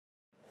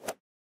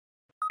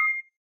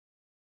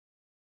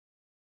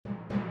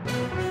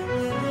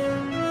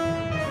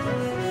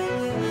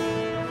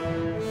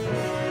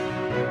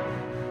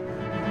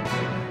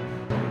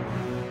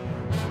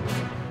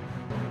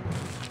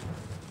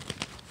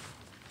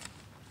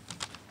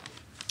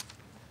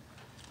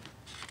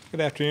Good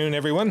afternoon,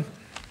 everyone.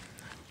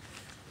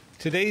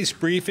 Today's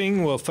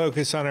briefing will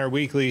focus on our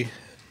weekly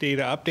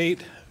data update,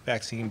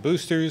 vaccine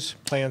boosters,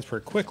 plans for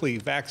quickly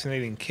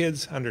vaccinating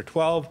kids under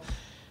 12,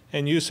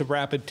 and use of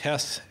rapid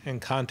tests and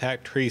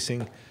contact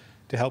tracing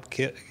to help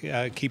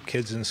keep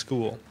kids in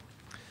school.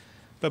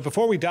 But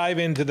before we dive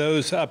into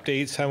those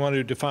updates, I want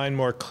to define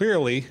more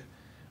clearly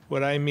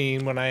what I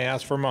mean when I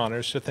ask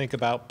Vermonters to think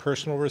about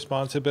personal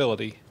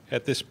responsibility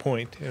at this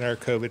point in our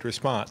COVID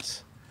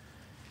response.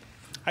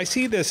 I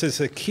see this as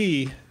the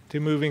key to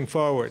moving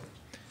forward,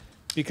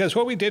 because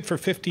what we did for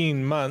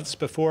 15 months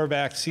before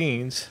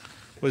vaccines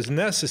was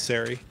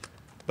necessary,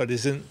 but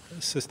isn't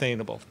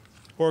sustainable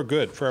or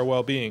good for our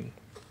well-being.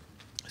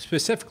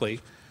 Specifically,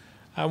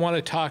 I want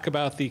to talk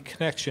about the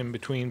connection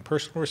between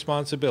personal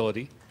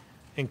responsibility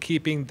and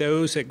keeping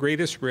those at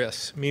greatest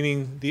risk,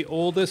 meaning the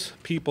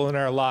oldest people in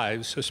our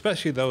lives,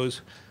 especially those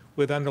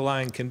with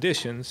underlying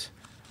conditions,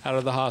 out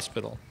of the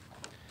hospital.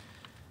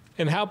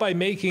 And how by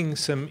making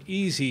some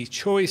easy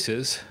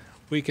choices,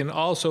 we can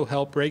also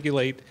help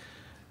regulate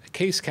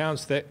case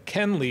counts that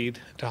can lead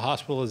to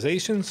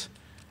hospitalizations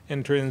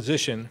and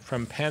transition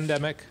from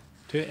pandemic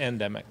to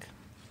endemic.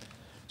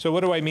 So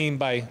what do I mean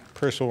by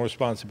personal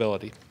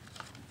responsibility?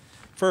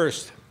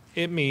 First,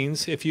 it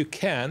means if you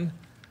can,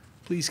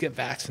 please get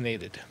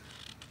vaccinated.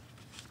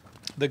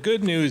 The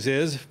good news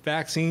is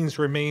vaccines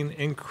remain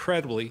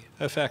incredibly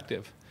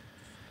effective.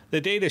 The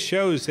data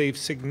shows they've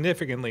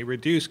significantly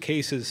reduced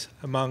cases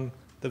among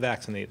the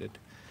vaccinated,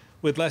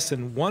 with less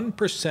than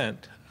 1%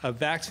 of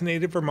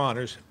vaccinated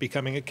Vermonters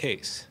becoming a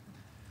case.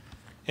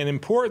 And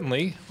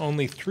importantly,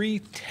 only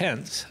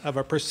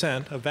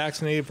 0.3% of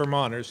vaccinated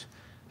Vermonters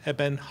have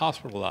been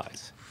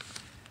hospitalized.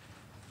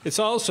 It's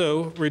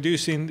also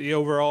reducing the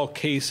overall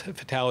case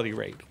fatality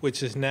rate,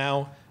 which is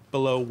now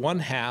below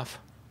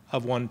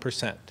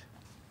 0.5%.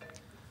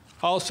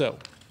 Also,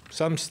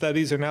 some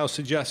studies are now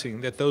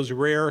suggesting that those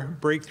rare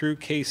breakthrough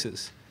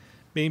cases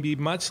may be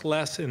much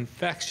less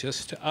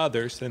infectious to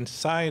others than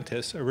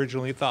scientists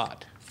originally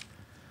thought.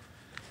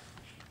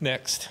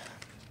 Next,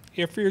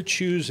 if you're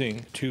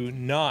choosing to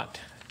not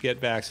get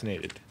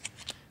vaccinated,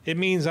 it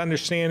means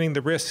understanding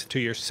the risks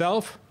to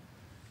yourself,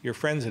 your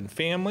friends and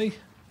family,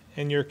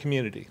 and your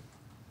community.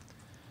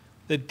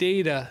 The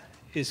data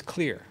is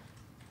clear.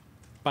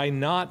 By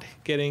not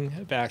getting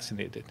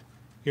vaccinated,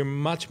 you're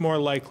much more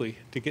likely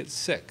to get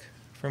sick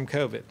from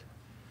COVID,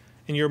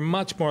 and you're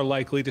much more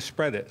likely to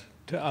spread it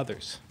to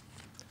others.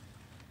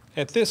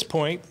 At this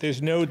point,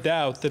 there's no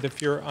doubt that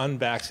if you're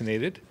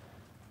unvaccinated,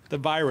 the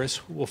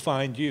virus will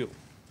find you,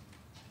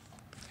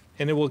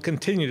 and it will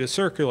continue to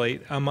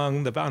circulate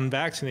among the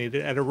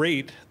unvaccinated at a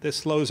rate that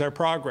slows our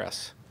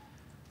progress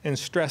and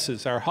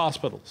stresses our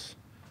hospitals,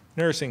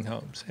 nursing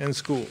homes, and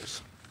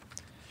schools.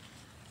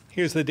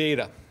 Here's the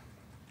data.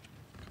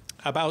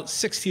 About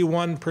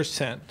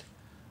 61%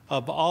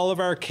 of all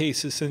of our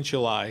cases since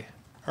July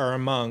are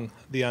among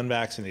the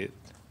unvaccinated,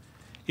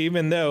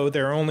 even though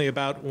there are only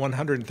about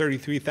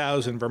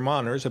 133,000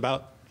 Vermonters,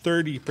 about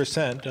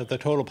 30% of the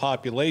total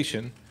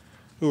population,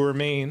 who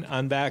remain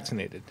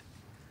unvaccinated.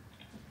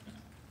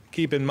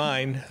 Keep in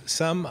mind,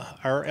 some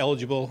are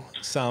eligible,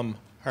 some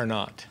are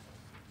not.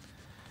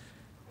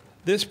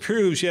 This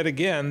proves yet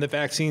again that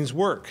vaccines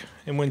work,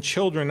 and when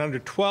children under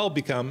 12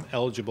 become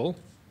eligible,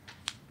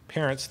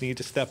 parents need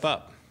to step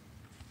up.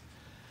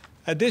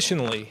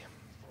 Additionally,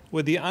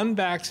 with the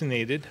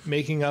unvaccinated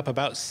making up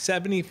about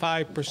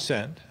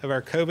 75% of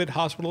our COVID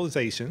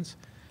hospitalizations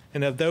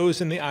and of those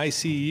in the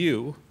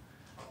ICU,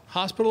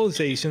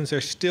 hospitalizations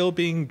are still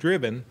being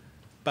driven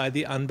by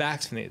the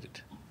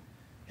unvaccinated,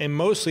 and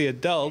mostly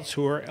adults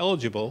who are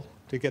eligible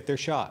to get their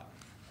shot.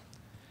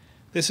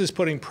 This is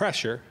putting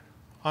pressure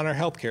on our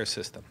healthcare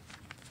system.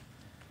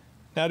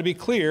 Now, to be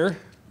clear,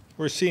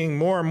 we're seeing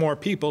more and more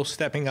people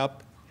stepping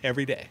up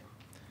every day,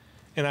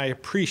 and I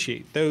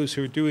appreciate those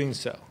who are doing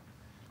so,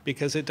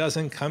 because it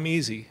doesn't come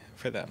easy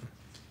for them.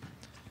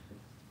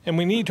 And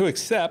we need to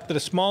accept that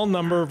a small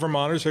number of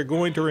Vermonters are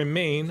going to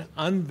remain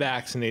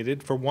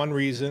unvaccinated for one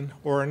reason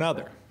or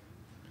another.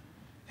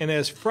 And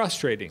as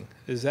frustrating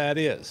as that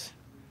is,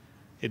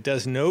 it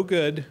does no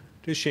good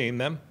to shame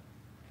them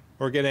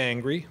or get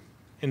angry.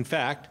 In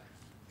fact,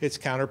 it's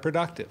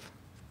counterproductive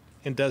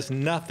and does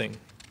nothing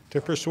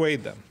to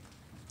persuade them.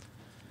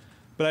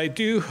 But I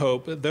do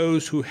hope that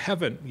those who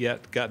haven't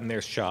yet gotten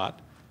their shot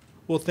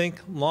will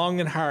think long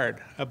and hard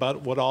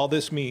about what all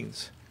this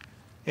means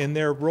and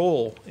their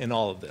role in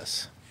all of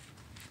this.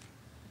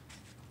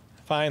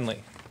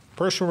 Finally,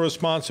 personal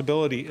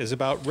responsibility is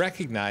about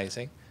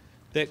recognizing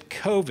that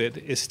COVID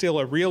is still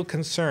a real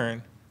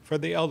concern for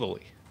the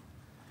elderly,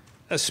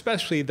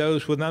 especially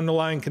those with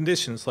underlying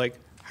conditions like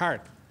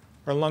heart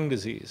or lung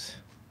disease,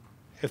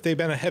 if they've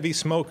been a heavy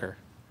smoker,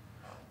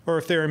 or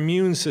if their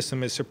immune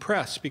system is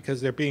suppressed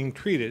because they're being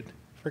treated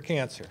for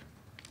cancer.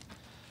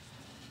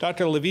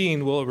 Dr.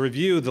 Levine will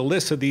review the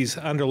list of these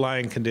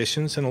underlying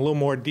conditions in a little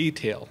more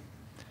detail.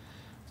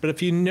 But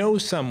if you know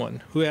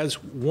someone who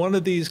has one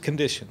of these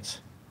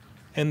conditions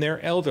and they're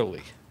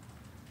elderly,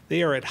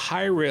 they are at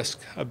high risk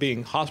of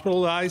being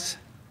hospitalized,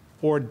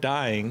 or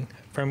dying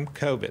from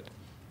COVID.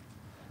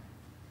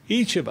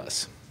 Each of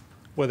us,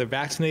 whether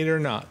vaccinated or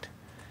not,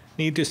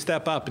 need to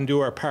step up and do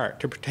our part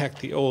to protect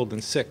the old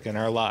and sick in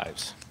our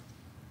lives.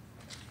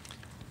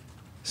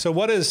 So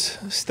what does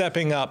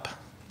stepping up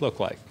look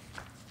like?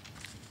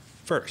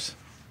 First,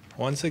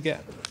 once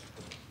again,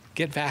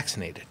 get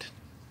vaccinated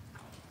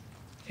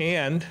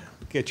and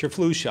get your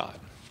flu shot.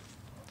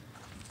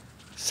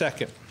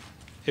 Second,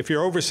 if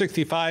you're over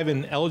 65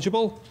 and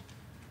eligible,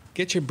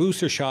 get your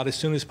booster shot as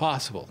soon as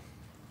possible.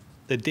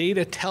 The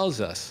data tells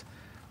us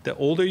the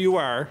older you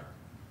are,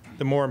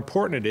 the more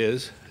important it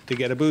is to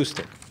get a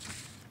booster.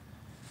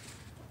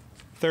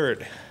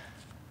 Third,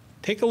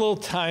 take a little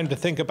time to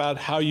think about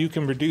how you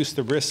can reduce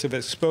the risk of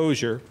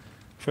exposure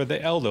for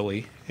the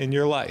elderly in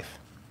your life.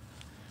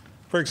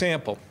 For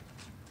example,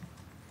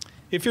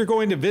 if you're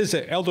going to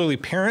visit elderly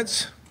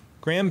parents,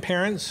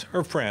 grandparents,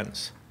 or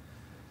friends,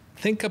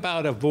 think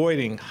about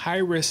avoiding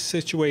high-risk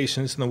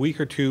situations in the week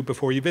or two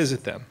before you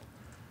visit them,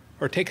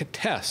 or take a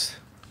test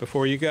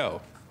before you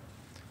go.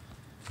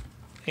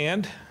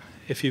 And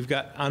if you've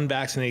got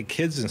unvaccinated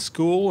kids in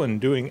school and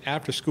doing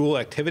after-school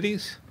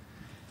activities,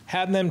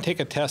 have them take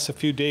a test a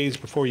few days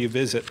before you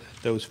visit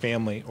those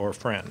family or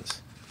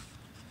friends.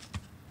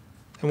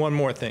 And one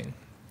more thing,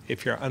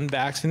 if you're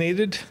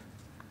unvaccinated,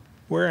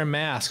 wear a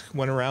mask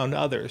when around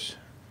others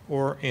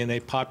or in a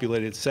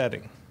populated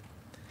setting.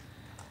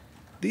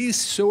 These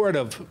sort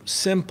of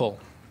simple,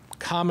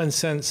 common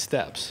sense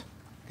steps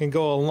can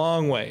go a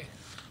long way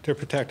to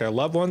protect our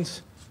loved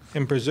ones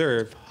and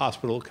preserve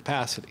hospital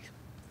capacity.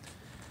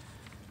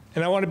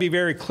 And I want to be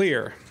very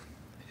clear,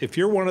 if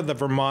you're one of the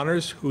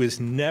Vermonters who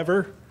is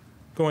never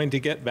going to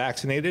get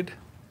vaccinated,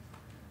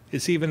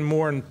 it's even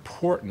more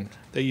important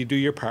that you do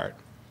your part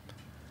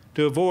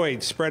to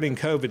avoid spreading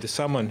COVID to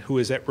someone who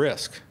is at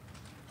risk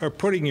or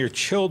putting your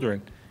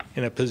children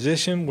in a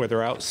position where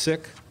they're out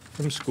sick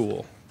from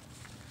school.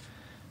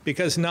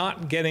 Because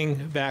not getting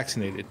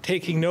vaccinated,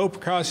 taking no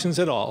precautions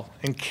at all,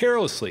 and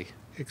carelessly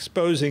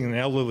exposing an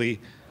elderly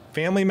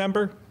family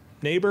member,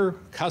 neighbor,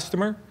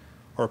 customer,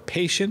 or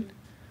patient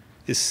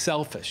is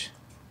selfish,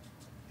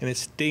 and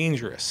it's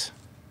dangerous.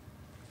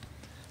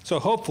 So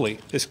hopefully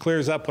this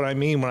clears up what I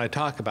mean when I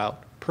talk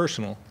about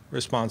personal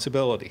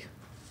responsibility.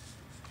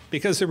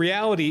 Because the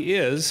reality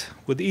is,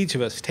 with each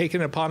of us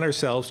taking it upon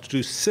ourselves to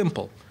do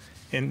simple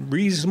and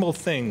reasonable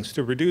things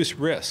to reduce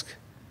risk,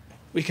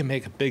 we can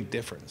make a big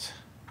difference.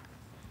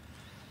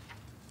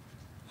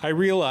 I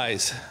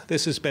realize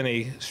this has been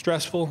a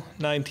stressful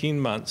 19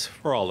 months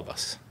for all of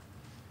us.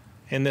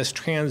 And this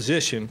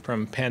transition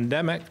from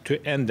pandemic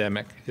to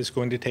endemic is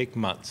going to take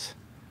months.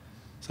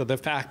 So the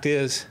fact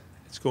is,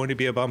 it's going to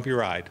be a bumpy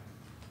ride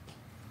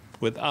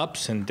with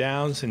ups and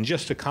downs. And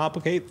just to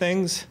complicate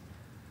things,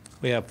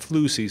 we have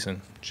flu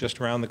season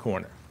just around the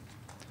corner.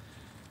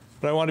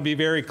 But I want to be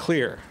very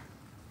clear.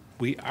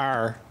 We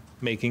are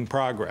making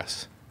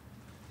progress,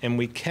 and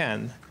we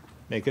can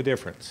make a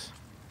difference.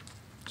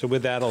 So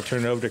with that, I'll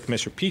turn it over to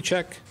Commissioner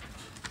Pieciak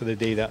for the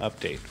data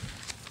update.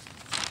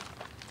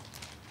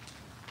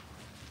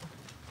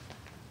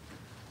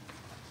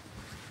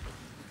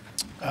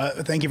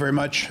 Thank you very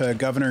much,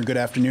 Governor. Good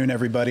afternoon,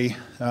 everybody.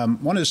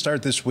 Wanted to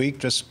start this week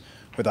just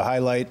with a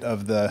highlight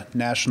of the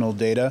national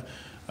data.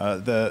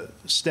 The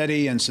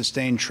steady and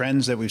sustained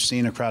trends that we've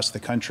seen across the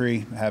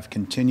country have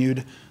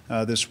continued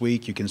this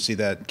week. You can see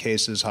that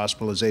cases,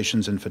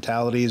 hospitalizations, and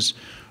fatalities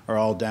are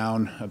all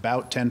down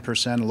about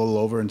 10%, a little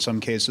over in some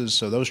cases.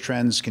 So those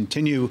trends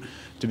continue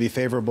to be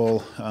favorable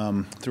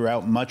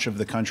throughout much of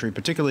the country,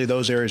 particularly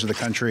those areas of the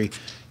country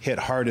hit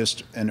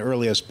hardest and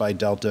earliest by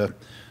Delta.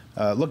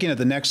 Looking at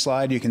the next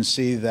slide, you can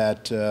see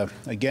that,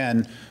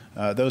 again,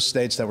 those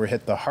states that were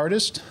hit the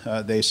hardest,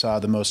 they saw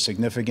the most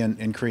significant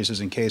increases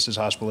in cases,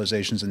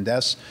 hospitalizations, and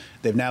deaths.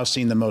 They've now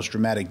seen the most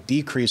dramatic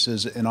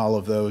decreases in all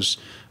of those,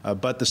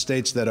 but the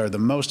states that are the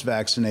most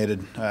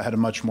vaccinated had a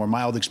much more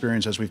mild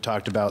experience, as we've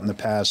talked about in the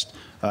past,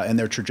 and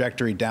their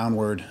trajectory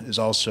downward is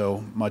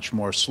also much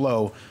more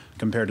slow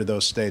compared to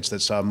those states that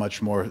saw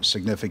much more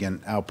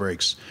significant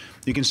outbreaks.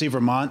 You can see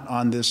Vermont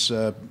on this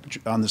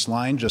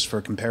line, just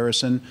for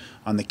comparison.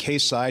 On the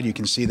case side, you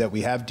can see that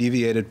we have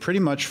deviated pretty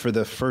much for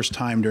the first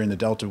time during the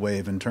Delta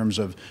wave in terms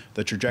of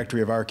the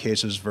trajectory of our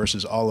cases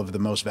versus all of the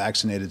most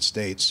vaccinated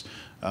states.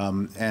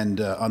 On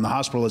the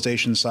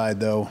hospitalization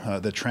side, though,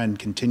 the trend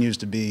continues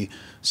to be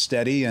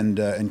steady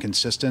and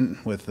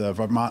consistent, with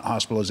Vermont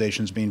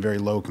hospitalizations being very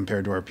low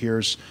compared to our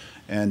peers,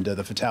 and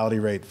the fatality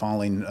rate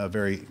falling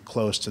very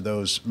close to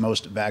those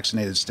most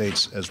vaccinated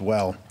states as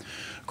well.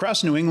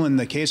 Across New England,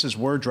 the cases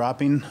were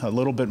dropping a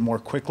little bit more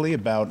quickly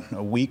about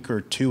a week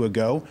or two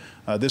ago.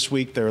 This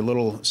week, they're a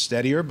little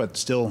steadier, but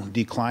still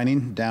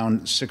declining,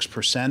 down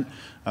 6%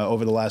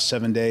 over the last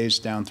 7 days,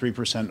 down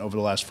 3% over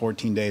the last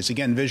 14 days.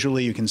 Again,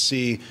 visually, you can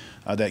see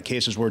that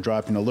cases were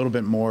dropping a little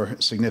bit more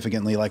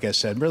significantly, like I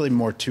said, really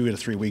more 2 to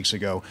 3 weeks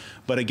ago.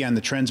 But again,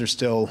 the trends are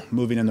still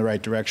moving in the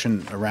right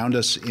direction around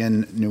us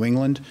in New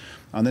England.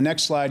 On the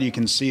next slide, you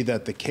can see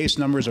that the case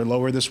numbers are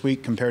lower this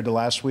week compared to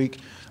last week.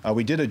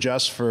 We did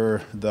adjust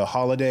for the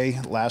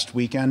holiday last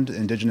weekend,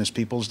 Indigenous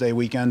Peoples Day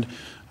weekend.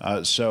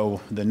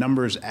 So the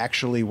numbers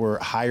actually were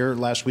higher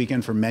last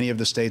weekend for many of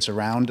the states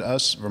around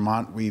us.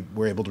 Vermont, we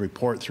were able to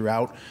report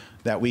throughout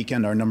that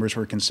weekend. Our numbers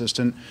were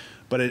consistent.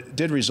 But it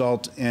did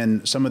result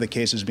in some of the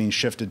cases being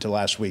shifted to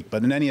last week.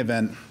 But in any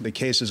event, the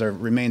cases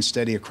remain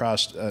steady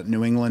across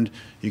New England.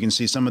 You can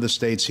see some of the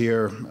states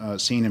here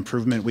seeing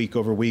improvement week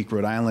over week: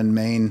 Rhode Island,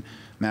 Maine,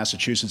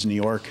 Massachusetts, New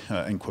York,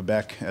 and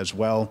Quebec as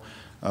well,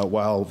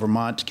 while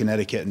Vermont,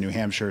 Connecticut, and New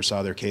Hampshire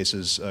saw their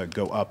cases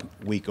go up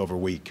week over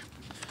week.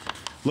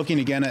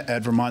 Looking again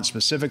at Vermont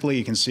specifically,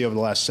 you can see over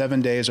the last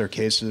 7 days, our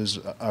cases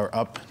are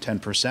up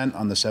 10%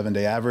 on the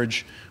 7-day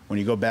average. When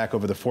you go back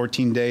over the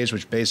 14 days,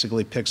 which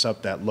basically picks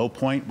up that low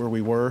point where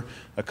we were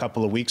a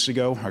couple of weeks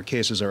ago, our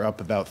cases are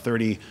up about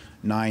 39%.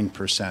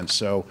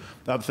 So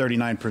up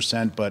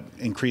 39%, but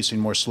increasing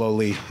more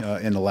slowly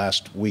in the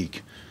last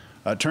week.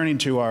 Turning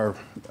to our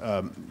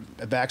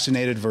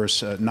vaccinated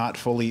versus not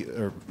fully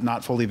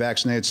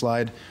vaccinated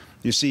slide,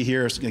 you see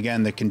here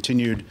again the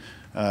continued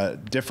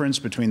difference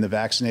between the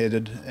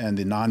vaccinated and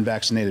the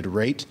non-vaccinated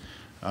rate.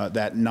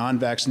 That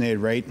non-vaccinated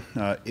rate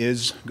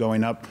is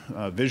going up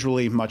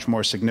visually much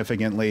more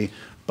significantly,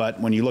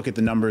 but when you look at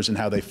the numbers and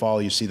how they fall,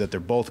 you see that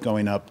they're both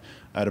going up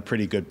at a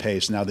pretty good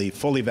pace. Now, the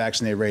fully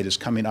vaccinated rate is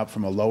coming up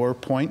from a lower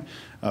point,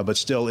 but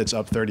still it's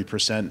up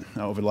 30%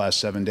 over the last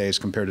 7 days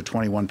compared to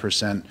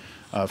 21%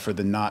 for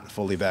the not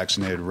fully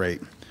vaccinated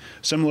rate.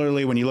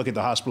 Similarly, when you look at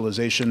the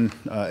hospitalization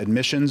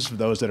admissions,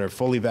 those that are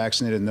fully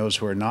vaccinated and those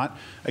who are not,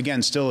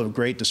 again, still a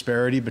great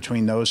disparity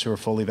between those who are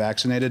fully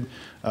vaccinated,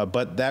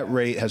 but that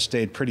rate has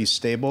stayed pretty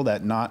stable,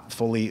 that not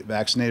fully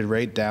vaccinated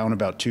rate down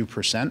about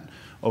 2%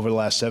 over the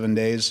last 7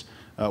 days,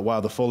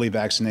 while the fully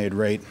vaccinated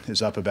rate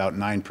is up about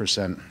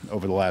 9%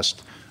 over the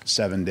last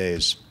 7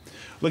 days.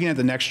 Looking at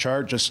the next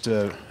chart, just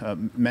to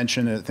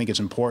mention, I think it's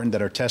important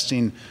that our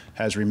testing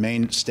has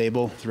remained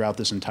stable throughout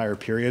this entire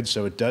period.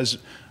 So it does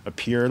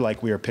appear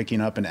like we are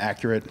picking up an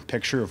accurate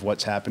picture of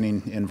what's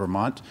happening in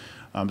Vermont.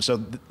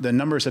 So the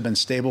numbers have been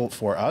stable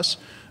for us,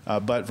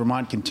 but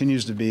Vermont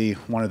continues to be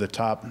one of the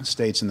top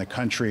states in the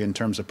country in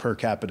terms of per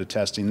capita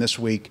testing. This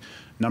week,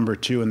 number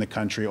 2 in the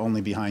country,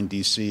 only behind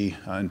D.C.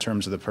 In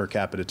terms of the per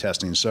capita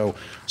testing. So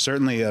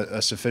certainly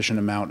a sufficient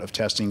amount of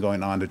testing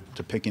going on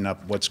to picking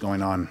up what's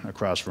going on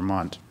across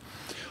Vermont.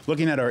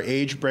 Looking at our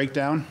age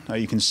breakdown,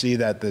 you can see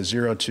that the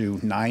 0 to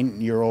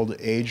 9-year-old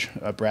age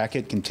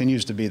bracket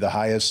continues to be the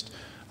highest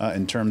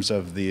in terms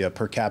of the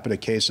per capita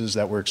cases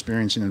that we're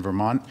experiencing in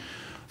Vermont,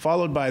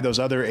 followed by those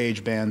other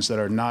age bands that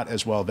are not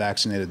as well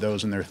vaccinated,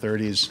 those in their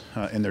 30s,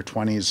 in their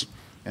 20s,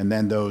 and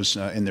then those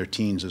in their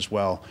teens as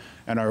well.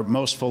 And our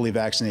most fully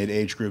vaccinated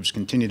age groups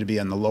continue to be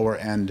on the lower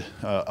end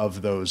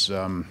of those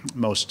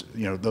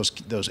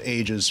those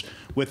ages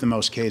with the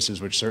most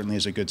cases, which certainly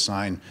is a good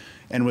sign.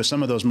 And with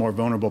some of those more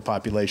vulnerable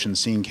populations,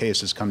 seeing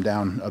cases come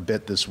down a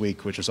bit this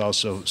week, which is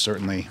also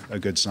certainly a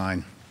good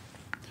sign.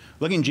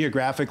 Looking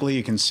geographically,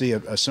 you can see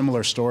a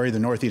similar story. The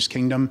Northeast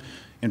Kingdom,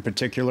 in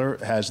particular,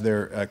 has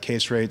their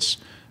case rates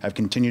have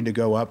continued to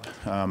go up.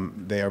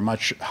 They are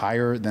much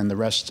higher than the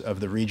rest of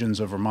the regions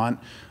of Vermont.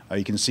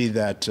 You can see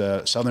that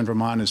southern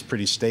Vermont is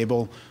pretty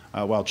stable,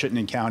 while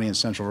Chittenden County and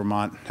central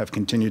Vermont have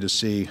continued to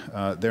see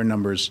their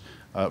numbers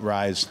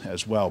rise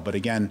as well. But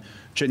again,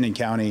 Chittenden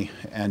County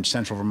and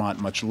central Vermont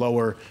much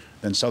lower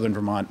than southern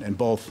Vermont, and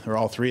both, or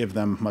all three of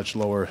them, much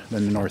lower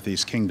than the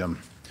Northeast Kingdom.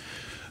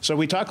 So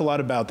we talk a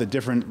lot about the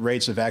different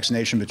rates of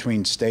vaccination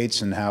between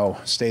states and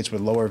how states with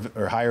lower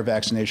or higher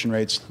vaccination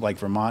rates, like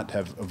Vermont,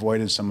 have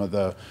avoided some of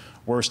the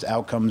worst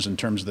outcomes in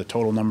terms of the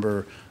total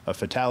number of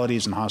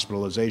fatalities and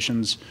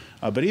hospitalizations.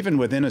 But even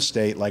within a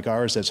state like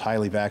ours that's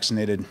highly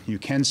vaccinated, you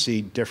can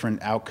see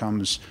different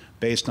outcomes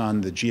based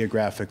on the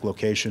geographic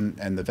location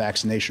and the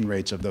vaccination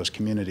rates of those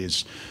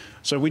communities.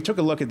 So we took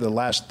a look at the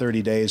last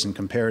 30 days and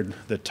compared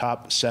the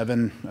top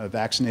 7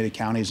 vaccinated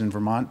counties in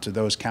Vermont to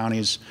those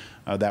counties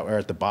that were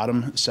at the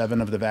bottom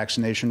 7 of the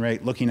vaccination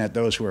rate, looking at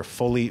those who are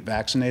fully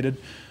vaccinated.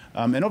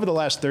 And over the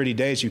last 30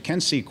 days, you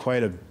can see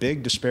quite a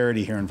big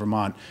disparity here in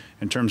Vermont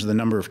in terms of the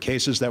number of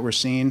cases that we're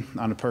seeing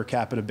on a per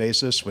capita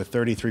basis, with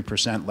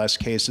 33% less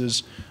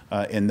cases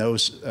in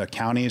those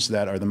counties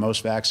that are the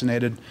most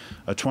vaccinated,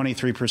 a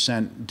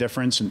 23%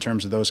 difference in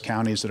terms of those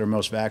counties that are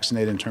most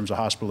vaccinated in terms of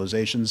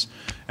hospitalizations,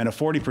 and a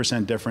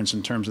 40% difference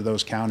in terms of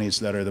those counties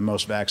that are the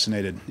most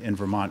vaccinated in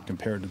Vermont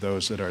compared to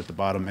those that are at the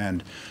bottom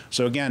end.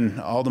 So again,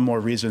 all the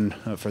more reason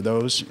for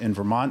those in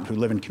Vermont who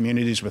live in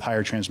communities with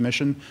higher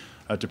transmission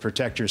to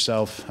protect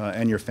yourself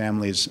and your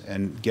families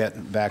and get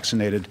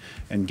vaccinated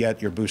and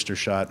get your booster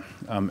shot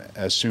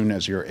as soon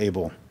as you're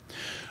able.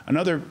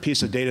 Another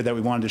piece of data that we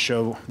wanted to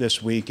show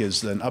this week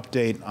is an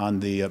update on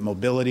the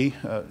mobility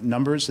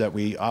numbers that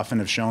we often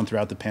have shown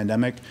throughout the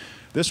pandemic.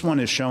 This one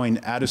is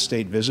showing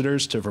out-of-state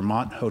visitors to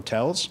Vermont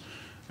hotels.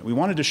 We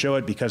wanted to show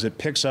it because it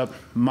picks up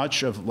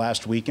much of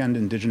last weekend,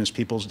 Indigenous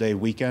Peoples Day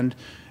weekend,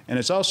 and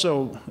it's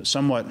also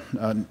somewhat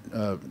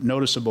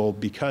noticeable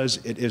because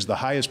it is the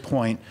highest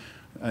point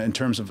in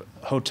terms of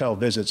hotel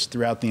visits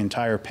throughout the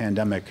entire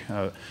pandemic.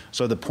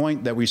 So the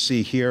point that we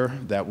see here,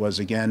 that was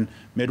again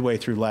midway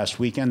through last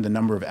weekend, the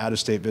number of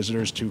out-of-state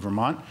visitors to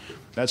Vermont,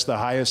 that's the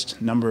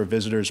highest number of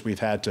visitors we've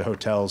had to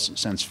hotels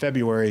since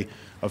February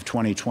of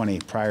 2020,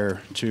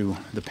 prior to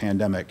the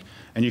pandemic.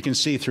 And you can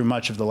see through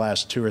much of the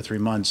last 2 or 3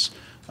 months,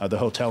 the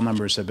hotel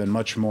numbers have been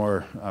much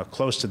more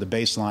close to the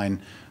baseline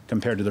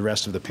compared to the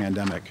rest of the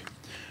pandemic.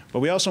 But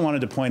we also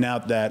wanted to point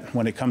out that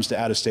when it comes to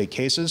out-of-state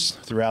cases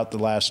throughout the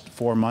last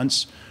 4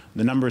 months,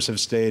 the numbers have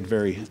stayed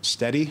very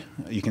steady.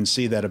 You can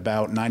see that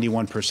about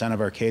 91%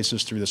 of our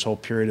cases through this whole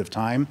period of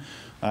time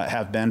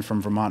have been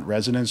from Vermont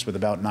residents, with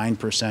about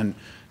 9%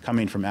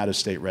 coming from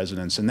out-of-state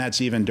residents. And that's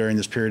even during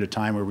this period of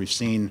time where we've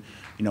seen,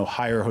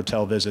 higher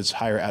hotel visits,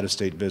 higher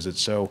out-of-state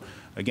visits. So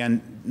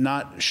again,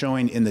 not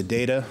showing in the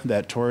data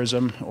that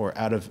tourism or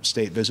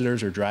out-of-state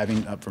visitors are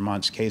driving up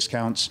Vermont's case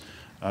counts.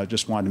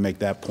 Just wanted to make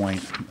that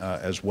point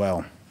as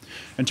well.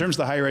 In terms of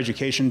the higher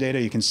education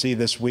data, you can see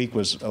this week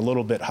was a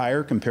little bit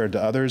higher compared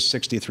to others,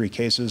 63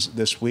 cases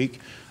this week.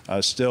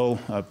 Still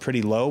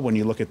pretty low when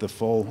you look at the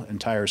full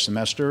entire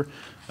semester.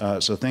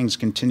 So things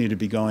continue to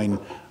be going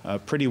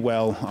pretty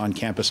well on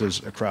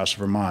campuses across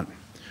Vermont.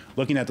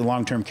 Looking at the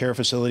long-term care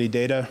facility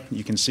data,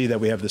 you can see that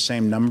we have the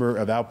same number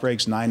of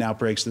outbreaks, 9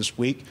 outbreaks this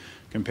week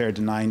compared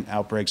to 9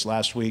 outbreaks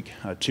last week.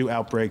 2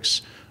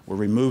 outbreaks were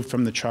removed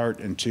from the chart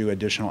and 2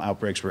 additional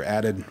outbreaks were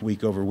added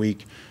week over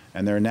week.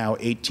 And there are now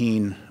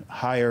 18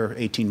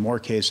 more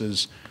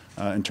cases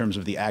in terms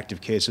of the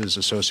active cases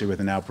associated with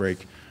an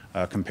outbreak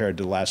compared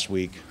to last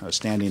week,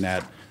 standing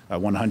at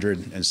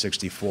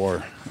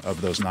 164 of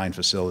those 9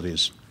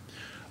 facilities.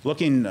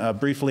 Looking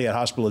briefly at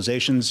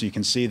hospitalizations, you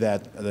can see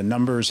that the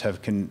numbers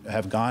have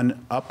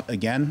gone up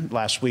again.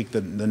 Last week,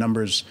 the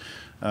numbers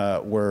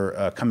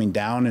were coming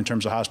down in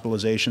terms of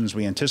hospitalizations.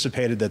 We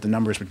anticipated that the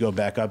numbers would go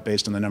back up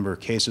based on the number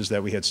of cases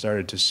that we had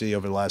started to see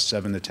over the last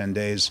 7 to 10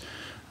 days.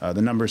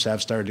 The numbers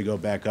have started to go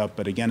back up,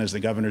 but again, as the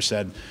governor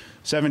said,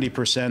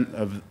 70%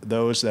 of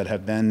those that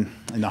have been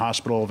in the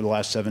hospital over the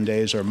last 7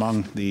 days are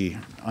among the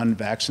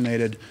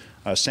unvaccinated.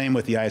 Same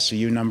with the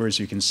ICU numbers.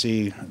 You can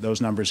see those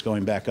numbers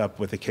going back up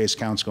with the case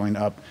counts going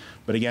up.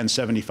 But again,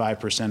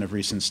 75% of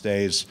recent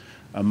stays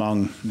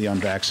among the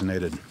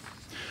unvaccinated.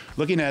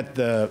 Looking at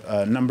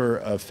the number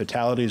of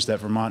fatalities that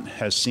Vermont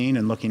has seen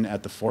and looking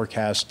at the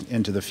forecast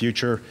into the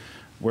future,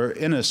 we're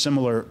in a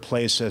similar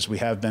place as we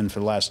have been for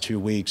the last 2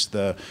 weeks.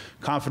 The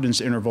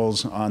confidence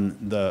intervals on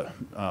the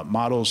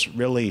models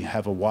really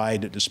have a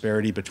wide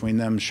disparity between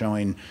them,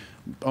 showing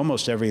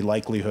almost every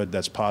likelihood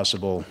that's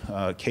possible,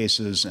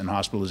 cases and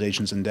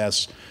hospitalizations and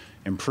deaths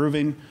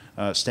improving,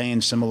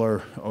 staying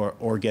similar,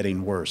 or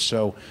getting worse.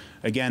 So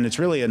again, it's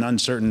really an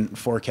uncertain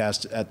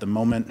forecast at the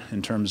moment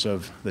in terms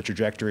of the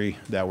trajectory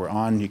that we're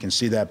on. You can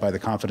see that by the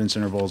confidence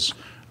intervals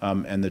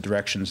and the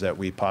directions that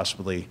we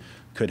possibly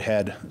could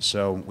head.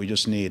 So we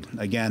just need,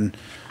 again,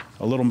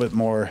 a little bit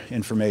more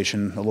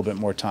information, a little bit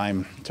more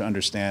time to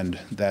understand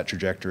that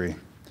trajectory.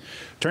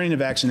 Turning to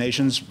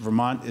vaccinations,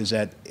 Vermont is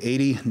at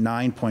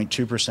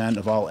 89.2%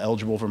 of all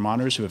eligible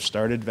Vermonters who have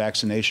started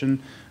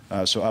vaccination,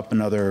 so up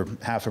another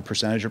half a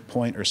percentage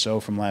point or so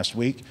from last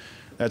week.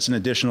 That's an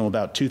additional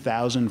about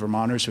 2,000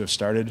 Vermonters who have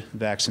started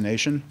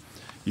vaccination.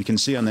 You can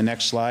see on the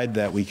next slide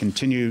that we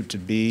continue to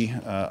be,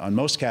 on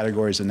most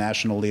categories, a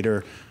national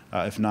leader,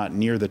 if not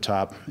near the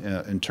top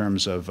in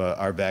terms of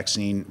our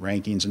vaccine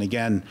rankings. And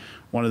again,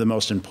 one of the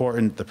most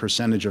important, the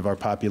percentage of our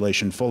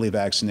population fully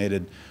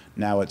vaccinated,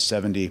 now at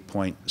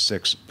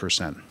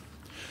 70.6%.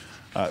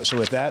 So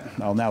with that,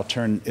 I'll now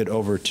turn it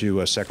over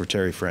to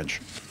Secretary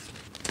French.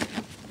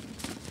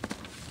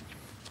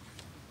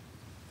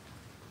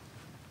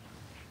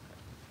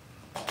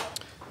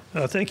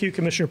 Thank you,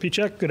 Commissioner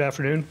Pieciak. Good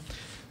afternoon.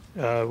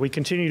 We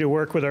continue to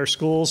work with our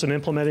schools in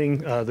implementing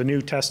the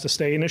new Test to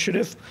Stay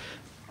initiative.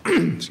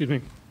 Excuse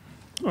me.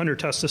 Under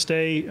Test to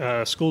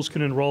Stay, schools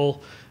can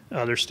enroll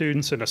their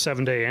students in a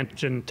 7-day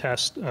antigen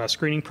test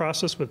screening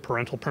process with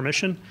parental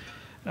permission.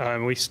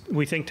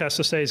 We think Test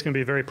to Stay is going to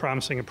be a very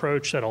promising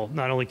approach that'll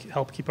not only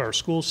help keep our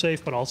schools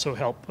safe, but also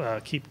help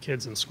keep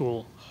kids in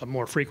school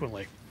more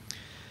frequently.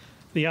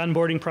 The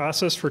onboarding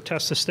process for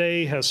Test to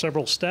Stay has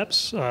several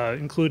steps,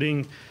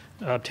 including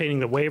obtaining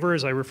the waiver,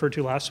 as I referred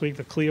to last week,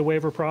 the CLIA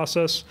waiver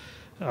process.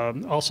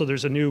 Also,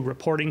 there's a new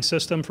reporting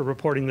system for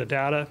reporting the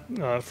data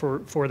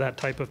for that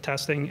type of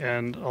testing,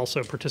 and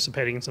also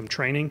participating in some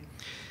training.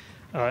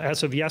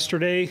 As of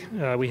yesterday,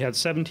 we had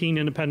 17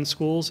 independent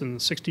schools in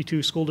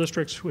 62 school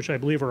districts, which I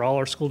believe are all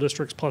our school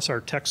districts plus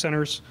our tech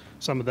centers.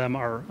 Some of them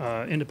are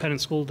independent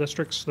school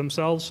districts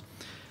themselves.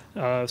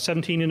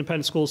 17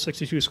 independent schools,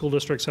 62 school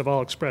districts have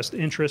all expressed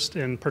interest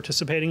in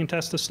participating in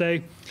Test to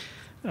Stay.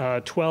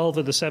 12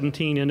 of the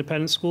 17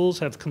 independent schools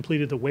have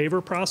completed the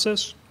waiver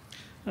process.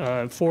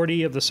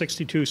 40 of the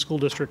 62 school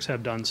districts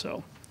have done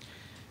so.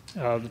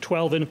 The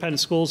 12 independent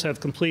schools have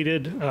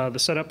completed the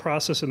setup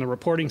process in the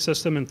reporting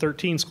system, and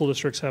 13 school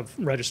districts have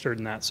registered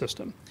in that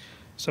system.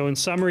 So in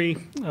summary,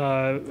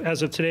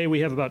 as of today, we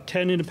have about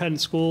 10 independent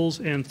schools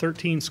and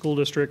 13 school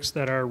districts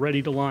that are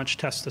ready to launch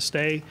Test to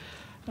Stay.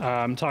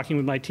 I'm talking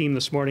with my team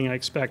this morning. I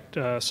expect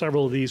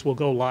several of these will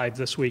go live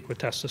this week with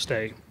Test to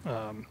Stay.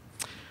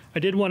 I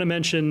did want to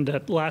mention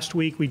that last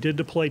week we did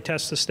deploy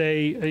Test to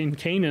Stay in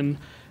Canaan.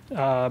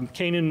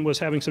 Canaan was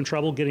having some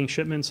trouble getting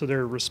shipments of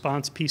their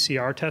response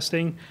PCR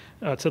testing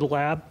to the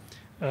lab.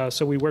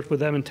 So we worked with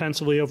them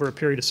intensively over a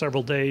period of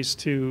several days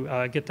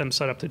to get them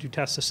set up to do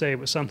Test to Stay. It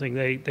was something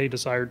they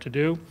desired to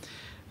do.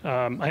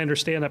 I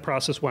understand that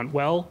process went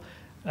well.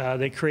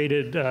 They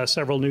created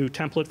several new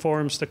template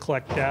forms to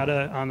collect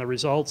data on the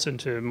results and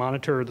to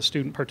monitor the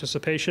student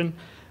participation.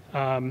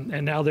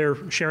 And now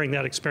they're sharing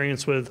that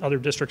experience with other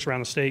districts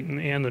around the state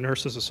and the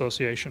Nurses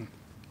Association.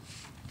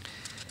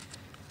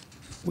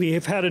 We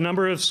have had a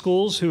number of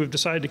schools who have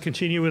decided to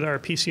continue with our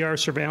PCR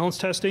surveillance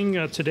testing.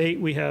 To date,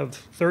 we have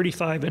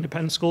 35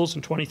 independent schools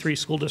and 23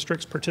 school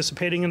districts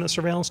participating in the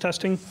surveillance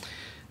testing.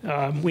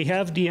 We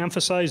have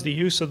de-emphasized the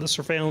use of the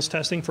surveillance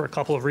testing for a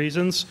couple of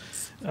reasons.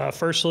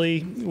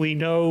 Firstly, we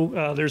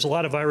know there's a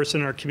lot of virus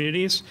in our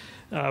communities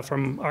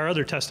from our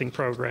other testing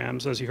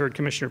programs. As you heard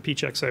Commissioner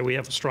Pieciak say, we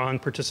have a strong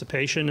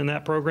participation in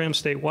that program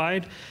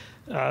statewide.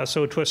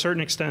 So to a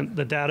certain extent,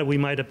 the data we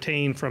might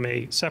obtain from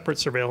a separate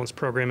surveillance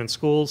program in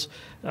schools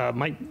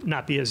might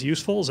not be as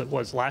useful as it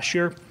was last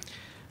year.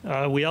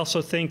 We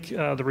also think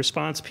the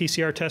response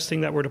PCR testing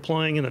that we're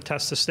deploying in the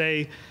Test to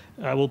Stay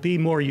will be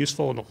more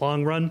useful in the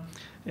long run,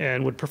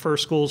 and would prefer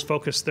schools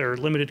focus their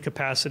limited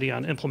capacity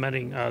on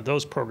implementing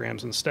those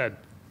programs instead.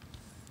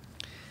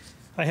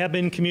 I have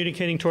been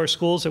communicating to our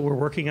schools that we're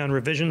working on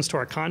revisions to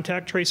our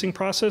contact tracing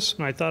process,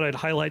 and I thought I'd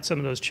highlight some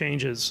of those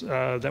changes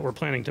that we're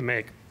planning to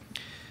make.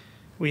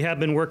 We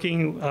have been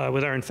working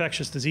with our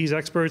infectious disease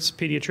experts,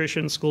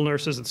 pediatricians, school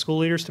nurses, and school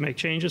leaders to make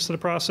changes to the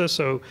process.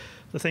 So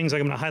the things I'm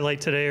going to highlight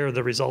today are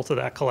the result of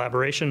that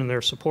collaboration and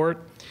their support.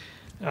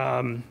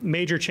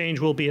 Major change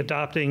we'll be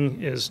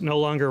adopting is no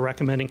longer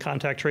recommending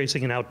contact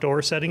tracing in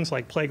outdoor settings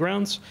like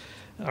playgrounds.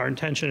 Our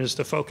intention is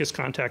to focus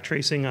contact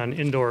tracing on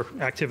indoor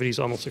activities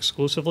almost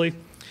exclusively.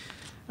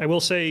 I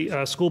will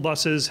say school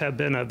buses have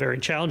been a very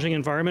challenging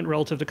environment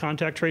relative to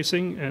contact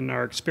tracing, and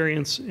our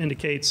experience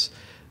indicates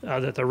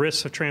that the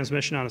risk of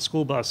transmission on a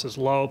school bus is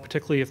low,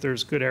 particularly if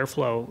there's good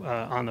airflow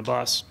on the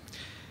bus.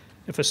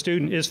 If a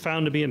student is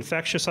found to be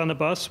infectious on the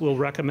bus, we'll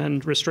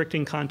recommend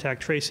restricting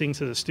contact tracing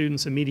to the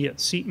student's immediate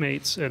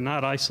seatmates and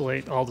not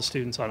isolate all the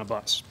students on a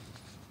bus.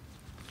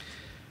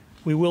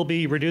 We will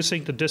be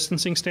reducing the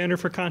distancing standard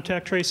for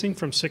contact tracing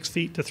from 6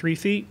 feet to 3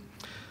 feet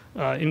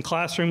in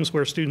classrooms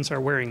where students are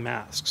wearing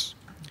masks.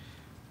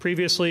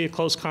 Previously, a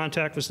close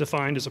contact was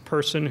defined as a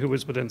person who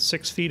was within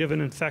 6 feet of an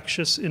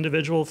infectious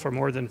individual for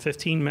more than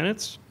 15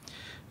 minutes.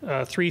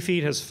 3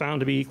 feet has found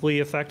to be equally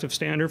effective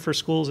standard for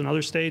schools in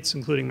other states,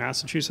 including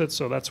Massachusetts,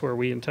 so that's where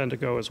we intend to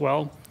go as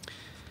well.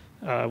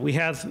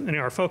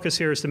 Our focus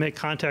here is to make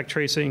contact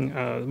tracing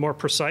more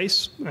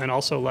precise and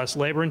also less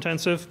labor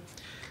intensive.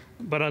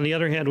 But on the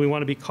other hand, we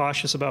want to be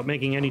cautious about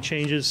making any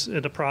changes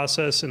in the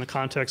process in the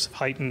context of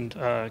heightened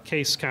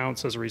case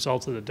counts as a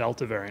result of the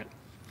Delta variant.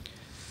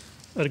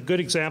 A good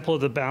example of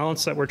the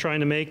balance that we're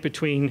trying to make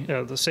between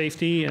the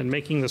safety and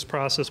making this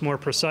process more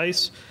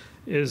precise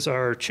is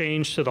our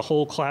change to the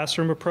whole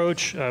classroom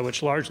approach,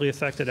 which largely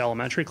affected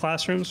elementary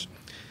classrooms.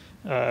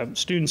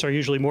 Students are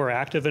usually more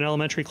active in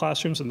elementary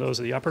classrooms than those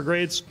of the upper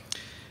grades.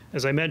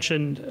 As I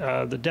mentioned,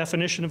 the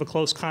definition of a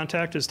close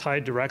contact is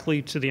tied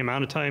directly to the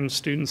amount of time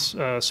students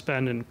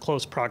spend in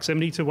close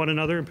proximity to one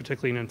another, and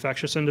particularly an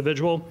infectious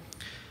individual.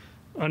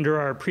 Under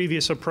our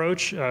previous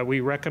approach,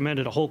 we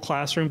recommended a whole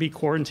classroom be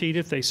quarantined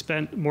if they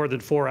spent more than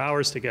 4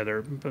 hours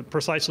together, but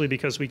precisely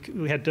because we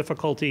had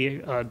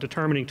difficulty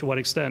determining to what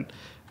extent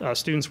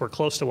students were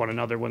close to one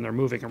another when they're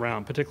moving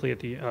around, particularly at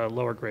the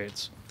lower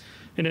grades.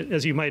 And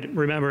as you might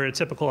remember, in a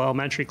typical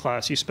elementary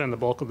class, you spend the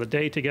bulk of the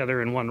day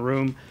together in one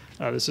room.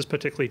 This is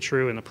particularly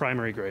true in the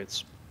primary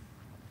grades.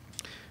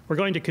 We're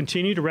going to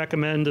continue to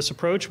recommend this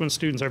approach when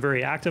students are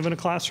very active in a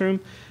classroom,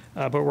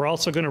 but we're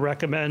also going to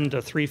recommend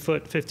a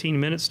 3-foot,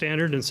 15-minute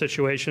standard in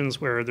situations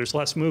where there's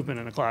less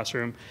movement in a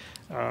classroom.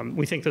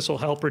 We think this will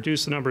help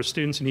reduce the number of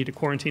students who need to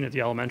quarantine at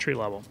the elementary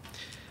level.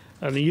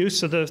 The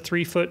use of the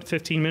 3-foot,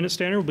 15-minute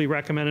standard will be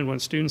recommended when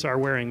students are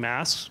wearing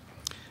masks.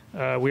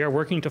 We are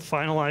working to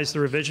finalize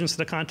the revisions to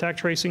the contact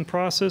tracing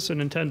process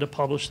and intend to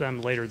publish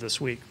them later this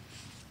week.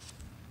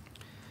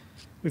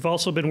 We've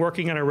also been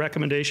working on our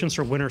recommendations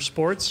for winter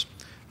sports.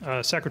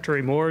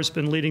 Secretary Moore has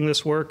been leading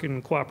this work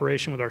in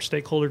cooperation with our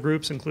stakeholder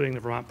groups, including the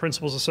Vermont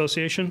Principals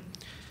Association.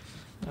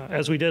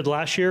 As we did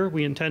last year,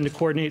 we intend to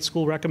coordinate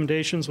school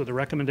recommendations with the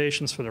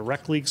recommendations for the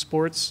rec league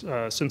sports,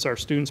 since our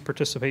students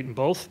participate in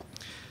both.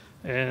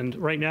 And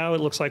right now,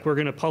 it looks like we're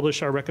going to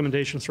publish our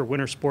recommendations for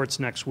winter sports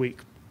next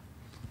week.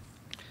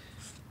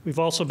 We've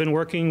also been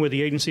working with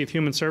the Agency of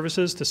Human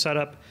Services to set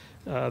up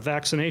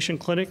vaccination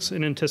clinics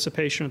in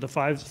anticipation of the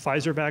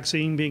Pfizer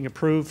vaccine being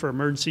approved for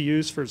emergency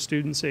use for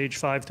students age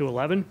 5 to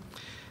 11.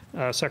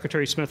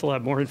 Secretary Smith will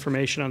have more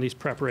information on these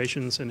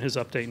preparations in his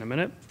update in a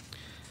minute.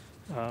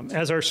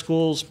 As our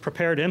schools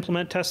prepare to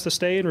implement Test to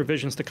Stay and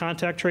revisions to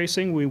contact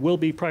tracing, we will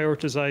be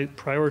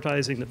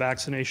prioritizing the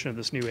vaccination of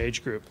this new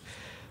age group.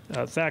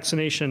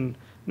 Vaccination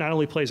not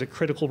only plays a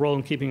critical role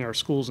in keeping our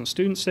schools and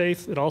students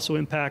safe, it also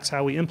impacts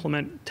how we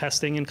implement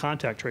testing and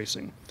contact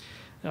tracing,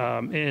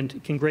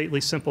 and can greatly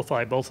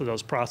simplify both of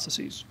those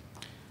processes.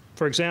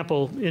 For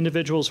example,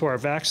 individuals who are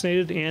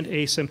vaccinated and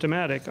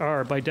asymptomatic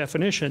are, by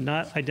definition,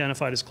 not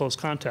identified as close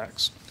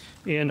contacts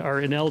and are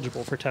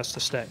ineligible for Test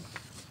to Stay.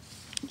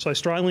 So I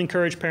strongly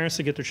encourage parents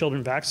to get their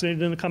children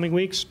vaccinated in the coming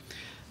weeks.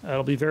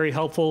 It'll be very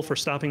helpful for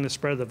stopping the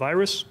spread of the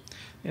virus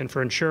and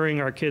for ensuring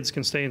our kids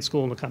can stay in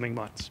school in the coming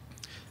months.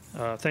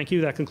 Thank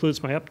you. That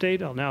concludes my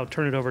update. I'll now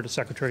turn it over to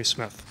Secretary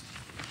Smith.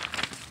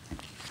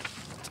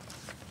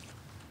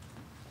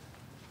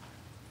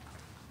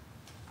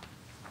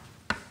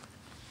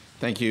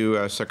 Thank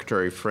you,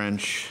 Secretary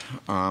French.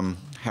 Have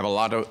a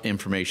lot of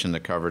information to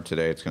cover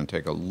today. It's going to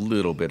take a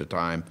little bit of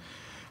time.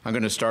 I'm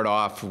going to start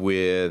off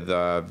with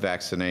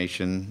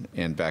vaccination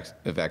and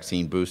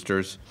vaccine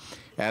boosters.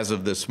 As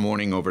of this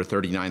morning, over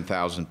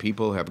 39,000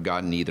 people have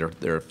gotten either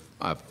their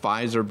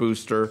Pfizer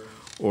booster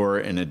or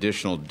an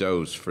additional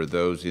dose for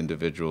those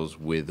individuals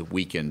with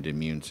weakened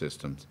immune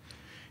systems.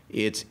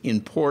 It's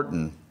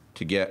important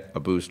to get a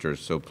booster,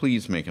 so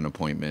please make an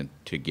appointment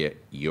to get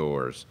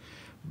yours.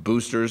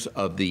 Boosters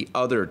of the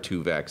other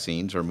 2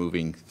 vaccines are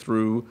moving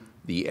through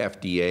the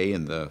FDA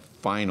and the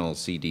final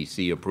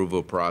CDC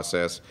approval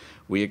process.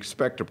 We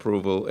expect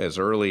approval as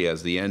early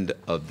as the end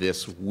of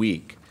this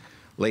week.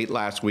 Late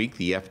last week,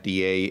 the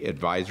FDA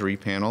advisory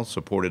panel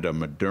supported a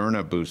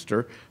Moderna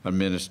booster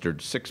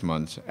administered 6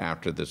 months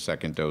after the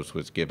second dose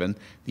was given.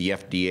 The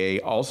FDA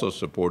also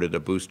supported a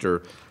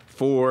booster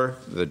for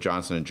the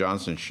Johnson &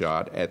 Johnson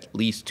shot at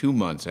least 2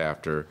 months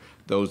after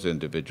those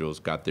individuals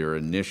got their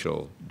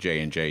initial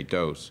J&J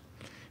dose.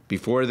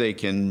 Before they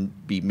can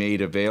be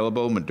made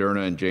available,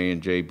 Moderna and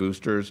J&J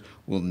boosters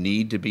will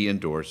need to be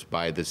endorsed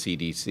by the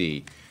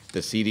CDC. The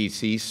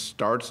CDC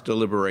starts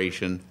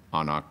deliberation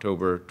on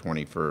October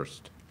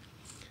 21st.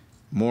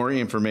 More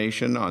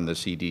information on the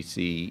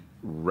CDC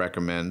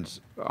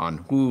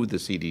on who the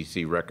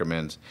CDC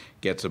recommends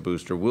gets a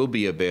booster will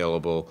be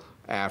available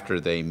after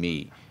they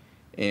meet.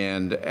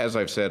 And as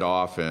I've said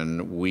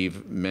often,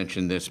 we've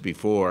mentioned this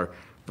before,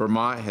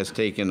 Vermont has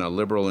taken a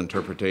liberal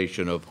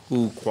interpretation of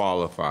who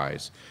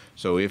qualifies.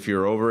 So if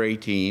you're over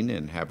 18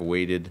 and have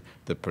waited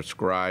the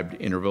prescribed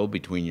interval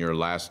between your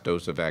last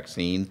dose of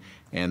vaccine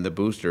and the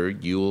booster,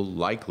 you'll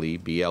likely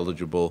be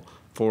eligible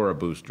for a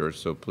booster,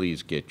 so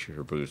please get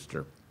your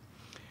booster.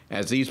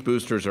 As these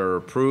boosters are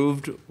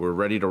approved, we're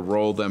ready to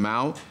roll them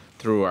out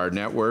through our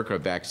network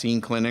of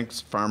vaccine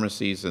clinics,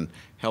 pharmacies, and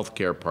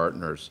healthcare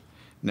partners.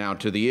 Now,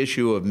 to the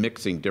issue of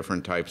mixing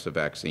different types of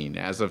vaccine.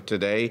 As of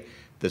today,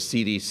 the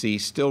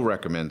CDC still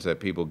recommends that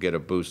people get a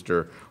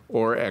booster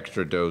or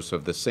extra dose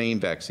of the same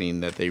vaccine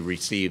that they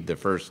received the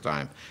first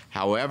time.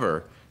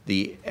 However,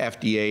 the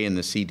FDA and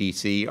the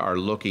CDC are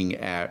looking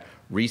at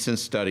recent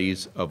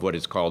studies of what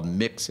is called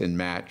mix and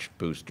match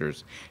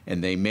boosters,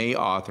 and they may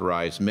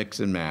authorize mix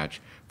and match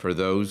for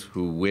those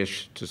who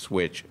wish to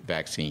switch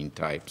vaccine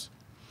types.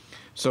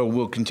 So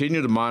we'll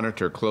continue to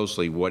monitor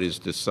closely what is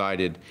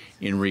decided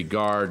in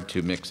regard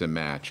to mix and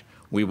match.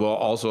 We will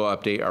also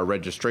update our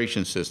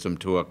registration system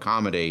to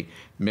accommodate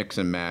mix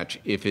and match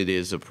if it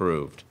is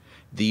approved.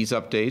 These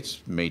updates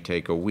may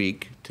take a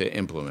week to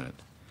implement.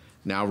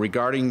 Now,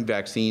 regarding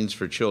vaccines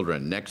for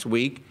children, next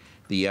week,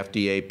 the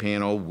FDA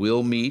panel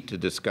will meet to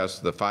discuss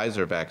the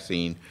Pfizer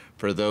vaccine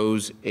for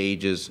those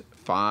ages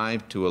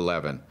 5 to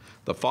 11.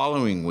 The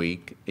following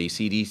week, a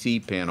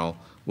CDC panel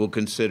will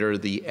consider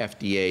the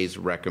FDA's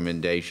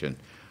recommendation.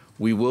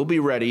 We will be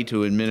ready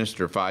to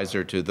administer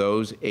Pfizer to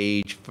those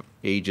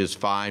ages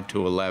 5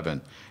 to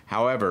 11.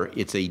 However,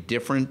 it's a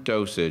different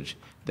dosage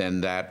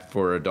than that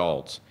for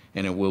adults,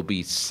 and it will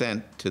be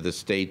sent to the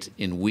states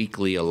in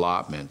weekly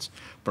allotments.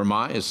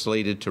 Vermont is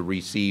slated to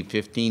receive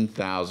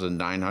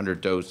 15,900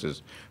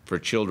 doses for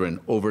children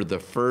over the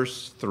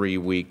first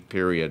 3-week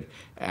period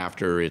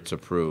after it's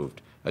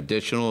approved.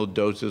 Additional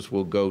doses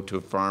will go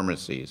to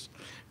pharmacies.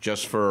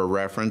 Just for a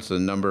reference, the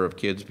number of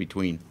kids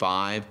between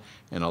 5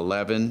 and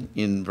 11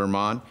 in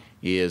Vermont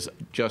is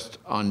just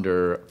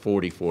under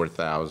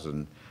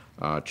 44,000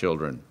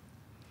 children.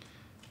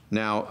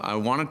 Now, I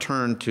want to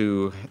turn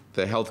to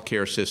the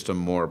healthcare system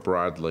more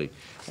broadly.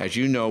 As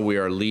you know, we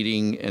are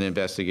leading an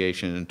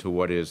investigation into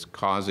what is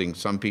causing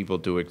some people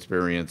to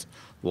experience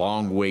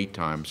long wait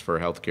times for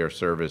healthcare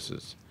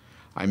services.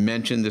 I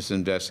mentioned this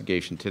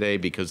investigation today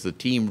because the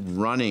team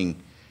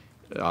running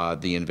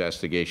the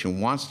investigation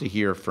wants to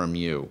hear from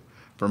you,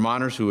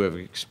 Vermonters who have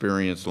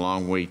experienced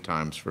long wait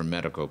times for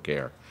medical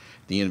care.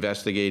 The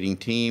investigating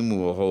team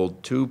will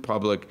hold 2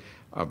 public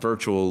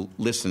virtual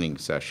listening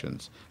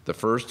sessions. The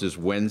first is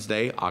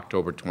Wednesday,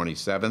 October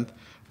 27th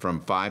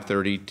from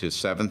 5:30 to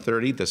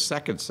 7:30. The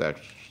second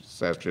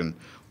session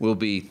will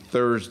be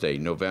Thursday,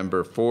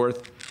 November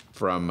 4th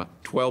from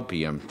 12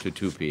 p.m. to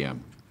 2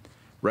 p.m.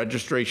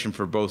 Registration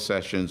for both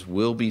sessions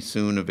will be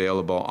soon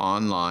available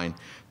online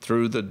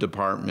through the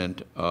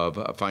Department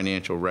of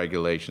Financial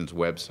Regulations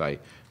website.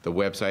 The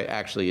website,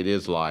 actually, it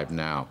is live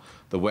now.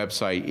 The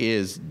website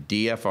is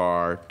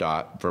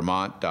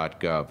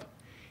dfr.vermont.gov.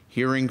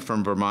 Hearing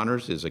from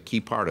Vermonters is a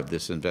key part of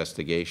this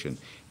investigation.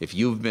 If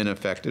you've been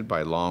affected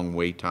by long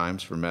wait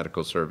times for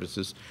medical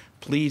services,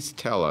 please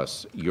tell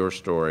us your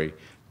story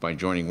by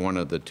joining one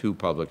of the two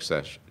public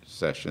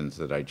sessions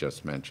that I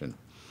just mentioned.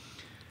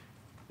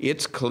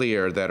 It's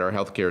clear that our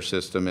healthcare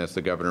system, as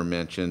the governor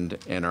mentioned,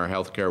 and our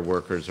healthcare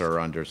workers are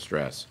under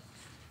stress.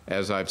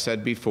 As I've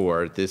said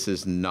before, this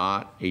is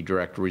not a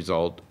direct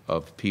result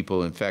of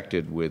people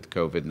infected with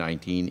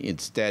COVID-19.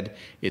 Instead,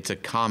 it's a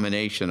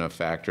combination of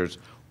factors,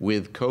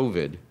 with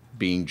COVID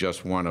being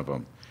just one of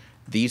them.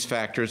 These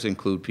factors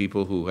include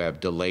people who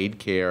have delayed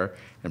care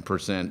and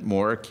present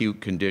more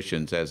acute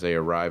conditions as they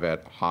arrive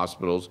at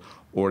hospitals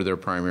or their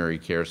primary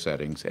care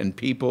settings, and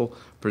people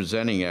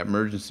presenting at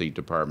emergency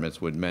departments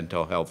with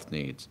mental health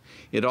needs.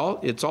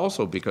 It's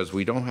also because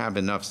we don't have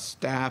enough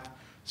staff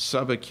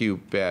subacute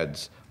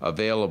beds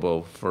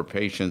available for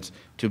patients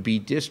to be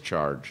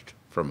discharged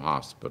from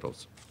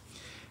hospitals.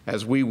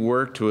 As we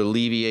work to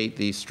alleviate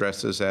these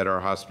stresses at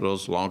our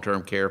hospitals,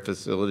 long-term care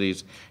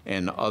facilities,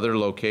 and other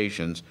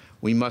locations,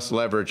 we must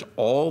leverage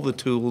all the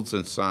tools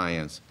and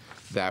science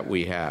that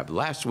we have.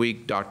 Last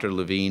week, Dr.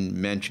 Levine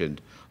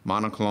mentioned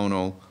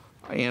monoclonal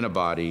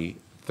antibody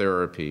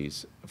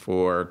therapies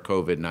for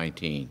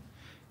COVID-19.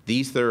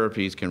 These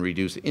therapies can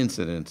reduce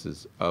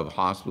incidences of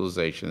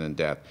hospitalization and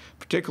death,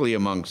 particularly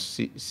among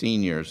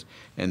seniors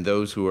and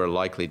those who are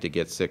likely to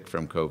get sick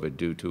from COVID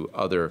due to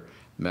other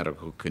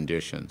medical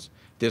conditions.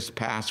 This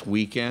past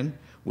weekend,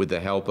 with the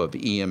help of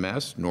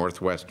EMS,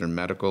 Northwestern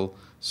Medical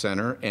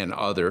Center, and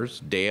others,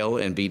 Dale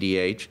and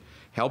VDH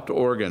helped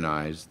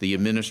organize the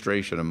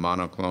administration of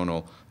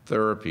monoclonal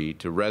therapy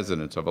to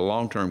residents of a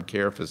long-term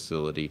care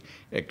facility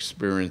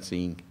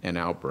experiencing an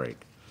outbreak.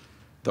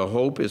 The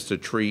hope is to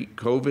treat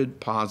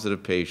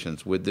COVID-positive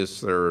patients with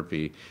this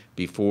therapy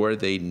before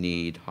they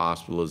need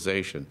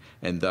hospitalization,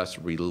 and thus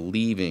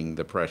relieving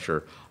the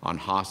pressure on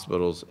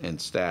hospitals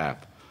and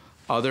staff.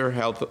 A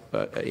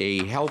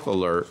health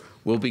alert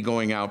will be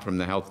going out from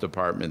the health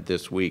department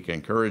this week,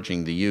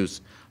 encouraging the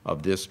use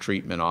of this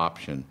treatment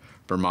option.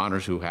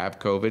 Vermonters who have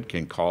COVID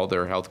can call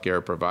their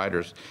healthcare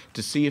providers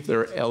to see if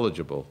they're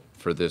eligible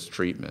for this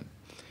treatment.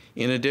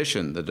 In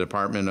addition, the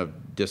Department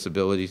of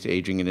Disabilities,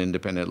 Aging and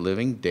Independent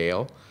Living,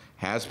 Dale,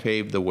 has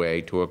paved the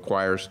way to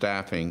acquire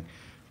staffing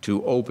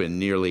to open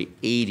nearly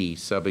 80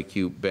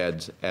 subacute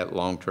beds at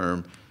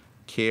long-term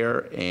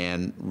care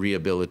and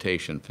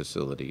rehabilitation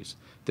facilities.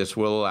 This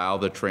will allow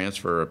the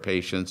transfer of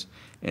patients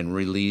and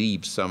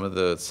relieve some of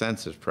the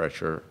census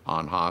pressure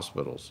on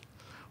hospitals.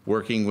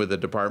 Working with the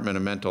Department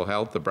of Mental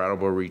Health, the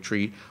Brattleboro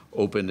Retreat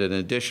opened an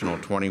additional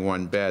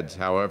 21 beds.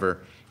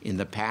 However, in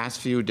the past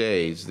few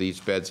days,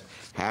 these beds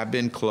have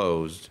been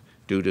closed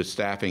due to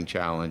staffing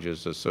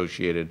challenges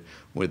associated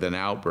with an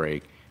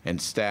outbreak and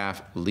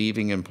staff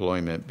leaving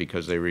employment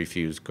because they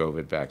refuse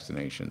COVID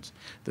vaccinations.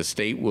 The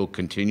state will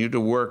continue to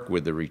work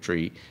with the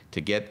retreat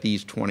to get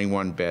these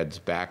 21 beds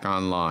back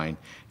online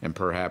and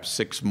perhaps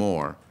 6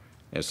 more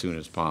as soon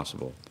as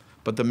possible.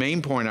 But the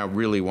main point I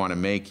really want to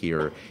make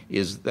here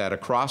is that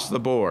across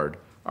the board,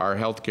 our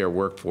healthcare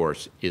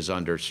workforce is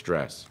under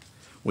stress.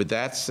 With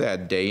that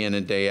said, day in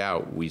and day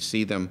out, we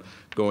see them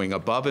going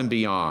above and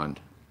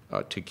beyond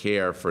to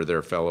care for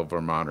their fellow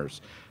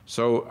Vermonters.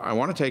 So I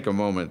want to take a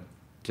moment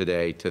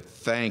today to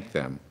thank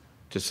them,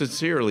 to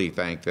sincerely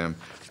thank them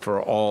for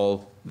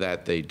all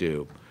that they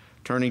do.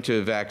 Turning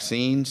to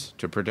vaccines,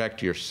 to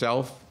protect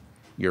yourself,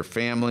 your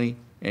family,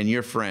 and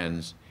your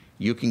friends,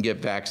 you can get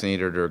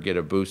vaccinated or get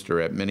a booster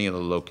at many of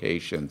the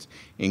locations,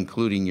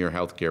 including your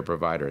healthcare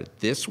provider.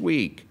 This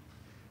week,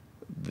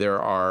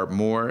 there are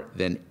more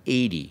than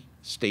 80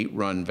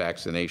 state-run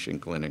vaccination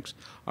clinics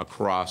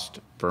across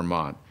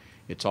Vermont.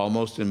 It's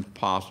almost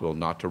impossible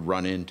not to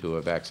run into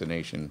a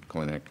vaccination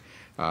clinic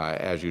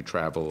as you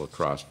travel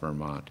across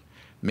Vermont.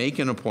 Make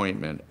an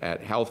appointment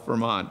at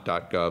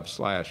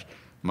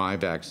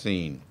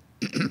healthvermont.gov/myvaccine.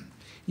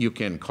 You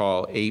can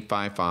call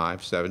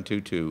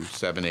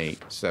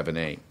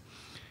 855-722-7878.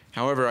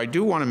 However, I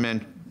do want to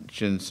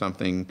mention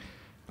something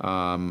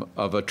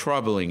of a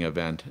troubling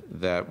event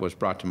that was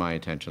brought to my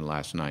attention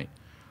last night.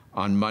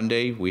 On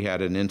Monday, we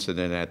had an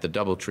incident at the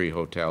Doubletree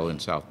Hotel in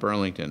South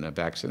Burlington, a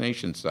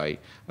vaccination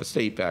site, a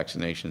state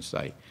vaccination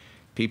site.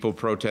 People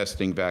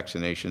protesting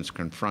vaccinations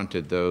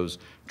confronted those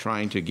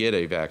trying to get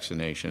a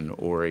vaccination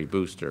or a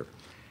booster.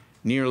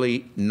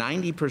 Nearly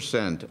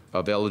 90%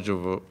 of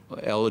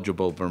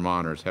eligible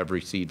Vermonters have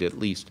received at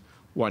least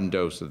 1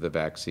 dose of the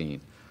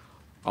vaccine.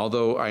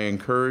 Although I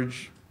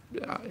encourage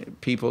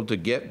people to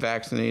get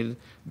vaccinated,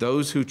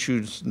 those who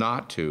choose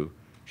not to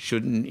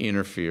shouldn't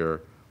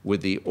interfere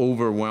with the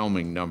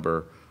overwhelming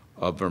number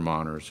of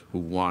Vermonters who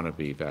want to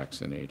be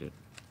vaccinated.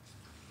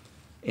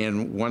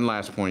 And one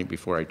last point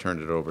before I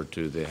turn it over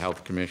to the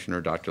Health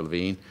Commissioner, Dr.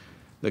 Levine.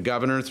 The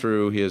governor,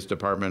 through his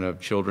Department of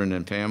Children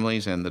and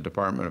Families and the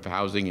Department of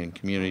Housing and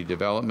Community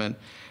Development,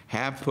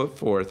 have put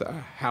forth a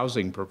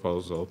housing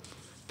proposal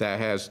that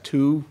has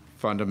two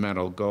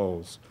fundamental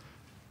goals.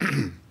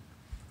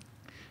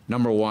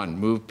 Number one,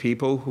 move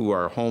people who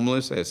are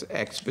homeless as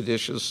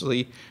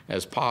expeditiously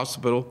as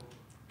possible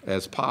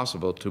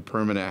to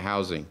permanent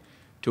housing.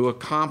 To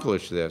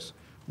accomplish this,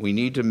 we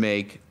need to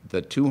make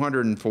the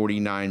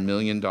 $249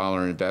 million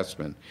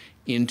investment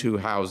into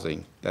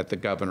housing that the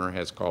governor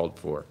has called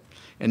for.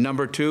 And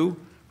number two,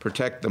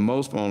 protect the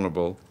most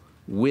vulnerable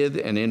with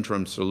an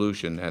interim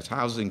solution as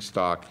housing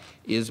stock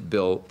is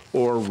built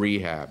or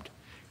rehabbed.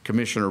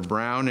 Commissioner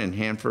Brown and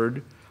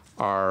Hanford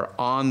are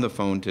on the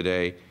phone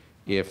today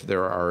if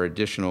there are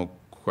additional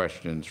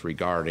questions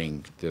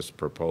regarding this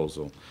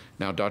proposal.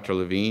 Now, Dr.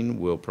 Levine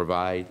will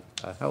provide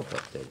a health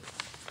update.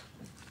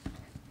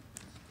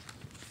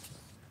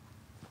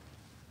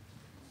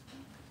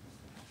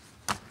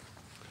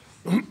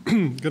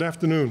 Good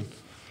afternoon.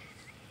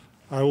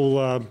 I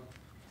will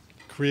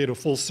create a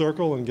full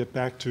circle and get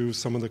back to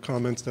some of the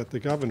comments that the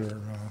governor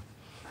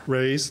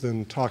raised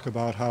and talk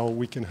about how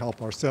we can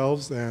help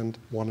ourselves and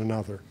one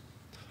another.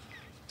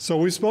 So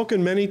we've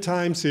spoken many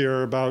times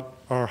here about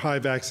our high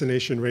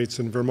vaccination rates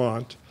in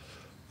Vermont,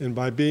 and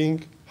by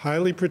being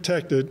highly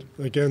protected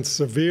against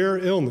severe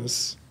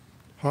illness,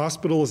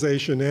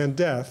 hospitalization, and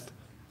death,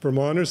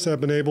 Vermonters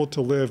have been able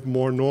to live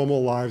more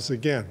normal lives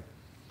again,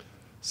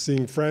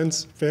 seeing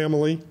friends,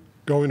 family,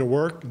 going to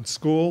work and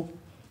school,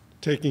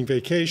 taking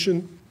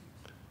vacation,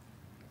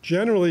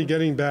 generally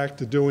getting back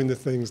to doing the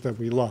things that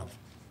we love.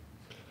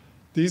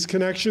 These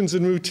connections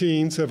and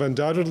routines have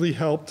undoubtedly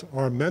helped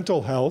our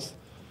mental health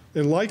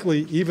and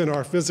likely even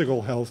our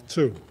physical health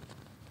too.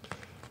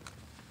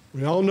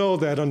 We all know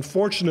that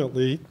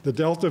unfortunately the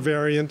Delta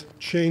variant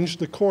changed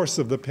the course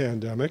of the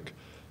pandemic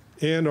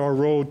and our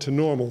road to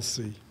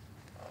normalcy.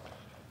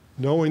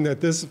 Knowing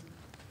that this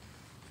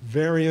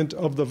variant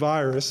of the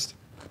virus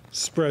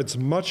spreads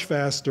much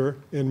faster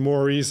and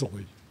more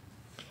easily.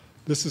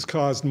 This has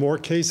caused more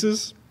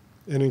cases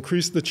and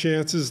increased the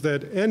chances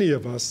that any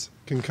of us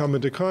can come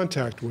into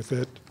contact with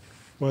it,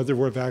 whether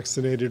we're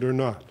vaccinated or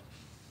not.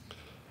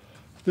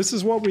 This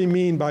is what we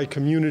mean by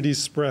community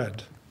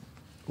spread,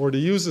 or to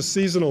use a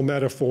seasonal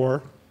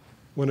metaphor,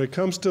 when it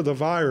comes to the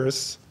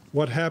virus,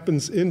 what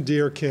happens in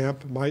deer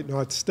camp might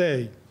not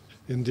stay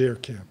in deer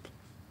camp.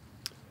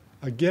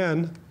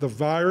 Again, the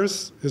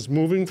virus is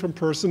moving from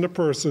person to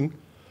person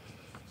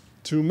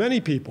to many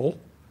people.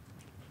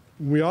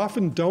 We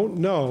often don't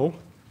know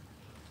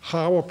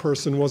how a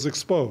person was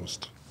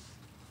exposed.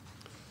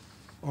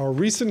 Our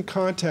recent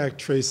contact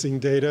tracing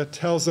data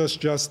tells us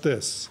just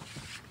this.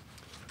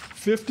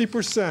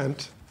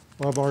 50%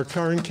 of our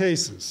current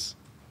cases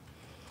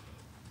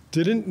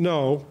didn't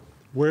know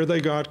where they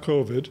got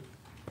COVID,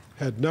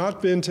 had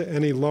not been to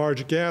any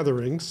large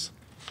gatherings,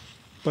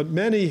 but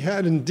many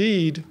had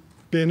indeed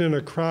been in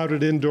a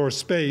crowded indoor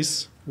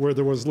space where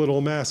there was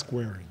little mask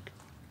wearing.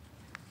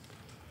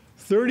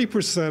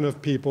 30%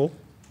 of people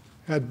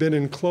had been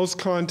in close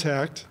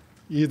contact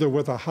either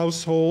with a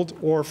household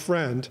or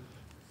friend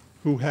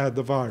who had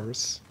the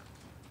virus.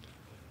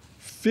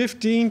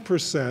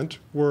 15%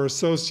 were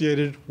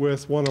associated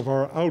with one of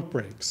our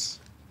outbreaks.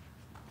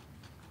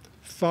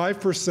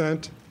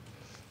 5%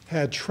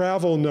 had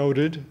travel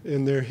noted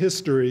in their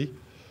history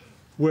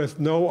with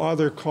no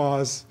other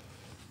cause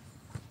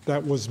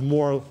that was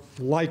more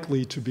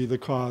likely to be the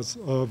cause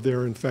of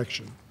their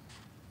infection.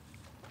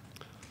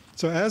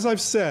 So as I've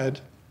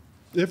said,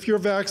 if you're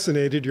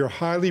vaccinated, you're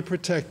highly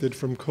protected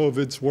from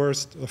COVID's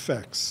worst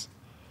effects.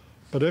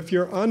 But if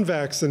you're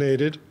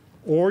unvaccinated,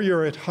 or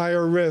you're at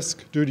higher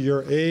risk due to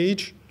your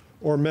age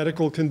or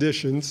medical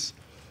conditions,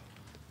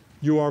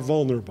 you are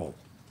vulnerable.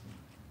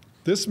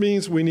 This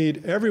means we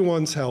need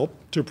everyone's help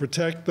to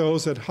protect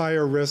those at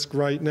higher risk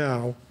right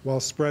now while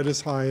spread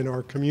is high in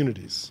our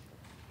communities.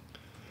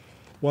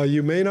 While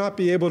you may not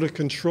be able to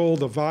control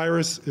the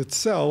virus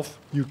itself,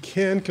 you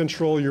can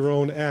control your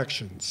own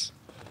actions.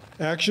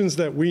 Actions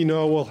that we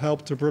know will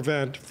help to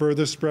prevent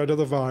further spread of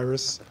the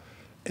virus,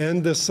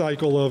 end this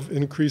cycle of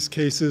increased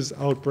cases,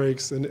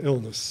 outbreaks, and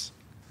illness.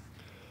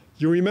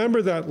 You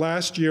remember that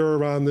last year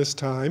around this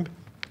time,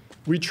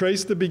 we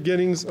traced the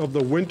beginnings of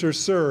the winter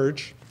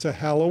surge to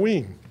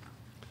Halloween,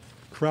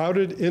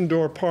 crowded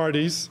indoor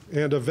parties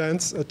and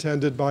events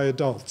attended by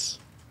adults.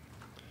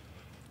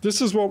 This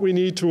is what we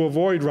need to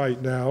avoid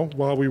right now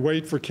while we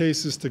wait for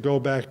cases to go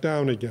back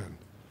down again,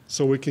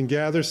 so we can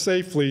gather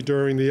safely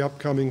during the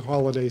upcoming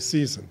holiday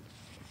season.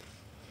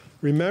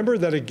 Remember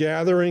that a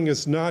gathering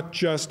is not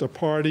just a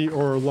party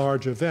or a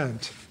large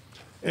event.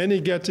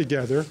 Any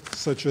get-together,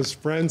 such as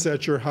friends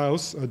at your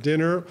house, a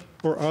dinner,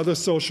 or other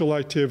social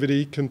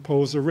activity, can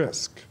pose a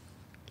risk.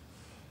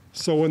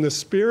 So in the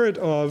spirit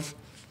of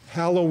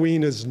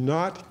Halloween is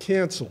not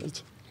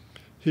canceled,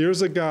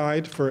 here's a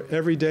guide for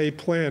everyday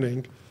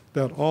planning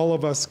that all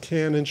of us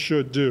can and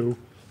should do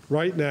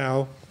right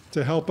now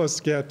to help us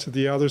get to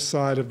the other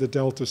side of the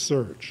Delta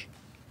surge.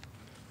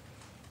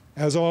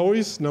 As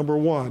always, number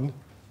one,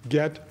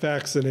 get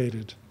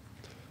vaccinated.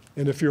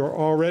 And if you're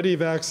already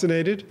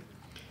vaccinated,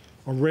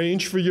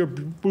 arrange for your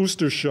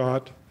booster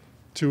shot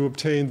to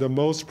obtain the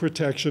most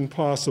protection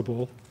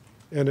possible,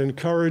 and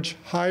encourage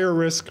higher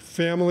risk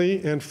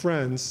family and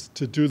friends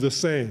to do the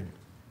same.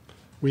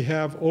 We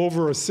have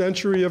over a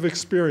century of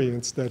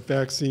experience that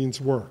vaccines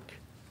work.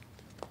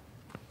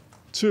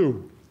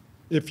 2,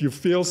 if you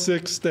feel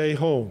sick, stay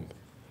home.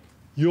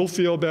 You'll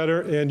feel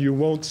better and you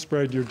won't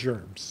spread your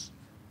germs.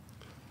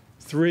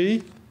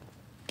 3,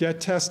 get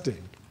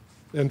testing.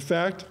 In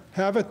fact,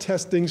 have a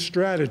testing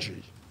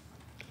strategy.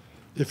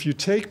 If you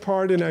take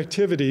part in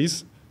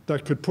activities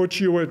that could put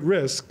you at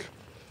risk,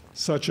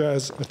 such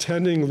as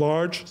attending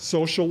large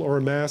social or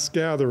mass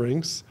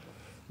gatherings,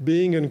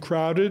 being in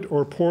crowded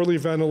or poorly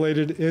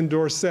ventilated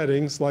indoor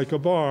settings like a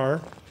bar,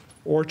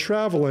 or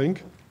traveling,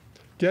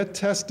 get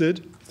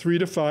tested 3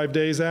 to 5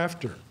 days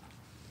after.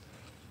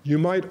 You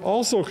might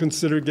also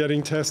consider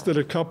getting tested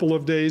a couple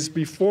of days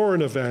before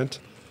an event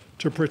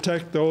to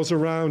protect those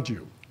around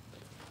you.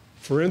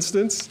 For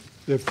instance,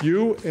 if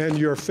you and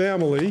your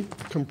family,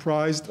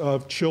 comprised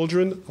of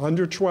children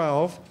under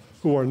 12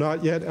 who are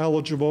not yet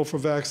eligible for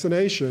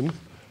vaccination,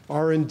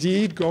 are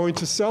indeed going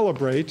to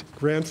celebrate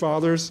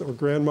grandfather's or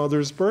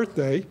grandmother's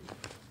birthday,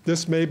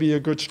 this may be a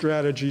good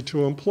strategy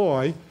to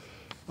employ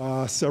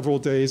several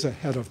days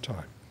ahead of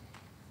time.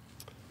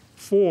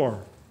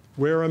 4,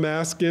 wear a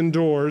mask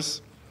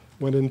indoors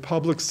when in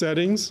public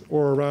settings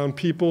or around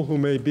people who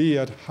may be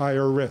at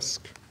higher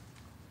risk.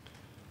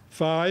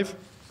 5,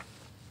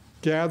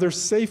 gather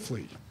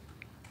safely.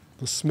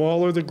 The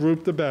smaller the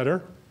group, the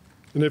better.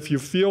 And if you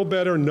feel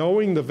better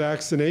knowing the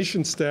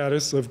vaccination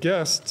status of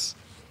guests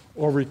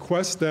or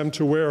request them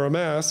to wear a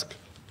mask,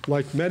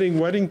 like many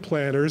wedding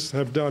planners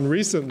have done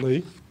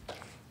recently,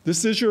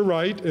 this is your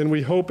right, and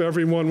we hope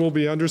everyone will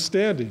be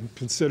understanding,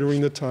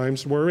 considering the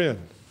times we're in.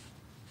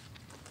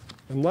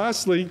 And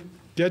lastly,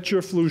 get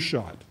your flu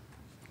shot.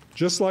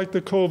 Just like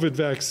the COVID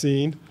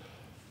vaccine,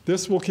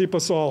 this will keep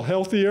us all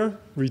healthier,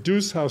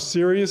 reduce how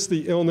serious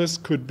the illness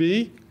could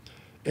be,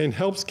 and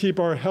helps keep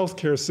our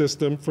healthcare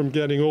system from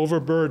getting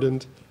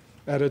overburdened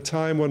at a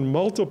time when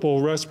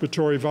multiple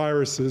respiratory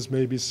viruses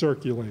may be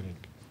circulating.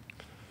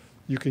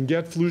 You can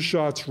get flu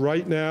shots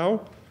right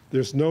now.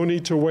 There's no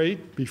need to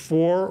wait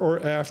before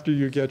or after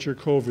you get your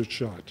COVID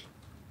shot.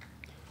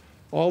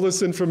 All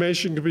this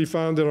information can be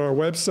found at our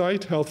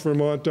website,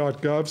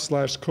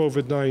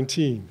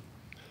 healthvermont.gov/COVID-19.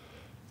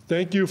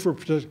 Thank you for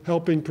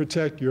helping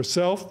protect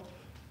yourself,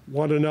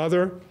 one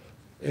another,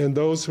 and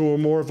those who are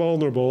more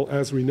vulnerable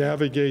as we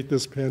navigate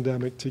this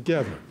pandemic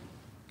together.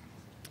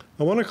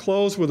 I want to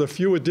close with a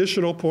few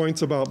additional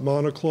points about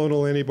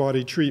monoclonal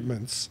antibody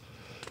treatments,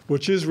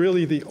 which is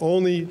really the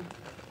only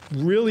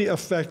really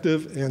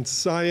effective and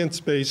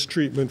science-based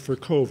treatment for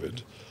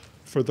COVID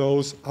for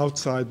those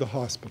outside the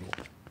hospital.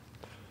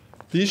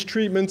 These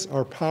treatments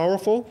are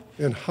powerful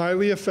and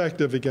highly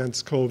effective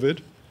against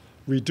COVID,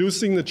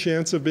 reducing the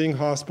chance of being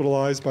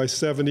hospitalized by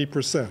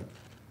 70%.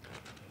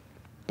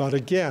 But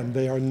again,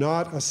 they are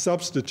not a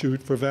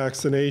substitute for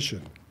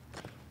vaccination.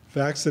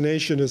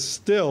 Vaccination is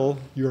still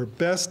your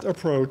best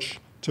approach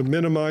to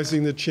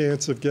minimizing the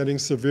chance of getting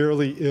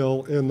severely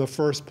ill in the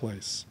first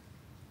place.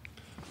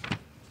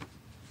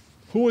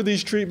 Who are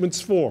these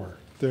treatments for?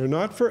 They're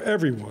not for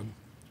everyone.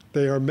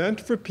 They are meant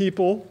for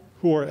people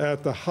who are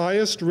at the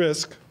highest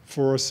risk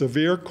for a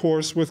severe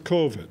course with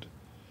COVID.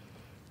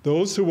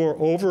 Those who are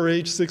over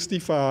age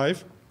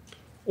 65,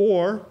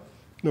 or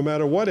no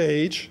matter what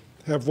age,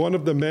 have one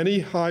of the many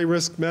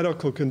high-risk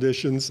medical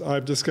conditions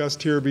I've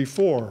discussed here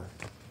before,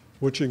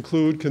 which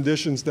include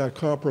conditions that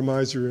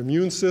compromise your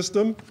immune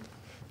system,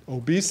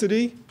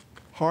 obesity,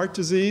 heart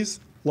disease,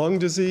 lung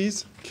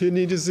disease,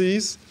 kidney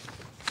disease,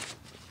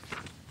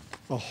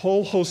 a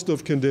whole host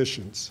of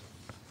conditions.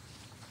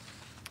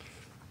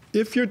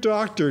 If your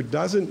doctor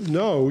doesn't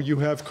know you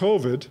have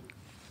COVID,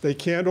 they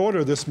can't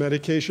order this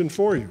medication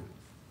for you.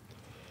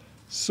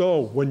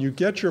 So when you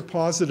get your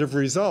positive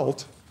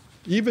result,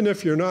 even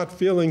if you're not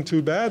feeling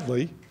too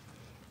badly,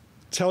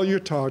 tell your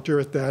doctor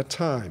at that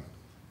time.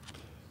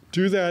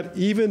 Do that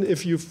even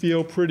if you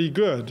feel pretty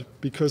good,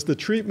 because the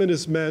treatment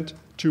is meant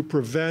to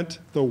prevent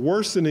the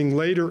worsening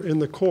later in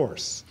the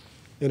course,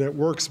 and it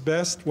works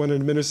best when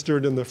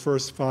administered in the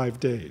first 5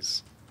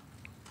 days.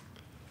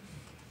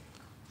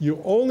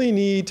 You only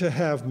need to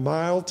have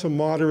mild to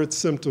moderate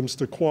symptoms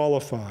to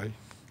qualify,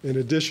 in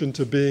addition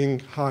to being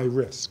high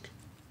risk.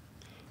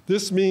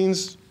 This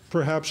means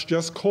perhaps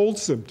just cold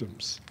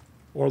symptoms,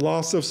 or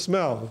loss of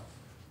smell,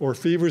 or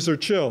fevers or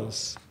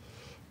chills,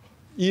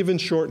 even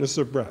shortness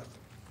of breath.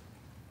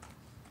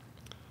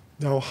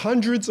 Now,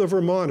 hundreds of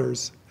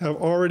Vermonters have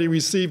already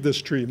received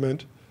this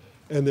treatment,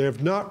 and they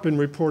have not been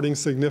reporting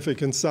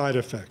significant side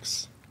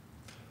effects.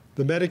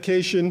 The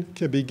medication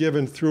can be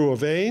given through a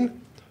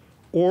vein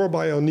or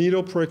by a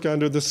needle prick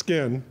under the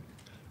skin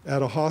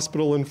at a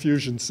hospital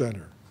infusion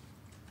center.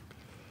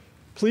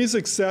 Please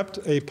accept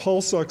a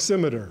pulse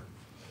oximeter,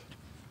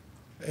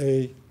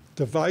 a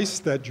device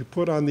that you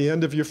put on the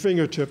end of your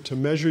fingertip to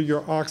measure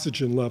your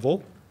oxygen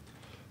level.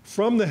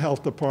 from the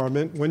health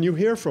department when you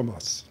hear from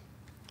us.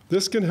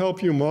 This can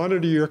help you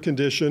monitor your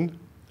condition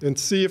and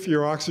see if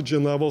your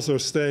oxygen levels are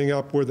staying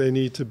up where they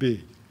need to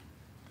be.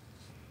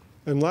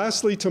 And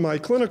lastly, to my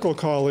clinical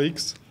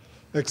colleagues,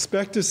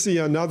 expect to see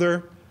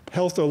another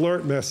health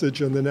alert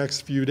message in the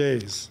next few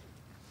days.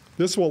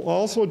 This will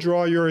also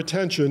draw your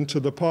attention to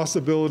the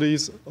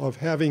possibilities of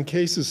having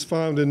cases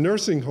found in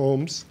nursing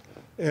homes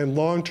and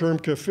long-term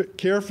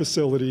care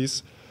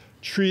facilities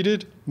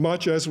treated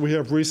much as we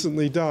have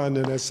recently done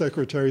and as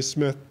Secretary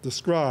Smith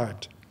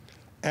described,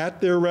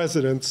 at their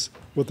residence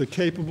with the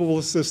capable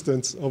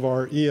assistance of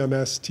our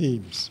EMS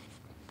teams.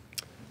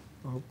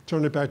 I'll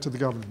turn it back to the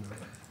governor now.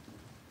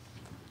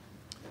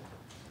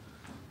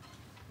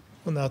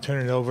 We'll now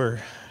turn it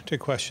over to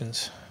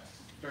questions.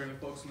 Starting with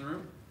folks in the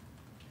room.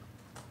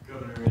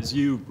 Governor, as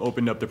you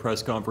opened up the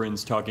press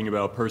conference talking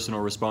about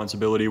personal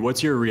responsibility,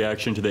 what's your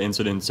reaction to the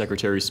incident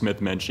Secretary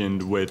Smith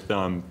mentioned with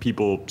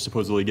people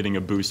supposedly getting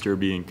a booster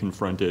being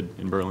confronted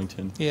in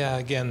Burlington? Yeah,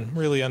 again,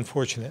 really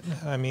unfortunate.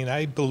 I mean,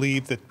 I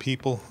believe that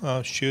people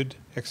should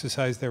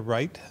exercise their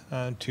right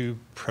to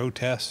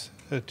protest,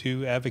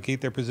 to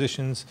advocate their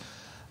positions,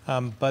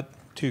 but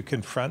to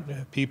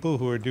confront people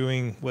who are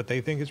doing what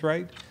they think is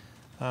right,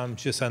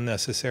 just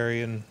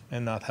unnecessary and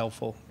not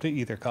helpful to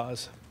either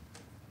cause.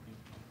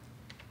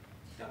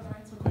 Governor, I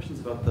had some questions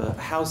about the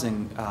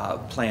housing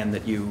plan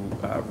that you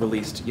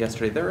released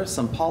yesterday. There are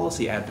some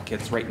policy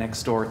advocates right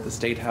next door at the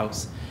State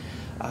House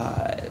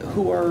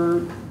who are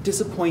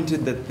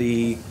disappointed that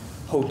the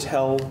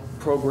hotel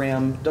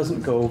program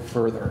doesn't go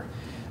further.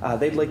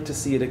 They'd like to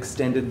see it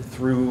extended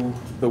through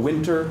the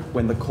winter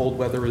when the cold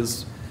weather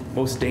is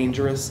most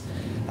dangerous.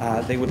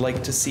 They would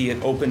like to see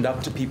it opened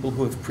up to people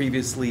who have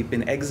previously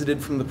been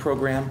exited from the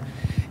program.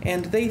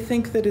 And they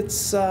think that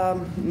it's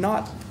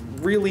not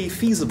really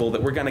feasible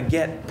that we're going to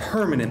get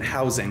permanent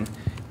housing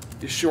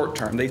short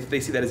term. They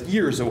see that as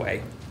years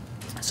away.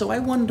 So I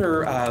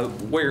wonder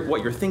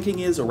what your thinking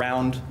is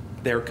around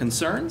their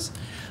concerns,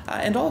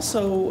 and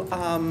also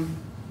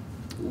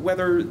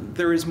whether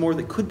there is more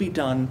that could be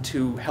done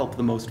to help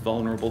the most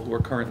vulnerable who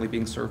are currently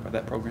being served by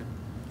that program.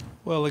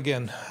 Well,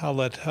 again, I'll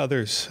let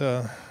others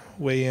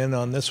weigh in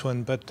on this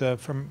one, but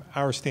from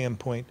our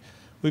standpoint,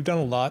 we've done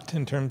a lot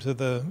in terms of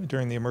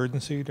during the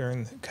emergency,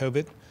 during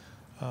COVID,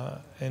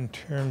 in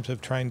terms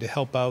of trying to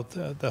help out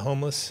the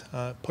homeless,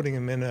 putting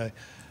them in a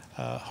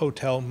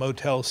hotel,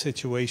 motel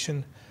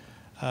situation.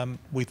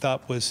 We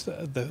thought was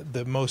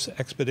the most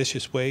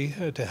expeditious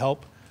way to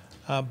help,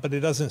 but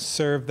it doesn't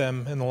serve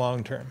them in the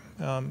long term,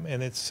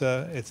 and it's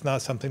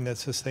not something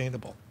that's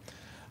sustainable.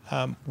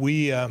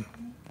 We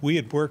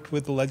had worked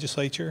with the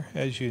legislature,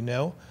 as you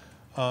know,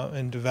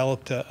 and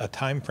developed a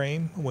time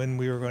frame when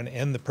we were going to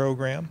end the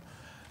program.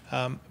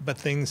 But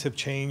things have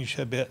changed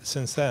a bit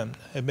since then,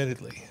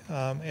 admittedly,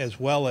 as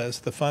well as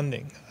the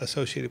funding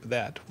associated with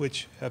that,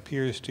 which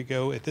appears to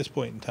go at this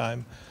point in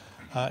time.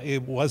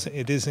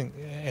 It isn't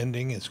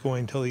ending, it's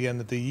going till the end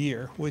of the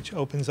year, which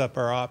opens up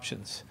our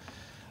options.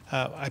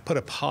 I put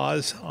a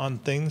pause on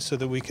things so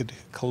that we could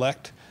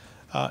collect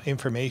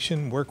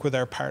information, work with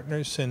our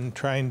partners, and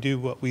try and do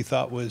what we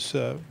thought was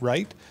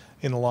right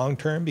in the long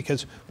term,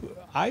 because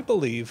I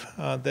believe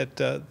that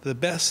the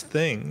best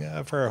thing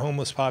for our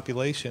homeless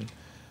population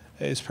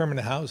is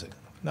permanent housing,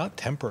 not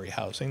temporary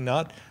housing,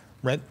 not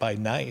rent by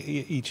night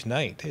each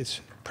night. It's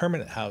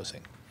permanent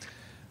housing.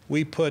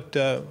 We put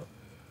a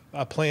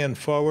plan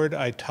forward.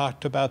 I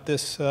talked about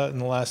this in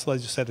the last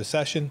legislative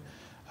session.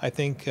 I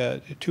think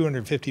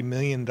 $250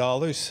 million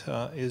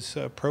is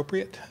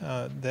appropriate,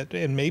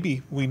 and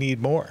maybe we need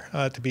more,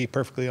 to be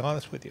perfectly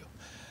honest with you.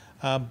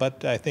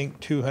 But I think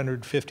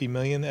 $250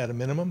 million at a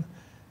minimum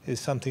is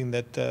something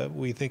that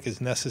we think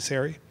is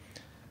necessary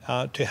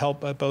to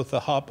help both the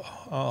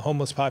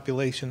homeless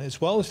population as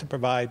well as to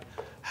provide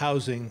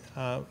housing,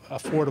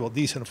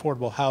 decent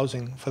affordable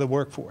housing for the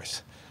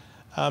workforce.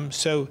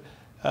 So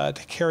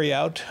to carry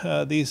out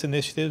these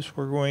initiatives,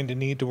 we're going to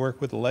need to work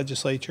with the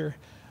legislature.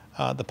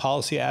 The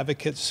policy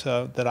advocates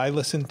that I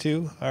listen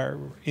to are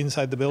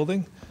inside the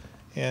building,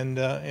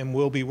 and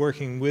we'll be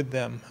working with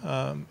them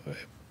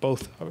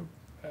both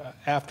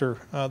after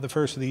the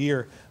first of the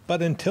year,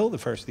 but until the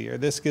first of the year.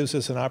 This gives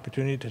us an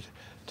opportunity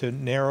to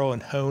narrow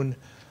and hone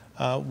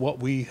what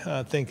we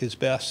think is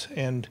best,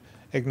 and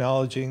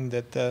acknowledging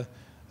that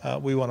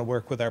we want to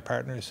work with our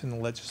partners in the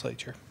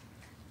legislature.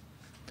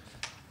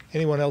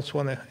 Anyone else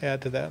want to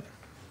add to that?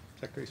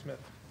 Secretary Smith.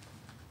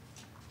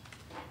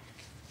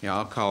 Yeah,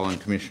 I'll call on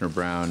Commissioner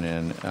Brown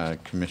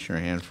and Commissioner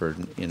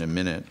Hanford in a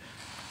minute.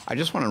 I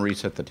just want to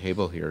reset the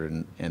table here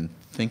and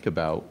think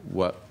about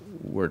what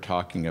we're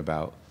talking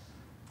about.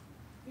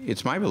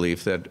 It's my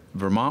belief that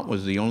Vermont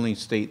was the only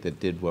state that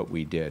did what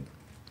we did.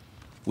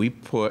 We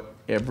put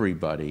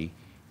everybody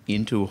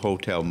into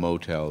hotel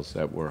motels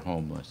that were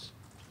homeless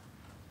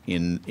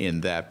in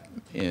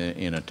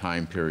a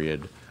time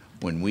period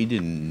when we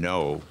didn't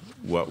know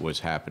what was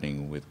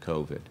happening with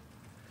COVID.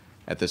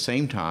 At the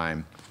same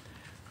time,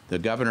 the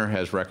governor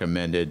has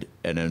recommended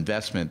an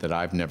investment that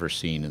I've never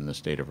seen in the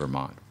state of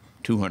Vermont,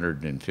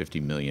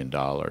 $250 million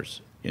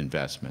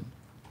investment.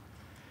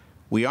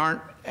 We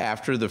aren't,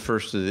 after the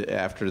first of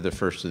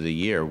the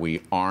year,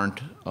 we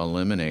aren't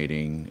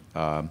eliminating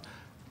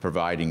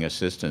providing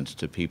assistance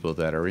to people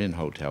that are in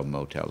hotel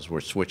motels.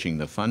 We're switching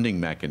the funding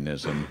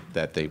mechanism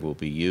that they will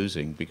be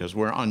using because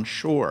we're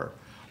unsure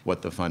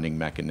what the funding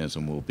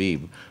mechanism will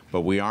be.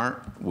 But we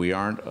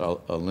aren't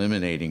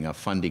eliminating a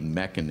funding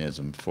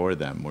mechanism for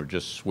them. We're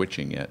just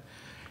switching it.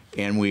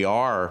 And we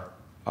are,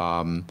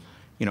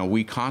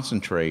 we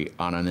concentrate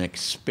on an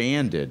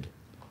expanded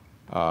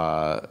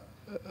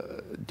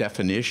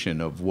definition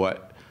of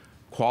what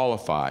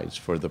qualifies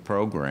for the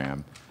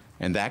program,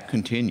 and that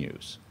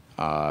continues.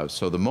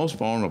 So the most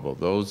vulnerable,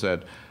 those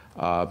that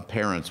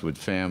parents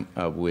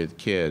with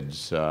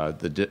kids,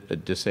 the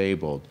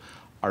disabled,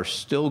 are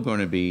still going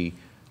to be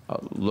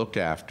looked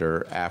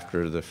after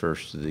the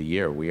first of the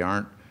year. We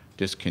aren't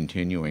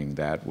discontinuing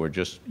that. We're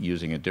just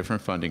using a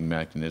different funding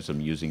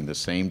mechanism, using the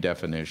same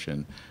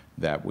definition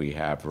that we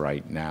have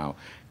right now.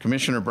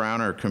 Commissioner Brown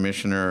or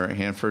Commissioner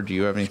Hanford, do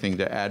you have anything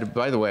to add?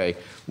 By the way,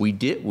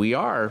 we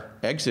are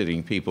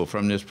exiting people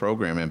from this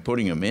program and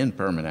putting them in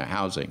permanent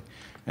housing.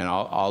 And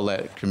I'll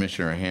let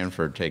Commissioner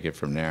Hanford take it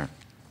from there.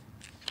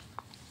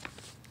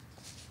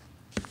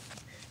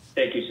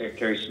 Thank you,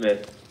 Secretary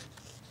Smith.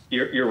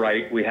 You're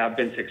right. We have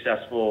been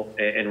successful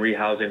in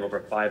rehousing over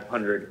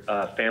 500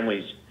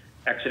 families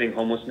exiting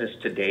homelessness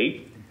to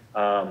date.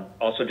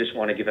 Also, just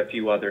want to give a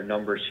few other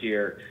numbers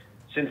here.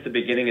 Since the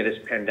beginning of this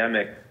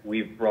pandemic,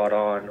 we've brought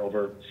on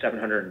over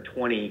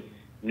 720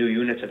 new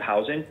units of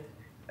housing,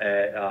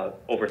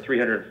 over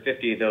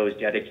 350 of those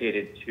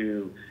dedicated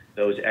to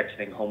those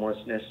exiting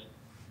homelessness.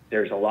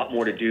 There's a lot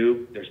more to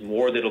do. There's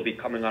more that'll be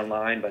coming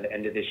online by the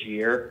end of this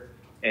year,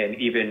 and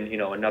even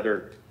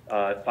another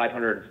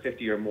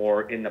 550 or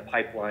more in the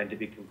pipeline to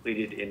be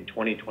completed in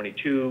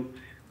 2022,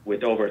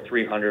 with over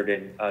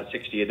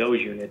 360 of those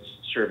units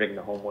serving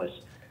the homeless.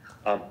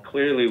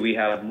 Clearly, we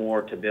have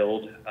more to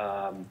build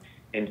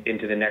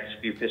into the next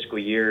few fiscal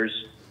years.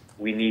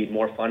 We need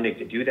more funding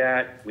to do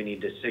that. We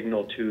need to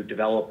signal to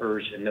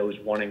developers and those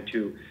wanting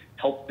to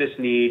help this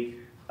need,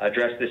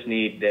 address this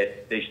need,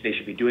 that they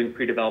should be doing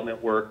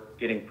pre-development work,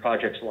 getting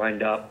projects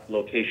lined up,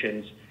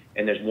 locations,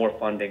 and there's more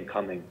funding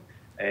coming.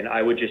 And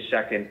I would just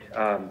second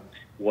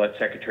what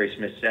Secretary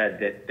Smith said,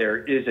 that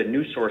there is a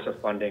new source of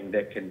funding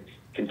that can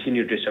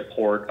continue to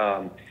support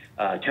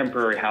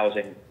temporary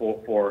housing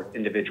for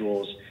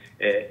individuals.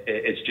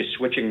 It's just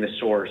switching the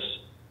source,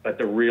 but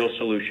the real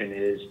solution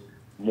is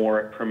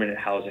more permanent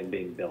housing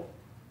being built.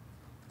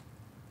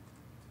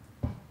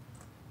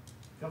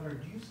 Governor,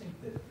 do you think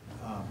that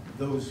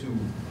those who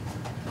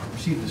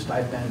received the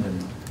stipend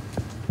and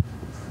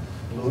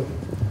blew it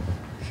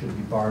should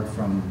be barred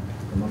from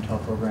the motel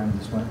program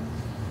this winter?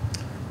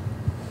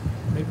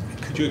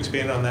 Could you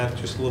expand on that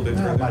just a little bit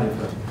Might further?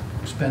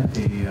 have spent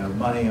the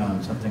money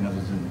on something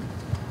other than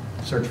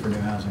search for new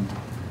housing,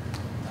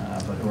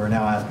 but who are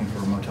now asking for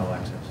motel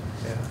access.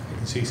 Yeah, I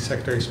can see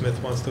Secretary Smith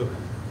wants to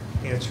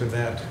answer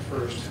that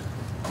first.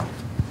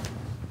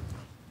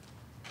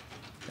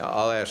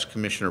 I'll ask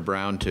Commissioner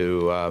Brown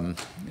to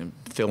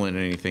fill in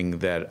anything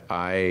that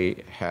I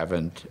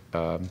haven't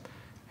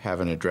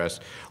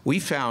addressed. We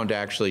found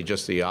actually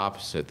just the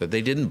opposite, that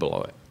they didn't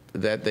blow it,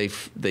 that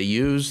they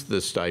used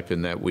the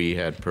stipend that we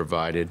had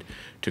provided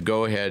to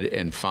go ahead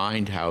and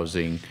find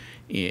housing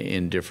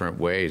in different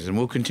ways. And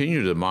we'll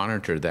continue to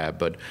monitor that.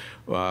 But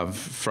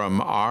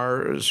from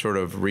our sort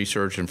of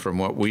research and from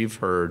what we've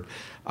heard,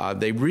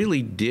 they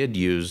really did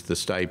use the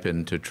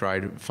stipend to try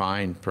to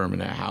find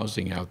permanent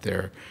housing out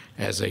there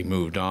as they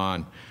moved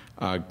on.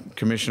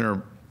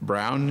 Commissioner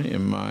Brown,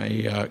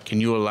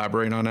 can you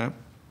elaborate on that?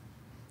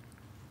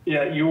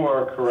 Yeah, you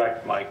are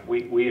correct, Mike.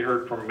 We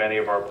heard from many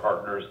of our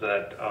partners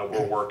that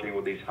were working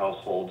with these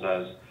households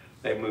as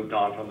they moved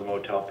on from the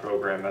motel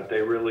program, that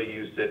they really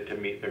used it to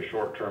meet their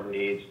short-term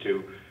needs,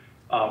 to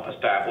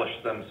establish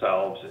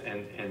themselves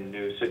in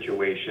new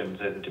situations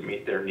and to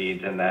meet their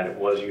needs, and that it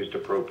was used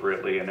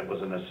appropriately, and it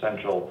was an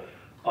essential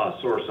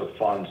source of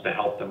funds to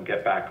help them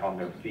get back on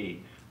their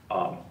feet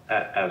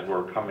as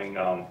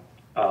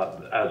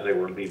they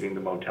were leaving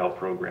the motel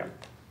program.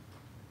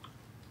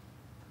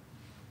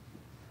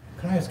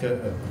 Can I ask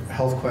a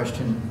health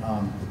question?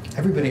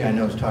 Everybody I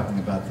know is talking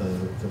about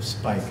the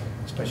spike,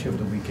 especially over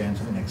the weekend,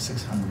 something like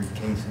 600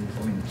 cases.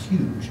 I mean, it's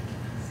huge.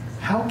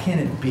 How can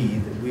it be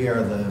that we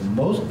are the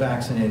most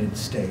vaccinated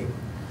state,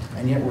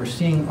 and yet we're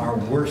seeing our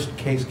worst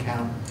case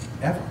count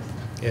ever?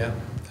 Yeah,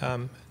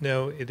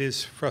 no, it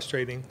is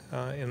frustrating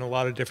in a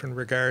lot of different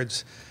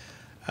regards.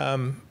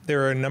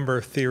 There are a number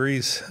of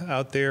theories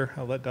out there.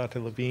 I'll let Dr.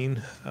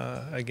 Levine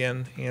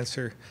again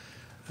answer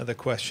the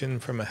question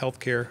from a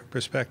healthcare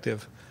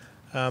perspective.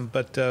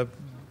 But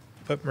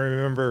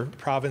remember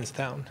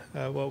Provincetown,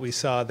 what we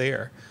saw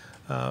there,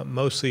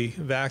 mostly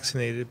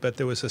vaccinated, but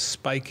there was a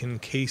spike in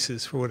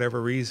cases for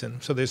whatever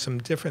reason. So there's some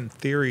different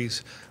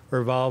theories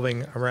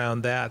revolving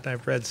around that.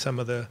 I've read some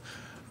of the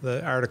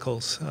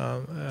articles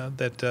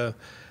that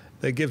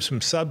give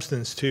some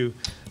substance to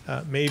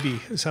maybe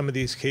some of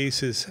these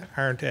cases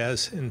aren't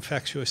as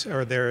infectious,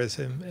 or they're as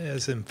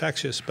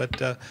infectious,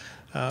 but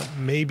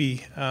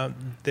maybe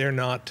they're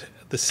not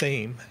the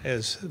same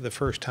as the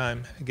first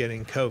time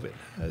getting COVID.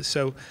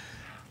 So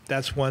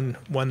that's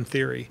one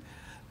theory.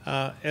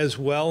 As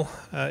well,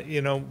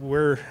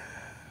 we're,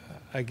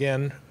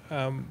 again,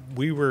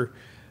 we were,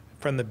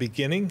 from the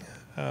beginning,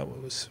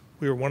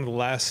 we were one of the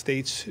last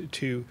states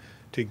to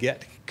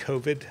get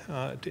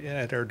COVID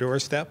at our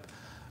doorstep.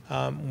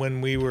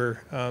 When we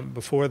were,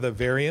 before the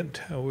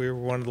variant, we were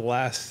one of the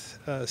last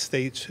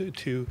states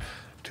to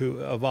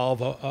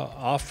evolve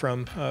off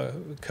from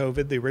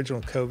COVID, the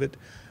original COVID.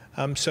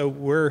 So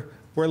we're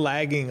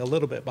lagging a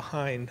little bit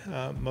behind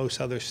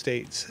most other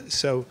states.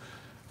 So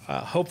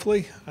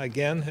hopefully,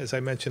 again, as I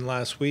mentioned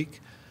last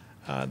week,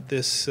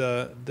 this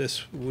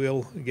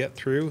will get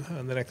through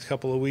in the next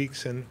couple of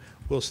weeks, and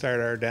we'll start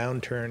our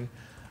downturn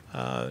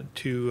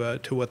to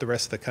what the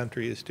rest of the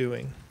country is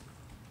doing.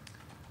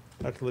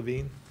 Dr.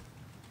 Levine?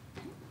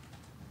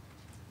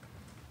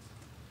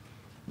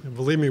 And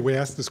believe me, we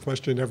ask this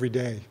question every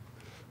day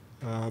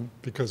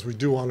because we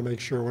do want to make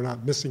sure we're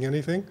not missing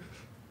anything.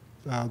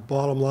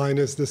 Bottom line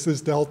is this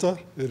is Delta.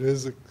 It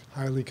is a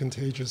highly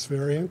contagious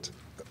variant.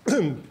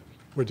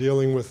 We're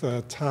dealing with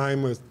a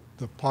time with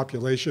the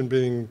population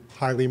being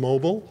highly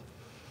mobile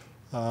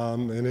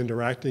and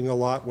interacting a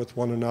lot with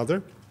one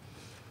another.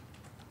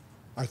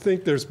 I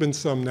think there's been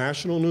some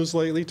national news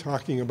lately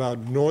talking about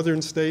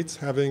northern states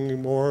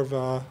having more of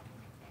a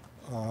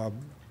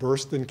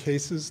burst in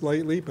cases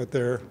lately, but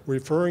they're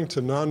referring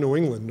to non-New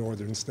England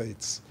northern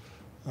states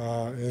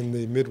in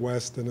the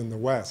Midwest and in the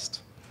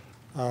West,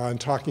 and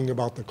talking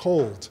about the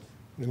cold.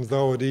 And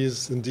though it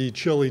is indeed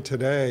chilly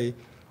today,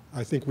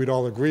 I think we'd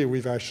all agree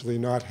we've actually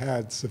not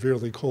had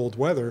severely cold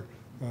weather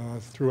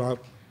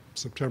throughout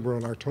September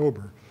and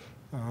October.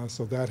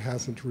 So that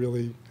hasn't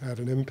really had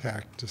an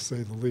impact, to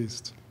say the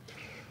least.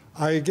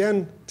 I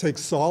again take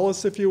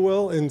solace, if you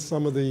will, in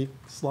some of the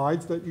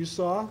slides that you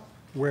saw,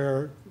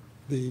 where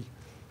the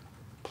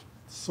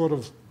sort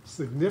of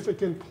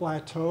significant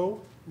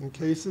plateau in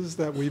cases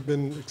that we've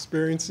been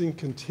experiencing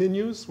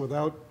continues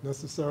without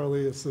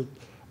necessarily a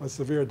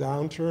severe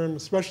downturn,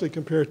 especially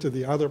compared to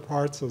the other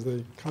parts of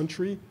the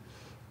country.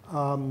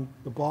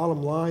 The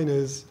bottom line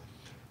is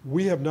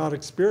we have not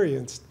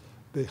experienced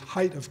the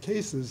height of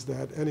cases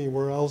that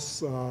anywhere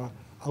else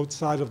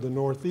outside of the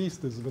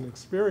Northeast has been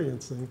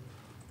experiencing.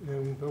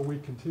 And though we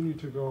continue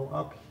to go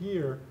up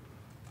here,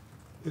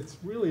 it's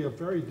really a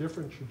very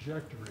different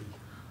trajectory.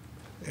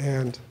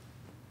 And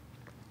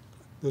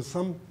there's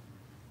some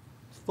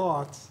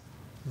thoughts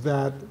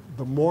that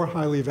the more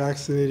highly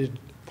vaccinated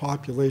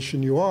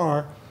population you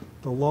are,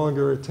 the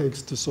longer it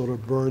takes to sort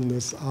of burn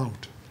this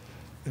out.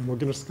 And we're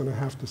just going to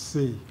have to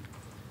see.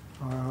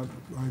 I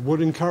would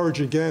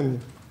encourage,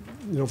 again,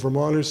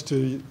 Vermonters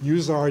to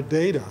use our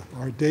data.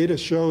 Our data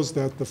shows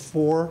that the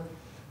 4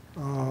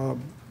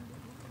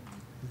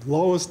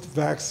 lowest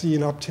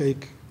vaccine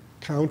uptake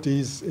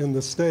counties in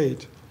the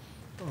state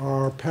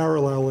are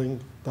paralleling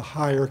the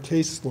higher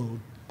caseload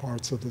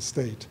parts of the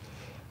state.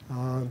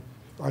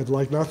 I'd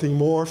like nothing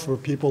more for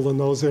people in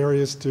those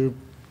areas to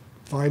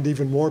find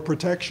even more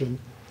protection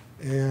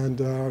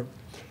and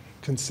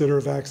consider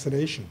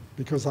vaccination,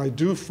 because I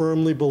do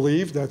firmly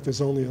believe that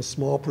there's only a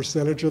small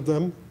percentage of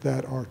them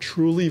that are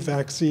truly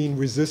vaccine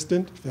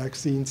resistant,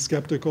 vaccine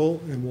skeptical,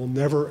 and will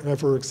never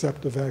ever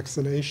accept a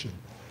vaccination.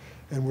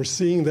 And we're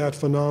seeing that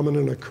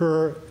phenomenon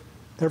occur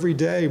every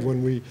day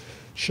when we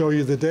show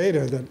you the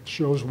data that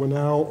shows we're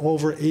now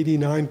over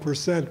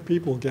 89%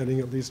 people getting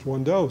at least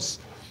 1 dose.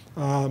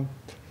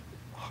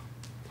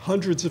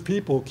 Hundreds of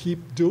people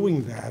keep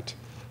doing that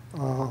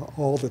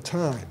all the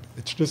time.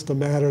 It's just a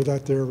matter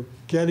that they're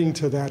getting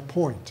to that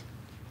point.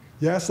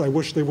 Yes, I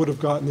wish they would have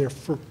gotten there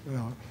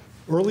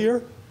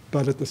earlier,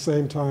 but at the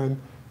same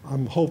time,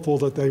 I'm hopeful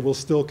that they will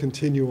still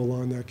continue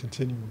along that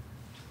continuum.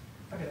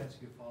 If I could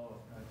ask you a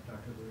follow-up,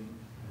 Dr. Levine.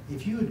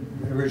 If you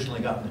had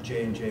originally gotten the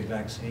J&J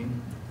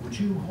vaccine, would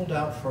you hold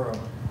out for a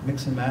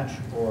mix and match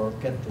or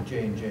get the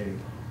J&J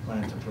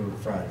when it's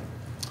approved Friday?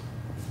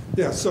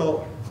 Yeah,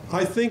 so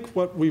I think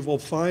what we will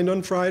find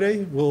on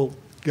Friday will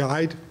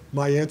guide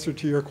my answer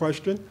to your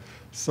question.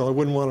 So I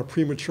wouldn't want to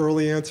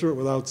prematurely answer it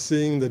without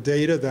seeing the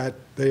data that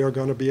they are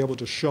going to be able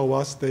to show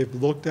us they've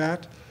looked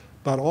at.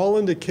 But all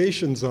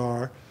indications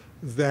are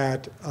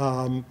that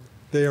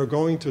they are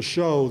going to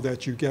show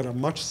that you get a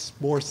much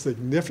more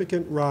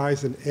significant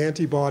rise in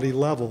antibody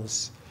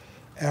levels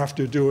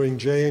after doing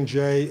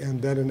J&J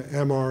and then an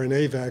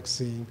mRNA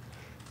vaccine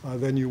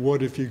than you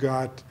would if you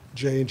got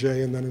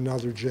J&J and then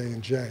another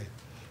J&J.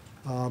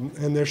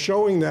 And they're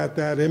showing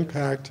that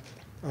impact,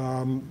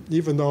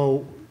 even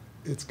though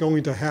it's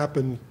going to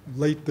happen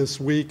late this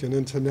week and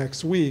into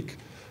next week,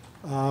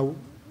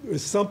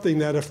 is something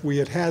that if we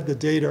had had the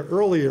data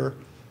earlier,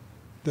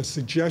 the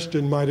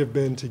suggestion might have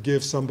been to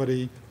give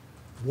somebody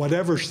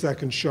whatever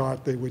second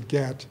shot they would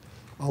get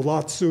a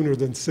lot sooner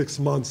than 6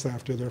 months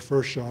after their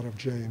first shot of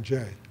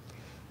J&J.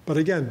 But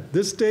again,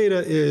 this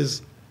data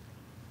is,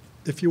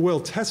 if you will,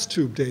 test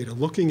tube data,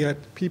 looking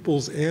at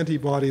people's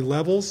antibody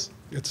levels.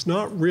 It's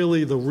not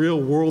really the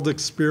real world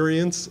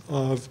experience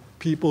of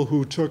people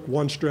who took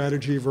one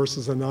strategy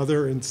versus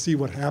another and see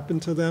what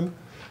happened to them,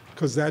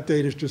 because that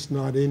data is just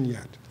not in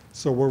yet.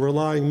 So we're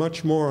relying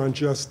much more on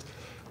just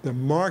the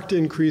marked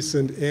increase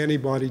in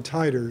antibody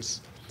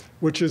titers,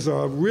 which is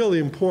a really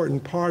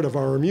important part of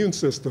our immune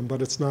system,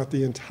 but it's not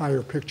the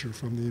entire picture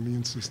from the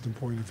immune system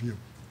point of view.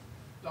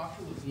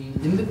 Dr.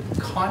 Levine, in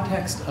the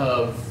context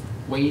of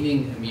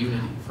waning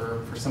immunity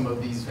for some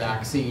of these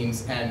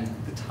vaccines and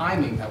the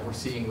timing that we're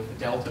seeing with the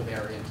Delta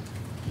variant,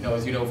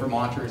 as you know,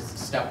 Vermonters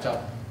stepped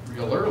up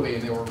real early,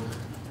 and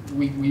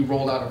we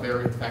rolled out a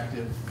very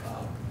effective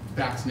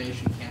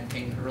vaccination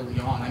campaign early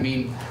on. I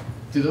mean,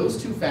 do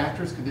those two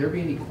factors, could there be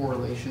any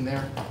correlation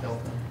there,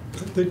 Delta?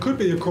 There could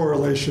be a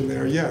correlation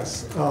there,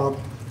 yes.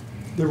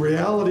 The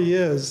reality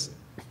is,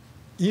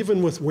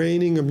 even with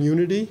waning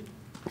immunity,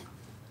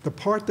 the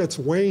part that's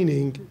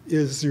waning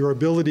is your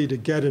ability to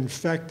get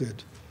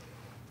infected.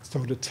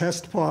 So to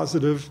test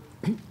positive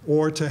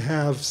or to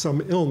have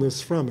some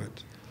illness from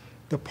it.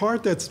 The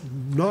part that's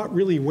not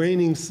really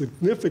waning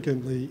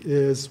significantly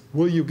is,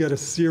 will you get a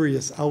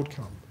serious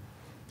outcome?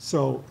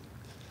 So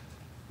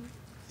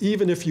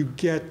even if you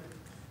get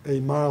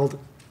a mild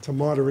to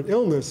moderate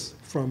illness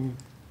from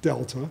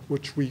Delta,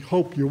 which we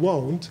hope you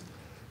won't,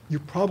 you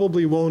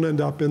probably won't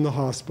end up in the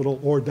hospital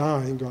or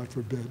dying, God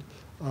forbid,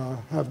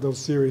 have those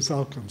serious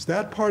outcomes.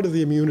 That part of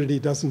the immunity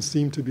doesn't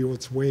seem to be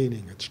what's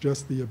waning. It's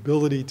just the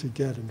ability to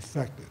get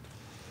infected.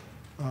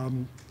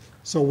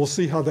 So we'll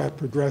see how that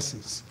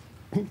progresses.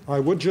 I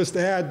would just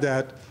add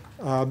that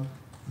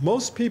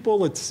most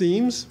people, it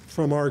seems,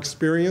 from our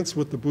experience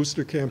with the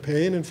booster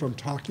campaign and from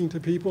talking to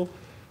people,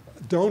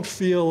 don't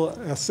feel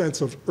a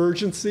sense of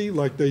urgency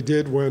like they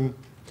did when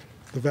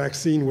the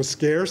vaccine was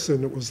scarce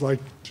and it was like,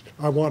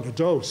 I want a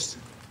dose.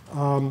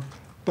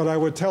 But I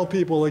would tell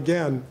people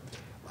again,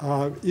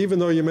 even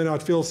though you may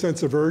not feel a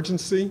sense of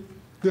urgency,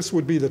 this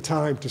would be the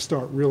time to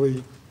start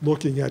really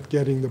looking at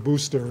getting the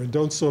booster, and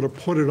don't sort of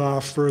put it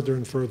off further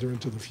and further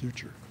into the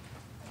future.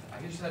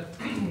 I just had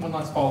one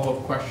last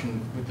follow-up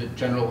question with the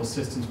General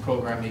Assistance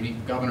Program, maybe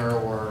Governor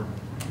or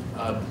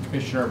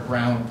Commissioner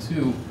Brown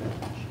too.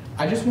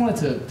 I just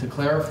wanted to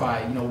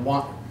clarify,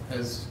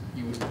 as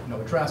you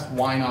addressed,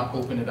 why not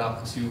open it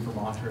up to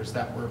Vermonters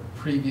that were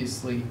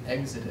previously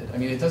exited? I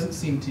mean, it doesn't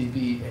seem to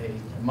be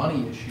a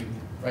money issue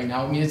right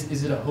now. I mean,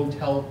 is it a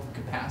hotel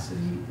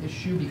capacity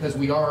issue? Because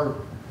we are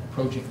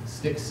approaching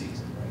stick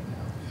season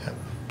right now.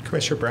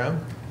 Commissioner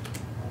Brown?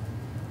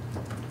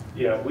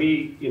 Yeah,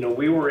 we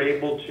were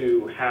able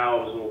to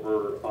house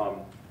over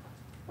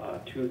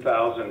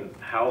 2,000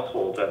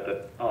 households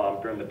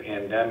during the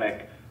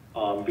pandemic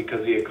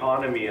because the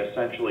economy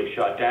essentially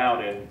shut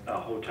down and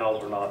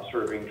hotels were not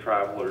serving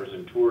travelers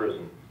and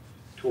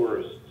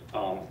tourists.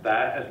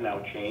 That has now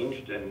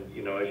changed, and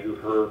as you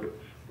heard,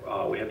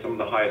 we had some of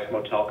the highest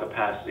motel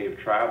capacity of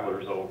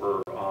travelers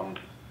over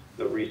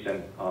the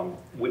recent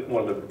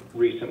one of the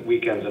recent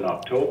weekends in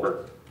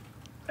October,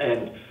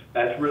 and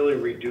that's really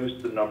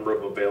reduced the number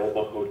of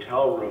available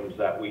hotel rooms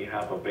that we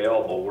have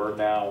available. We're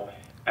now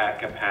at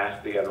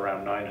capacity at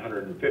around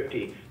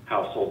 950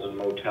 households and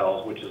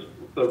motels, which is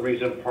the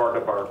reason part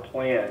of our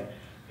plan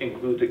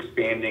includes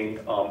expanding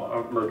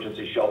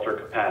emergency shelter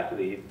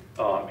capacity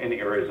in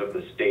areas of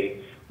the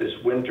state this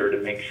winter to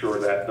make sure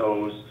that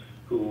those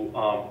who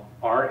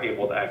aren't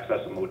able to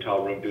access a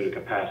motel room due to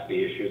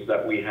capacity issues,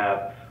 that we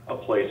have a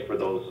place for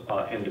those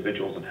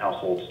individuals and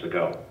households to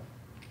go.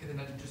 And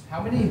then just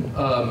how many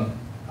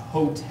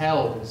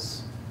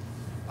hotels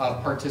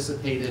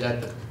participated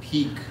at the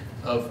peak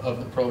of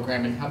the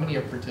program, and how many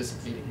are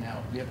participating now?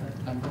 Do we have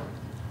that number?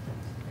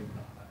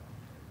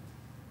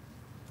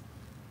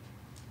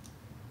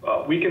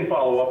 We can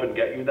follow up and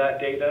get you that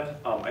data.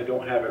 I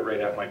don't have it right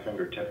at my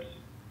fingertips.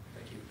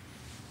 Thank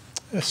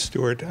you.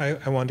 Stuart,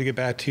 I wanted to get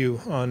back to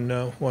you on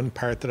one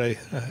part that I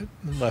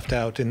left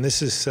out, and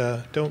this is,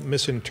 don't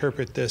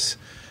misinterpret this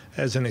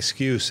as an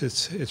excuse.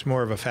 It's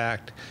more of a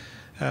fact.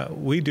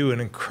 We do an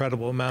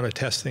incredible amount of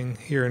testing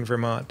here in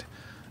Vermont,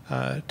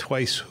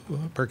 twice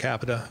per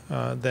capita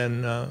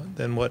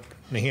than what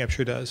New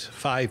Hampshire does,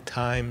 5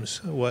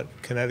 times what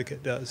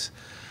Connecticut does.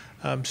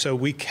 So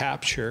we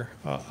capture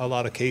a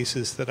lot of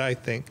cases that I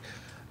think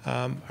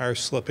are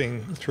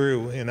slipping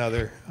through in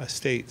other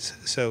states.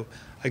 So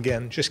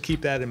again, just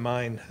keep that in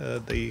mind,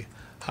 the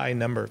high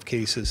number of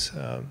cases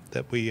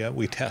that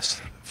we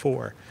test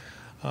for,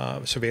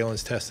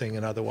 surveillance testing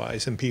and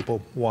otherwise, and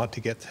people want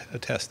to get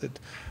tested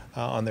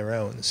on their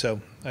own.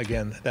 So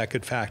again, that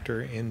could factor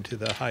into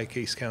the high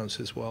case counts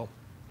as well.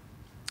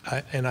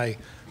 I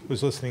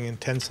was listening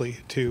intensely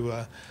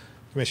to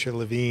Commissioner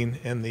Levine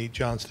and the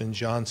Johnson &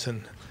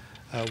 Johnson,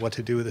 what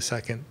to do with the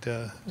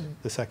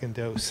second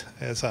dose,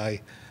 as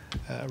I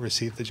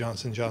received the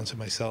Johnson & Johnson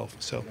myself.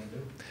 So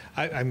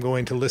I'm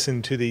going to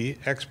listen to the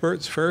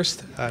experts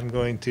first. I'm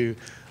going to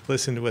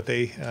listen to what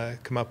they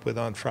come up with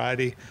on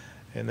Friday,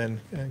 and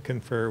then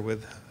confer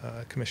with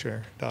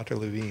Commissioner Dr.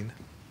 Levine.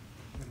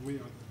 And we are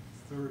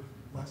the third,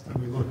 last time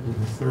we looked, we're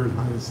the third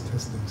highest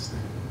testing state.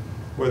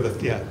 We're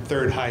the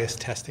third highest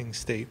testing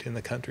state in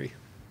the country.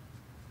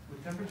 With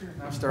Temperatures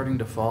now starting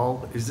to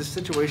fall. Is this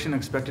situation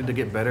expected to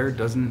get better?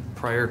 Doesn't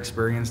prior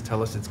experience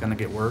tell us it's going to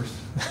get worse?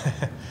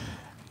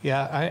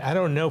 Yeah, I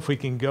don't know if we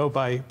can go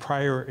by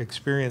prior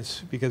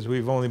experience because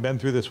we've only been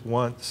through this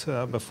once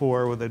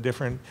before with a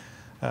different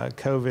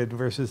COVID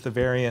versus the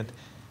variant.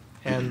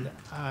 And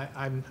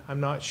I'm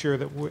not sure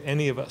that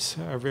any of us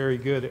are very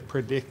good at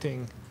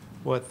predicting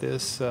what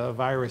this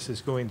virus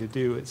is going to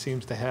do. It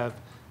seems to have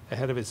a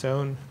head of its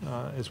own,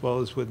 as well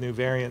as with new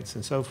variants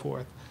and so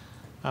forth.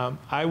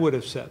 I would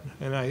have said,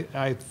 and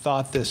I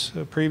thought this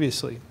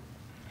previously,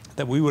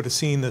 that we would have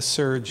seen this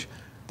surge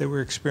that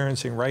we're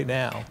experiencing right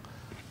now.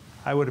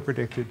 I would have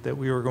predicted that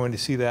we were going to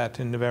see that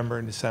in November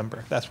and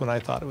December. That's when I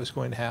thought it was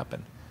going to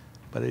happen,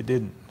 but it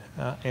didn't.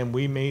 And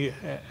we may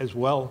as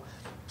well,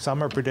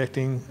 some are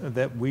predicting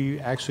that we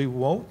actually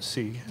won't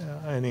see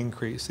an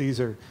increase. These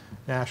are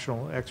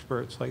national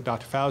experts like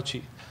Dr.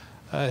 Fauci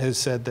has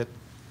said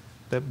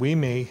that we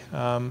may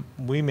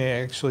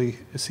actually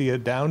see a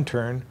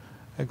downturn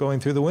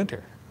going through the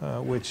winter,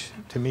 which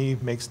to me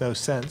makes no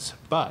sense.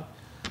 But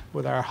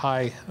with our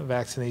high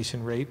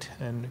vaccination rate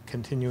and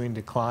continuing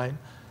decline,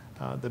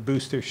 the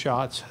booster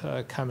shots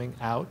coming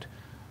out,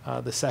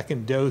 the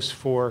second dose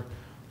for,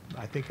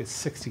 I think it's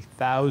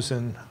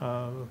 60,000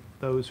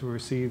 those who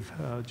receive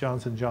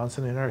Johnson &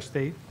 Johnson in our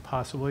state,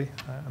 possibly.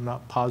 I'm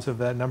not positive of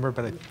that number,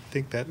 but I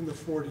think that. In the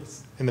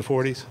 40s. In the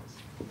 40s?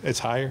 It's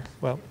higher?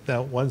 Well,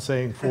 no, one's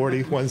saying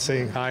 40, one's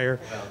saying higher.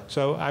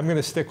 So I'm going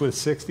to stick with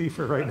 60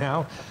 for right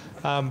now.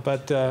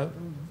 But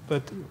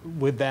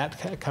with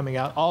that coming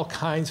out, all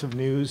kinds of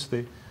news.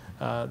 The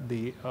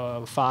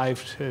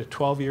 5 to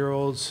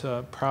 12-year-olds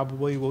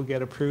probably will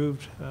get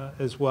approved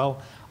as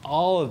well.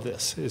 All of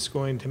this is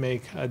going to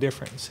make a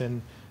difference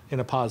in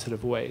a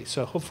positive way.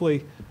 So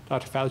hopefully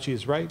Dr. Fauci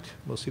is right.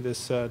 We'll see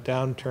this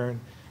downturn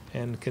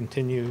and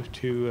continue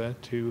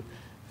to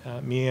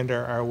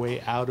meander our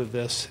way out of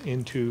this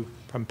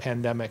from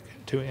pandemic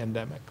to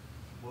endemic.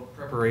 What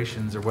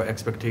preparations or what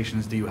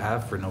expectations do you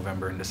have for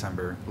November and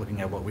December, looking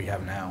at what we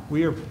have now?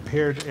 We are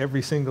prepared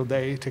every single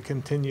day to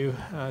continue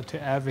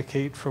to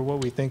advocate for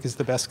what we think is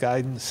the best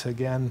guidance.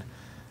 Again,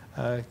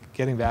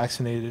 getting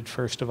vaccinated,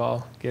 first of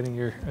all, getting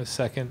your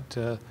second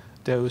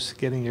dose,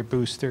 getting your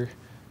booster,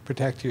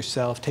 protect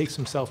yourself, take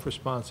some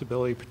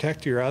self-responsibility,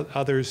 protect your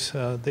others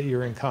that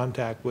you're in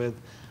contact with.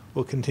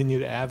 We'll continue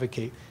to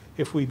advocate.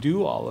 If we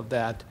do all of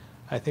that,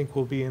 I think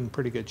we'll be in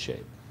pretty good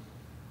shape.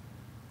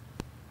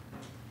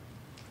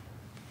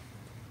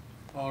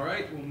 All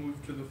right, we'll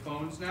move to the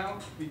phones now,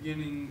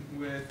 beginning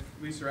with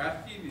Lisa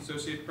Rathke, the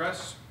Associated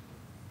Press.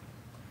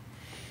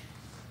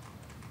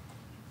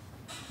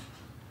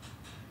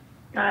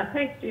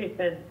 Thanks,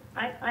 Jason.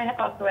 I have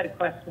also had a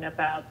question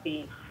about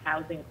the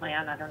housing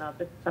plan. I don't know if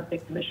this is something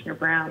Commissioner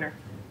Brown or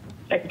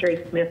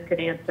Secretary Smith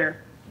could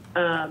answer.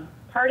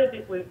 Part of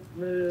it would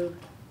move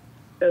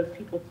those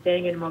people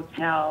staying in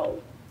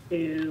motels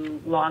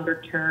to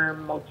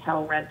longer-term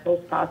motel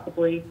rentals,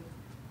 possibly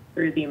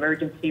through the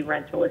Emergency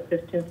Rental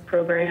Assistance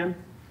Program.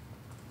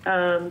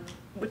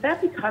 Would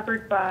that be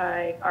covered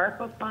by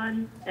ARPA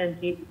funds? And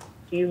do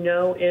you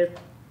know if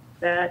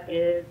that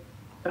is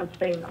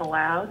something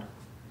allowed?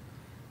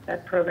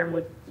 That program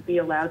would be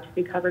allowed to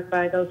be covered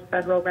by those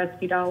federal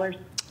rescue dollars?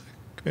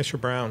 Commissioner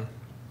Brown.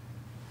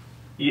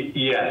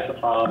 Yes,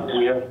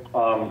 we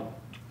have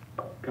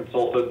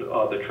consulted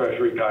the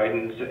Treasury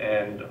guidance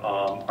and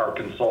our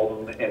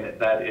consultant, and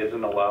that is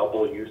an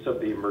allowable use of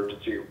the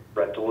emergency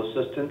rental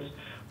assistance.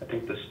 I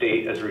think the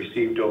state has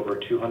received over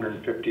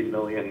 $250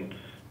 million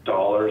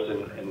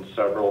in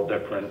several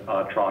different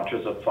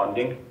tranches of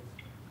funding.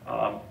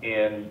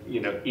 And,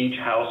 you know, each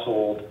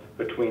household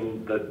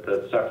between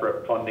the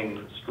separate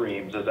funding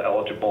streams is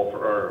eligible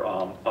for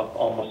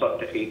almost up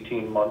to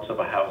 18 months of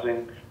a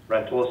housing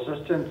rental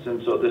assistance.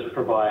 And so this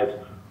provides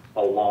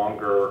a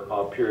longer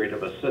period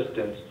of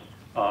assistance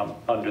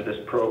under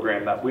this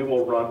program that we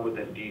will run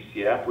within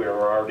DCF. We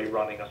are already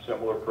running a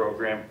similar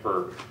program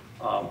for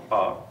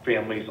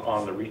families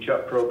on the Reach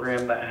Up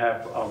program that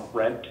have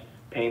rent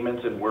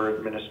payments, and we're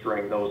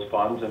administering those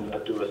funds, and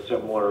we'll do a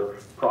similar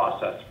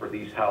process for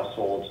these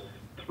households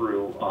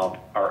through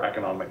our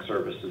Economic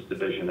Services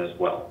Division as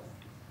well.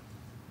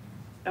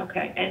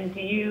 Okay, and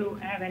do you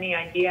have any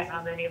idea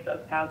how many of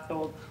those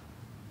households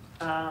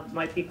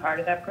might be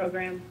part of that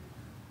program,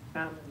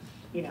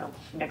 you know,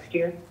 next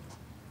year?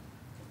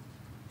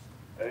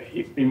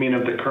 You mean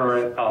of the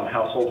current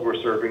households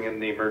we're serving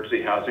in the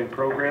emergency housing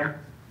program?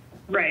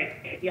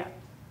 Right, yeah.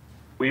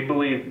 We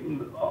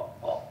believe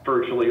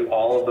virtually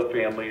all of the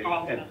families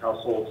and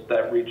households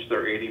that reach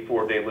their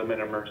 84-day limit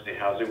in emergency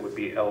housing would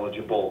be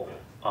eligible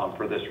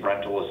for this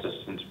rental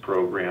assistance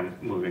program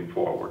moving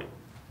forward.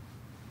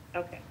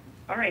 Okay.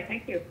 All right,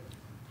 thank you.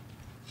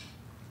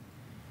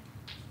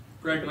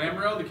 Greg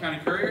Lambrell, the County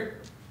Courier.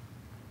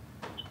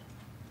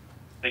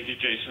 Thank you,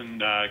 Jason.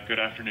 Good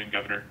afternoon,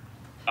 Governor.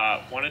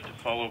 Wanted to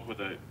follow up with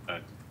a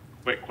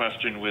quick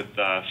question with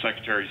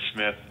Secretary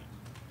Smith.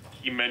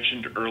 He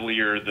mentioned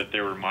earlier that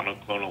there were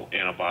monoclonal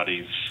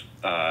antibodies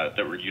that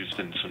were used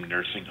in some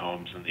nursing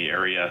homes in the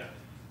area.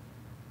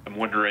 I'm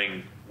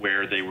wondering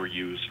where they were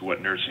used,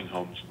 what nursing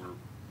homes were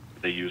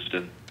they used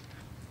in?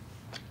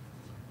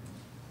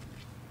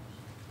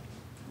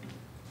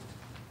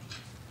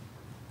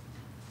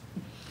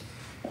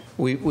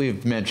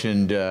 We've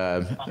mentioned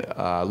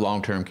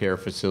long-term care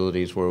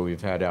facilities where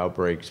we've had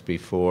outbreaks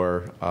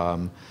before.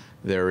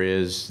 There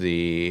is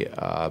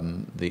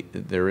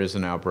there is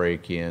an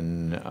outbreak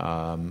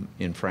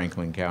in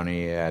Franklin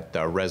County at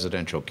a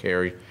residential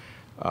care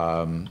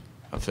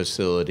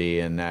facility,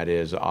 and that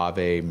is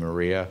Ave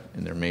Maria,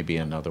 and there may be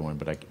another one,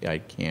 but I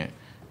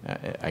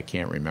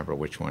can't remember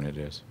which one it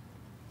is.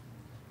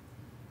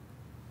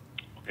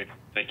 Okay,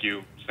 thank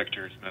you,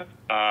 Secretary Smith.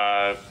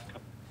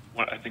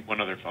 I think one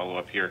other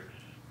follow-up here.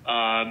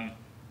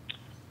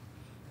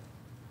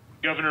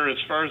 Governor, as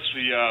far as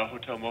the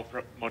hotel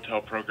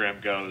motel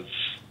program goes,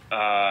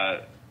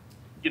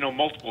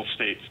 multiple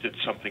states did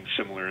something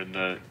similar in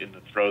the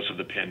throes of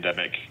the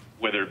pandemic,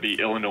 whether it be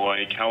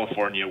Illinois,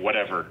 California,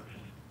 whatever.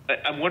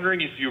 I'm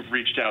wondering if you've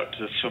reached out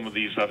to some of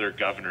these other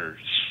governors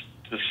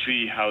to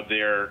see how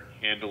they're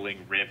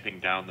handling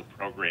ramping down the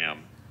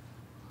program,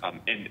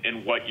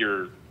 and what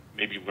you're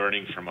maybe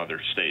learning from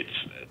other states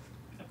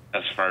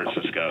as far as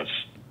this goes.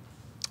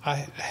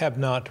 I have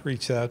not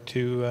reached out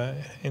to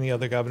any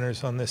other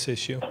governors on this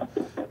issue,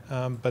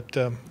 but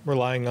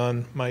relying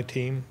on my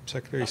team,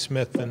 Secretary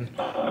Smith and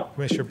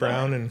Commissioner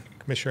Brown and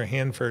Commissioner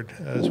Hanford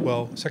as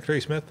well.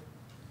 Secretary Smith?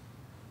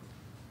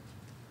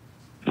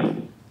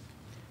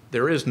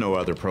 There is no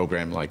other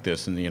program like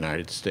this in the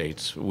United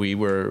States. We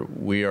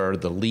are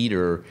the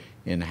leader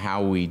in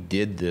how we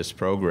did this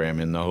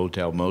program in the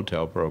hotel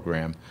motel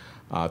program.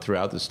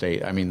 Throughout the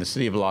state. I mean, the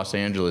city of Los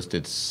Angeles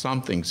did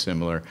something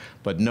similar,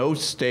 but no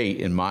state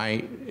in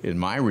my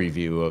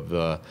review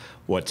of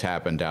what's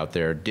happened out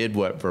there did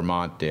what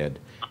Vermont did,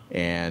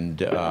 and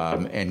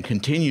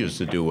continues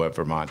to do what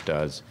Vermont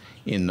does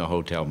in the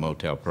hotel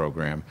motel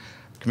program.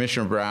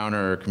 Commissioner Brown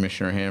or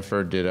Commissioner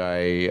Hanford, did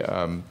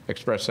I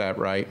express that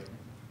right?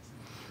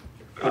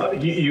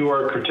 You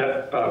are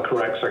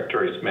correct,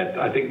 Secretary Smith.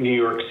 I think New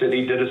York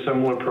City did a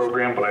similar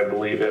program, but I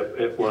believe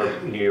it was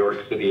New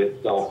York City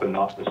itself and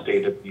not the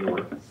state of New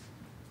York.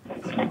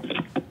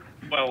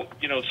 Well,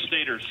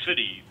 state or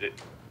city,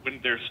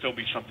 wouldn't there still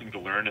be something to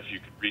learn if you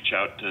could reach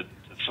out to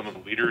some of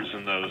the leaders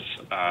in those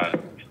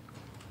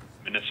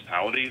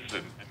municipalities?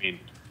 And, I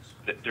mean,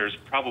 there's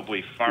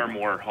probably far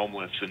more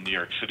homeless in New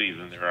York City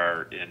than there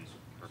are in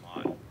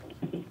Vermont.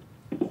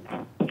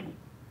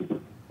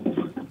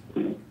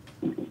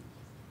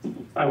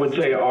 I would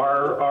say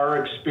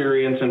our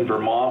experience in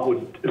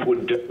Vermont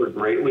would differ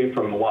greatly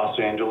from Los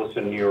Angeles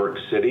and New York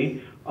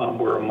City.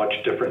 We're a much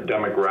different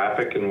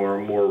demographic, and we're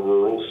a more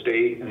rural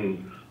state,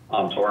 and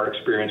so our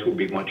experience would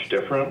be much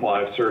different.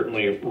 While I've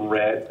certainly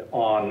read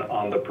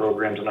on the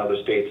programs in other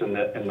states and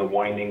the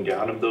winding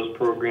down of those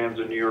programs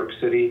in New York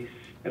City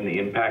and the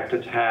impact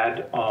it's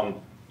had.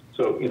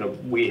 So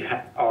we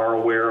are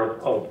aware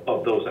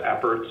of those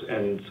efforts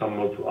and some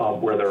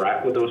of where they're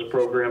at with those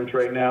programs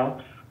right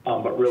now.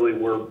 But really,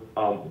 we're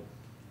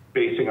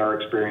basing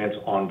our experience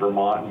on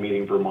Vermont and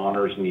meeting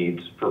Vermonters'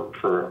 needs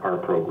for our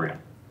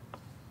program.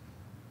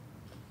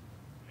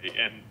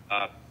 And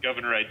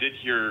Governor, I did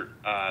hear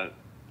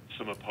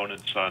some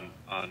opponents on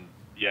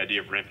the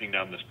idea of ramping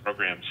down this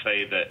program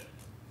say that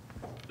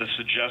the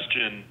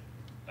suggestion,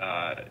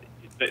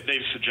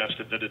 they've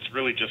suggested that it's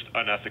really just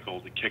unethical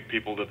to kick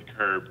people to the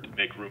curb to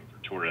make room for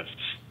tourists.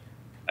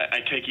 I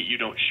take it you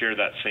don't share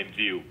that same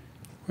view.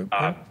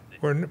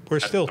 We're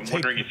still I'm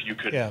wondering if you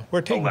could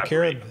we're taking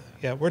elaborate.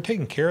 we're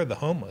taking care of the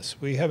homeless.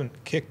 We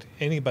haven't kicked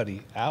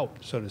anybody out,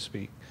 so to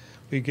speak.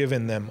 We've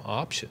given them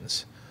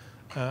options,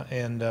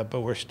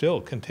 but we're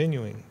still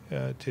continuing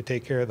to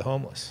take care of the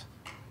homeless.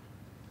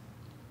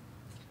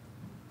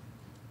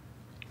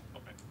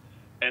 Okay.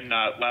 And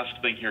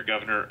last thing here,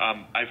 Governor,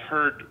 I've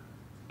heard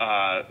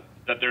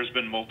that there's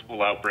been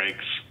multiple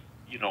outbreaks,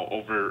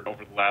 over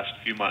the last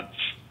few months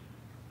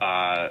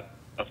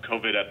of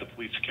COVID at the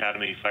police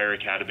academy, fire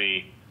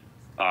academy.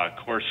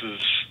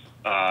 Courses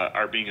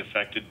are being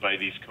affected by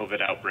these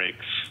COVID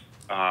outbreaks.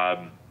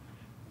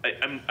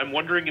 I'm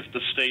wondering if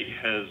the state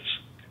has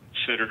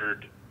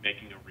considered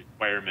making a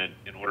requirement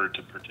in order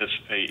to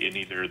participate in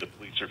either the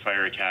police or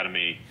fire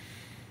academy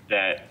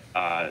that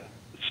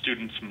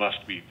students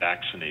must be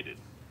vaccinated.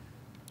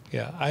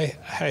 Yeah,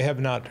 I have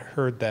not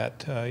heard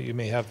that. You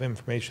may have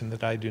information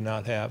that I do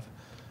not have.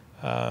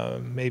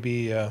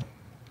 Maybe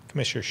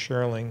Commissioner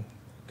Sherling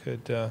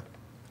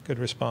could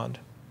respond.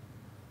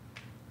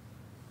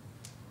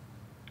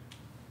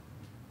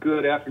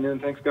 Good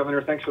afternoon. Thanks,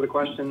 Governor. Thanks for the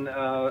question.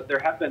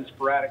 There have been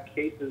sporadic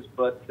cases,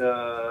 but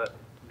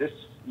this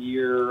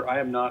year I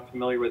am not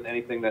familiar with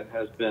anything that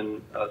has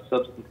been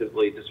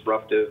substantively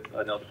disruptive.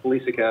 I know the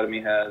police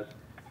academy has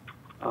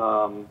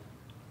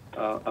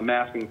a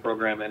masking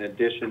program in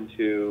addition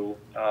to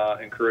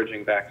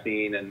encouraging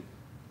vaccine, and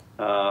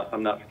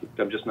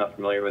I'm just not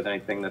familiar with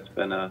anything that's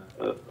been a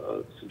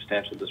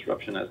substantial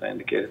disruption, as I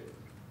indicated.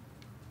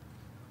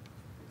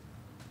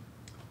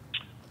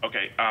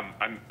 Okay,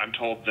 I'm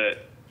told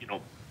that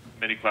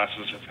many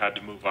classes have had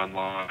to move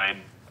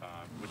online.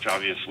 which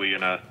obviously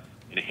in a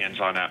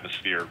hands-on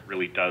atmosphere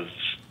really does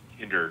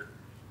hinder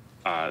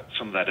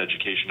some of that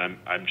education.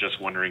 I'm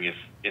just wondering if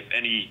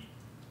any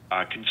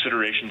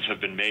considerations have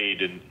been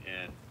made, and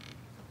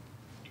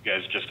you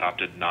guys just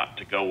opted not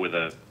to go with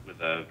a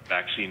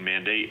vaccine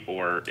mandate,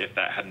 or if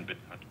that hadn't been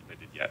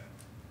contemplated yet.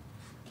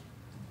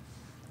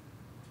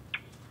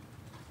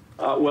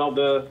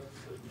 Well,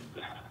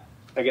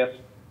 I guess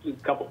a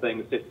couple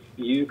things. If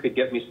you could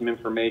get me some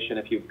information,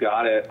 if you've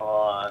got it,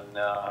 on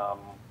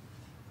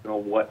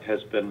what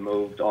has been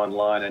moved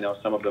online. I know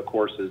some of the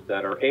courses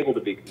that are able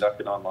to be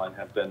conducted online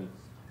have been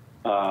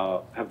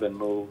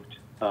moved.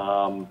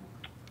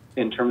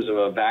 In terms of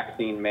a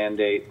vaccine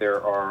mandate,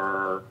 there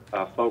are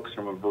folks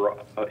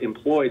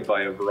employed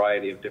by a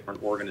variety of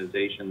different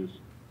organizations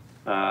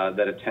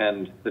that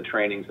attend the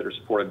trainings that are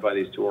supported by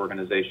these two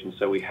organizations.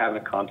 So we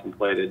haven't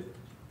contemplated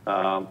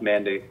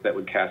mandates that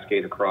would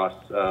cascade across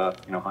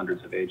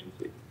hundreds of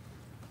agencies.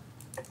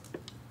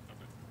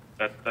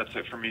 That's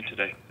it for me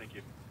today. Thank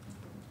you.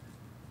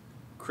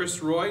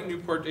 Chris Roy,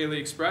 Newport Daily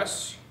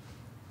Express.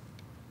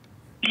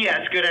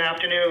 Yes, good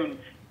afternoon.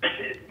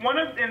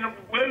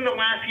 Within the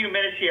last few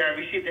minutes here, I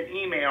received an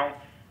email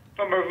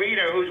from a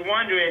reader who's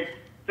wondering,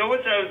 those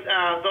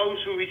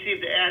who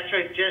received the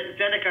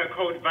AstraZeneca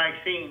COVID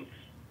vaccine,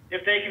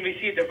 if they can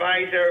receive the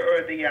Pfizer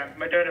or the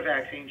Moderna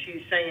vaccine.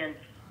 She's saying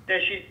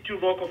that two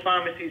local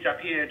pharmacies up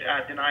here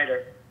denied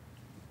her.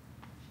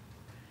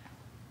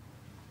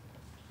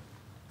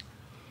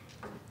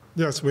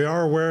 Yes, we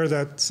are aware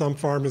that some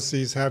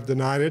pharmacies have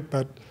denied it,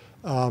 but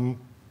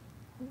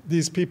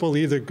these people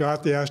either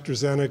got the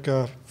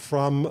AstraZeneca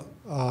from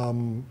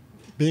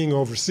being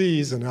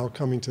overseas and now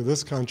coming to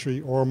this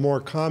country, or more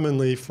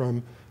commonly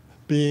from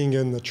being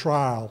in the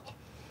trial.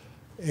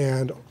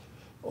 And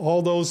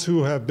all those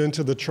who have been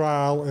to the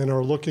trial and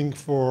are looking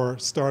for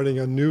starting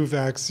a new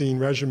vaccine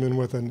regimen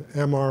with an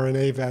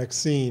mRNA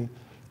vaccine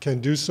can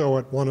do so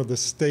at one of the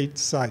state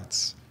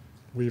sites.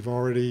 We've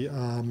already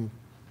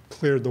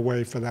cleared the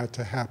way for that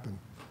to happen.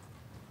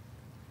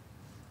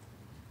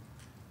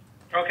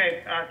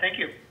 Okay, thank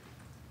you.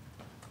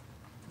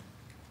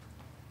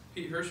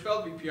 Pete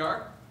Hirschfeld,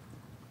 VPR.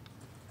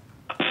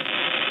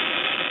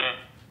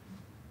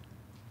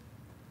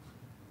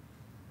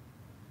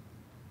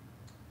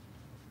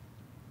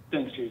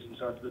 Thanks, Jason.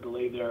 Sorry for the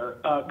delay there.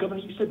 Governor,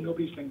 you said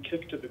nobody's been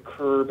kicked to the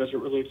curb as it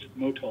relates to the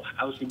motel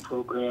housing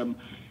program.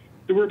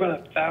 There were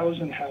about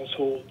 1,000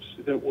 households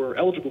that were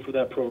eligible for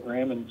that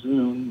program in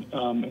June,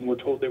 and we're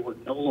told they were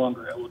no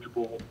longer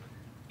eligible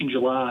in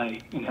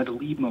July and had to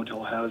leave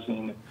motel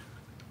housing.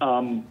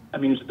 I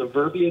mean, is it the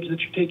verbiage that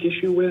you take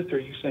issue with, or are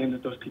you saying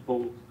that those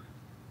people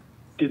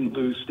didn't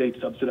lose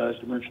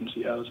state-subsidized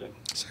emergency housing?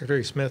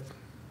 Secretary Smith.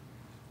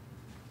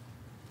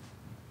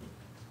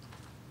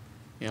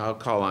 Yeah, I'll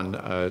call on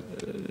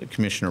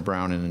Commissioner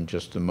Brown in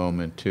just a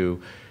moment,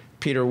 too.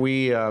 Peter,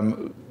 we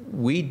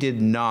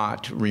did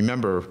not,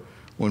 remember,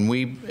 when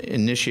we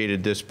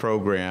initiated this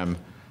program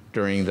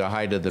during the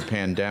height of the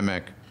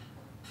pandemic,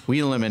 we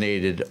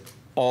eliminated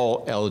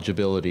all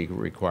eligibility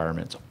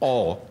requirements,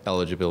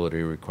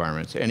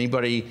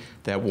 Anybody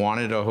that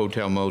wanted a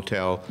hotel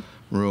motel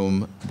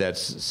room that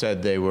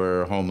said they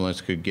were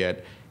homeless could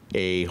get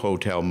a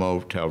hotel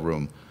motel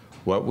room.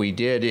 What we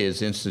did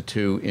is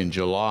institute in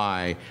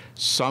July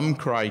some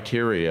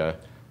criteria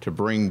to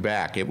bring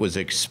back. It was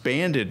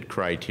expanded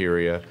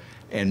criteria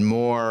and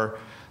more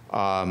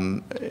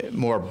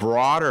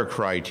broader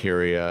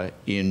criteria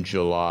in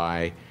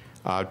July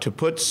to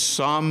put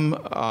some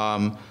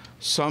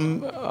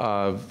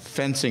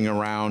fencing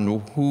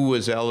around who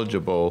was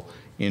eligible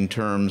in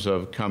terms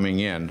of coming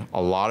in.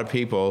 A lot of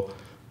people,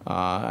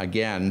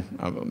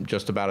 again,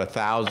 just about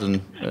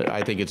 1,000,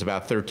 I think it's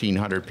about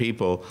 1,300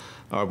 people,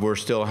 we're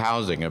still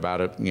housing,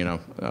 about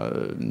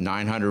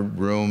 900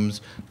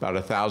 rooms, about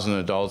 1,000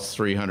 adults,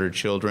 300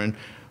 children.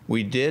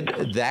 We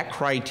did that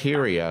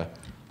criteria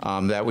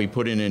that we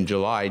put in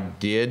July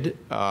did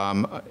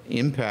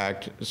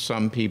impact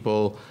some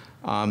people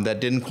that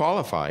didn't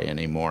qualify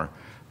anymore.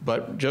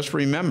 But just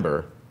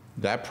remember,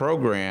 that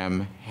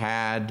program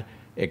had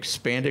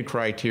expanded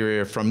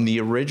criteria from the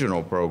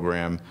original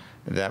program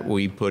that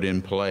we put in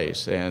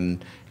place,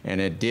 and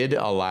it did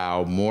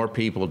allow more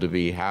people to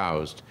be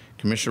housed.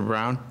 Commissioner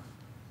Brown?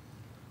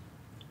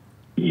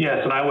 Yes,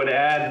 and I would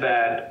add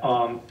that,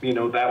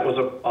 that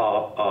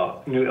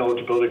was a new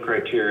eligibility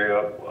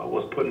criteria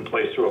was put in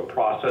place through a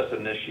process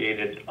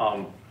initiated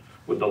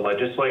with the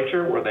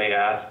legislature, where they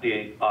asked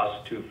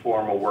us to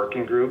form a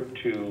working group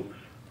to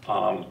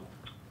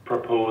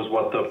propose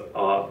what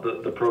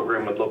the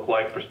program would look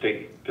like for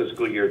state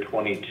fiscal year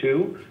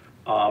 22.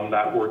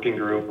 That working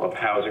group of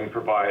housing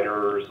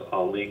providers,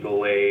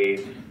 legal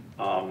aid,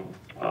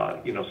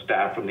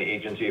 staff from the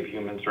Agency of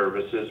Human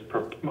Services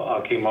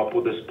came up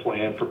with this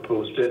plan,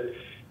 proposed it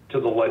to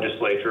the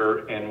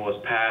legislature, and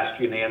was passed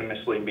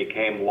unanimously and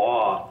became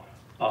law.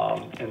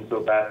 And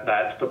so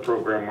that's the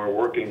program we're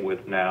working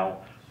with now.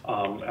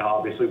 And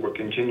obviously, we're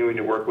continuing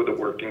to work with the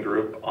working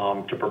group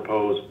to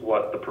propose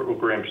what the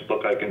program should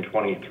look like in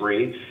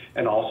 23.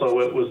 And also,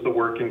 it was the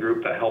working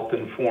group that helped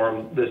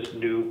inform this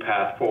new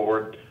path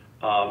forward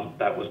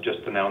that was just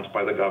announced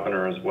by the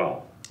governor as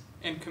well.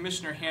 And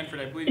Commissioner Hanford,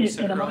 I believe you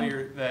said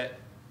earlier that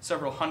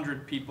several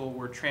hundred people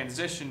were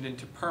transitioned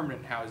into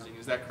permanent housing.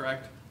 Is that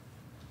correct?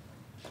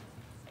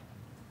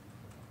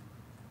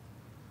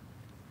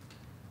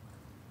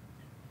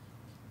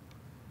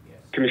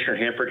 Commissioner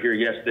Hanford here.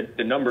 Yes,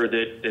 the number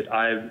that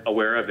I'm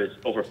aware of is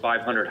over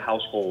 500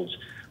 households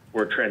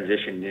were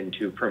transitioned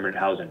into permanent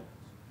housing.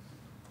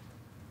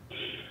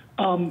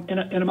 And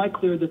am I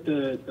clear that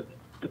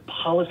the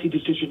policy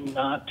decision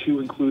not to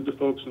include the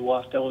folks who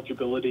lost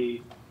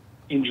eligibility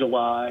in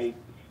July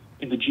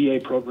in the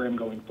GA program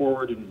going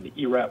forward and the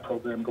ERAP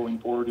program going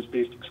forward is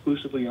based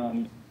exclusively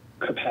on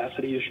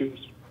capacity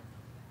issues?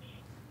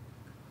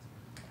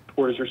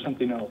 Or is there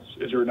something else?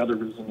 Is there another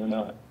reason they're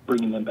not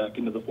bringing them back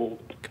into the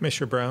fold?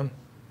 Commissioner Brown?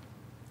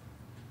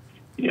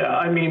 Yeah,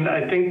 I mean,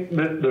 I think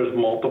that there's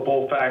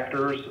multiple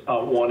factors.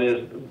 One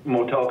is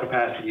motel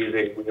capacity is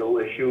a real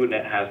issue, and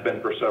it has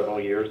been for several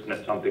years, and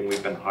it's something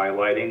we've been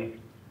highlighting.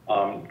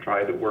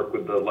 Try to work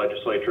with the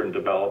legislature and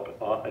develop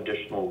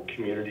additional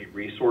community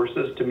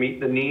resources to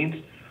meet the needs.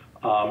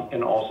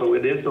 And also,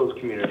 it is those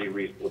community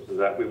resources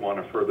that we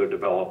want to further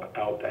develop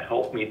out to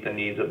help meet the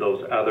needs of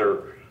those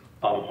other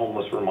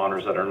homeless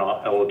Vermonters that are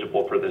not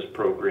eligible for this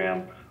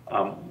program.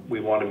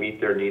 We want to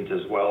meet their needs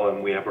as well,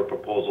 and we have a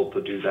proposal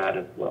to do that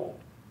as well.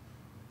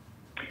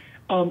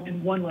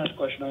 And one last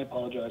question, I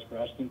apologize for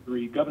asking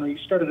three. Governor, you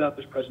started out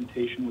this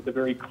presentation with a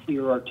very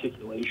clear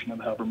articulation of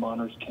how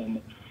Vermonters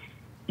can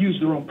use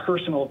their own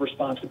personal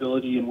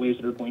responsibility in ways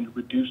that are going to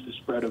reduce the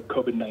spread of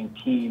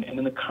COVID-19. And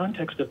in the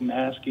context of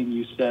masking,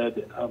 you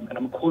said, and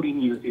I'm quoting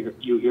you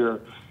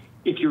here,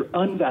 if you're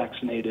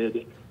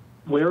unvaccinated,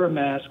 wear a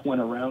mask when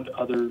around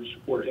others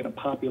or in a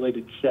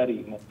populated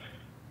setting.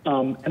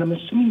 And I'm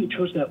assuming you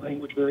chose that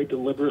language very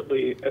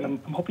deliberately, and I'm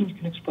hoping you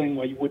can explain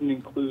why you wouldn't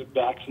include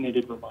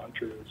vaccinated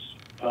Vermonters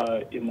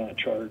in that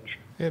charge.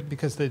 Yeah,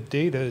 because the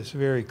data is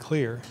very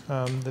clear.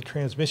 The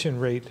transmission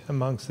rate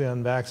amongst the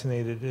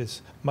unvaccinated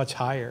is much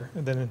higher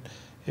than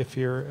if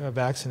you're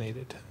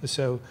vaccinated.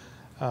 So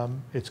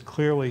it's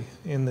clearly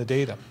in the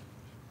data.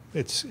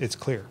 It's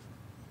clear.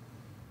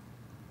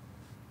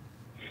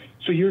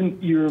 So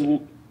you're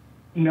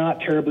not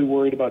terribly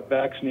worried about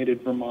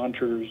vaccinated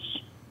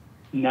Vermonters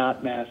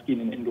not masking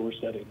in indoor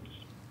settings?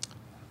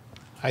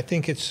 I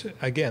think it's,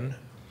 again,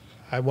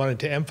 I wanted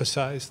to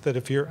emphasize that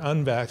if you're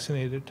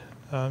unvaccinated,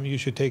 you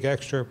should take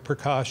extra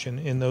precaution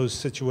in those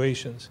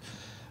situations,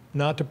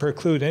 not to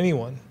preclude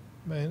anyone.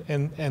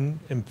 And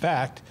in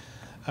fact,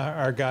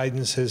 our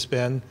guidance has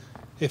been,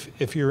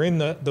 if you're in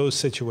those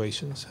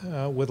situations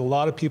with a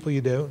lot of people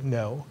you don't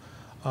know,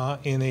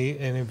 in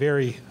a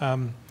very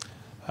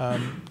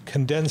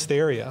condensed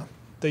area,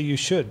 that you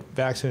should,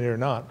 vaccinated or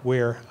not,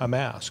 wear a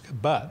mask.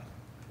 But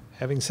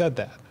having said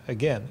that,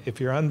 again, if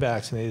you're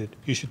unvaccinated,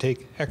 you should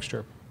take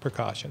extra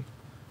precaution.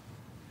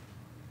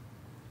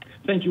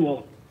 Thank you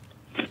all.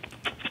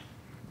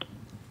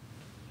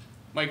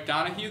 Mike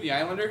Donahue, the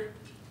Islander.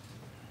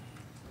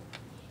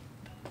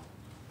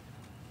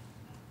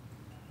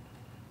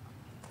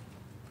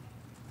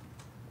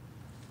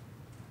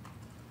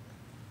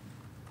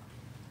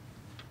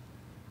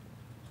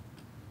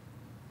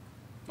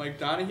 Mike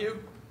Donahue.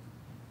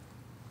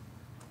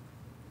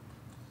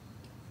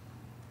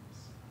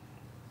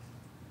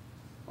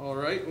 All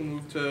right, we'll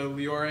move to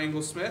Leora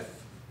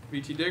Engel-Smith,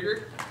 VT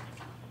Digger.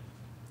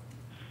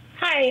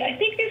 Hi, I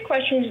think this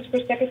question is for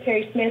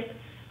Secretary Smith.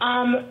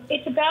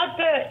 It's about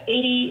the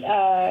 80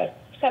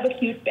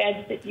 subacute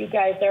beds that you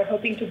guys are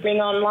hoping to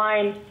bring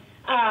online.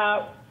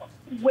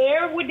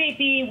 Where would they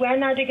be?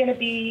 When are they going to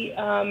be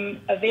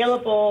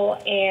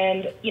available?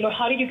 And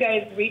how did you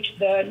guys reach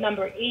the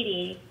number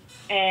 80?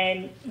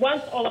 And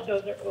once all of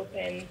those are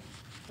open,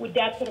 would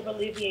that sort of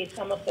alleviate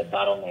some of the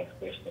bottlenecks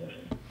we're seeing?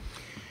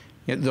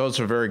 Yeah, those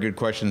are very good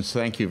questions.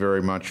 Thank you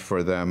very much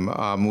for them.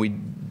 We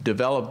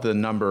developed the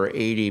number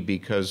 80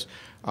 because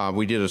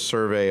we did a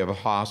survey of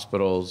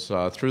hospitals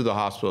through the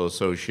Hospital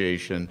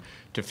Association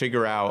to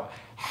figure out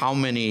how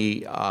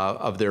many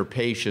of their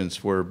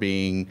patients were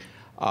being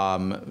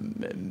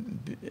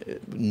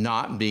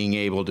not being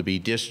able to be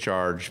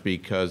discharged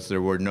because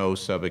there were no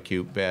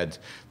subacute beds.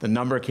 The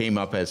number came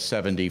up as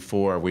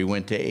 74. We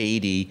went to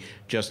 80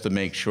 just to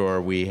make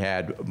sure we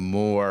had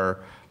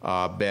more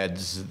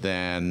beds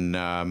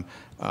than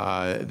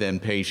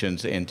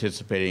patients,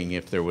 anticipating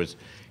if there was,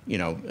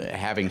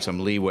 having some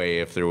leeway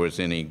if there was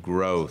any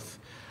growth.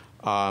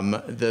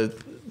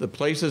 The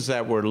places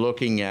that we're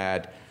looking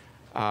at,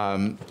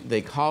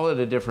 they call it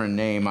a different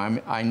name.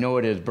 I know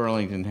it is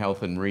Burlington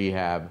Health and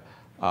Rehab.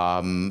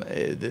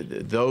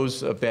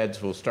 Those beds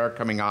will start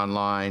coming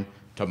online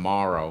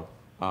tomorrow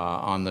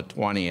on the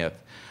 20th.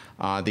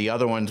 The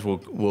other ones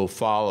will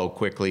follow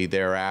quickly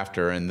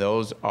thereafter, and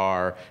those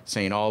are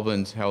St.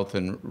 Albans Health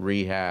and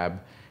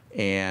Rehab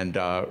and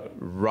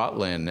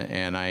Rutland.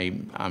 And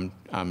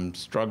I'm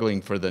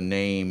struggling for the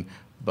name,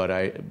 but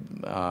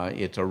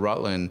it's a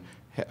Rutland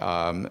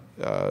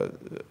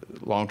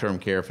long-term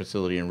care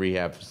facility and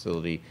rehab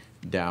facility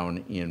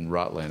down in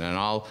Rutland. And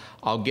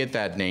I'll get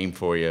that name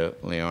for you,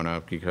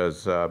 Leona,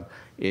 because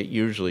it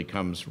usually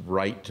comes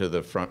right to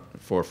the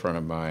forefront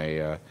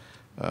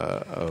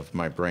of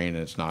my brain,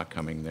 and it's not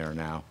coming there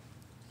now.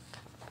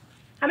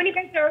 How many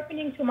beds are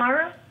opening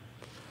tomorrow?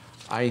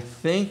 I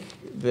think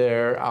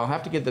I'll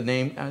have to get the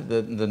name,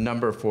 the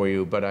number for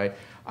you, but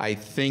I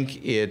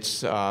think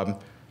it's I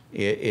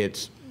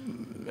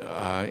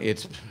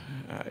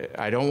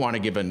don't want to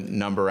give a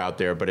number out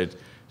there, but it's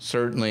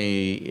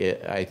certainly,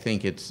 I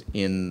think it's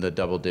in the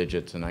double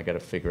digits, and I got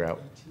to figure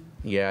out.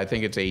 Yeah, I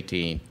think it's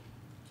 18.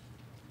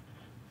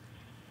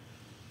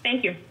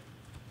 Thank you.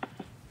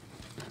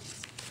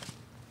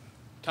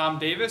 Tom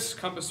Davis,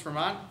 Compass,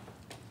 Vermont.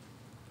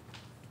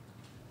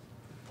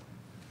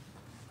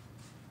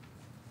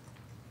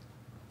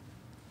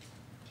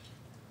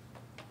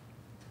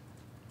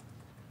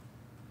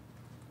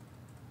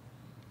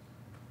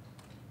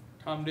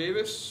 Tom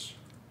Davis.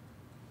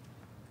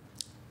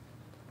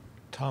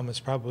 Tom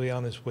is probably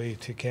on his way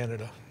to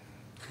Canada.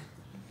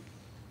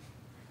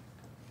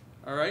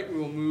 All right, we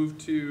will move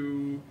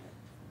to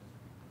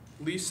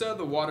Lisa,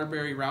 the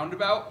Waterbury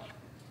Roundabout.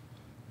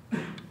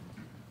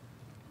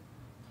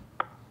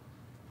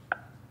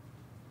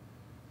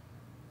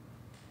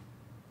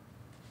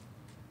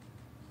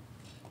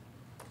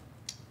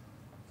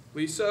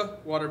 Lisa,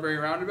 Waterbury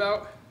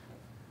Roundabout.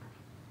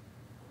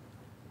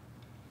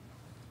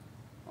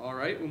 All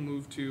right, we'll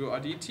move to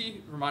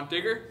Aditi, Vermont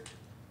Digger.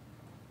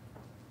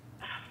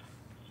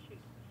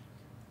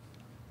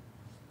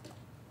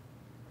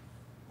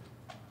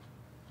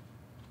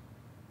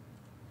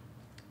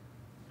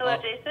 Hello,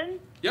 Jason.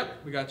 Yep,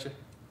 we got you.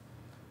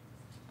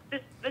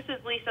 This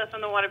is Lisa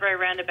from the Waterbury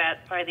Roundabout.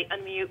 Sorry, the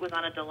unmute was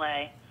on a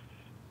delay.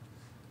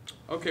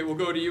 Okay, we'll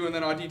go to you, and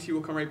then Aditi will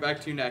come right back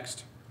to you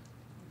next.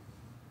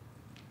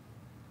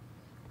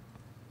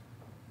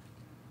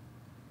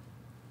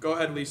 Go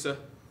ahead, Lisa.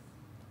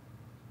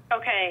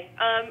 Okay,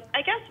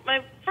 I guess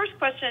my first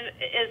question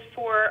is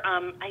for,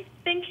 I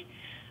think,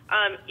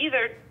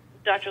 either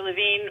Dr.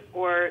 Levine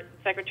or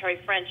Secretary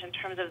French in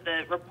terms of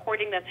the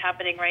reporting that's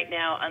happening right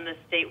now on the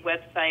state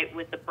website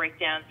with the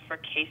breakdowns for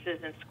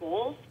cases in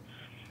schools.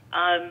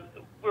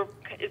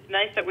 It's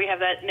nice that we have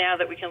that now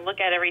that we can look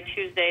at every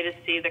Tuesday to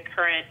see the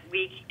current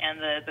week and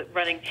the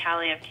running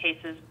tally of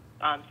cases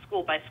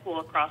school by school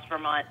across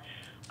Vermont.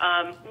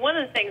 One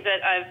of the things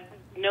that I've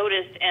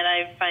noticed and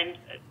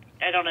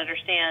I don't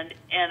understand,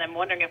 and I'm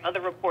wondering if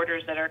other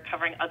reporters that are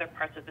covering other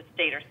parts of the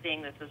state are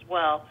seeing this as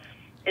well,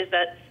 is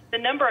that the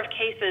number of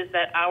cases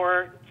that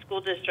our school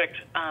district,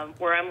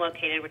 where I'm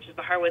located, which is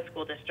the Harwood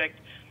School District,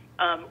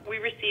 we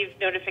receive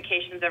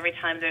notifications every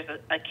time there's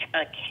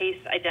a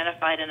case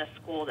identified in a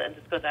school, and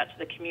this goes out to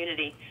the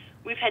community.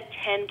 We've had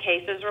 10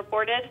 cases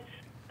reported.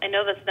 I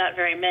know that's not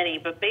very many,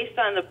 but based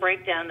on the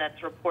breakdown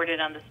that's reported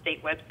on the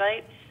state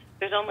website,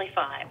 there's only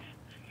 5.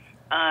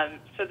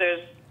 So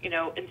there's,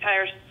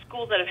 entire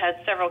schools that have had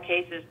several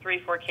cases,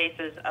 3-4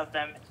 cases of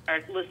them are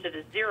listed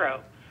as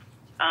 0.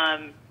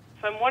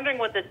 So I'm wondering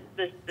what the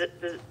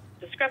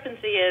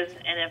discrepancy is,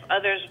 and if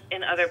others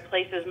in other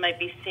places might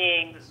be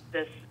seeing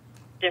this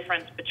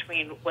difference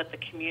between what the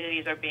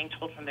communities are being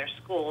told from their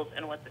schools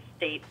and what the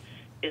state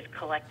is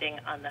collecting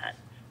on that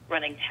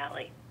running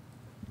tally.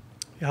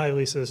 Hi,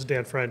 Lisa. This is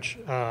Dan French.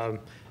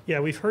 Yeah,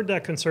 we've heard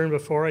that concern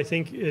before. I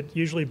think it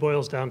usually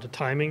boils down to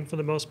timing for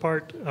the most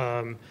part.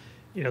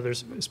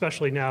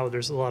 Especially now,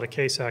 there's a lot of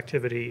case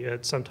activity.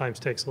 It sometimes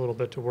takes a little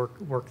bit to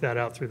work that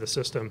out through the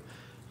system.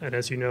 And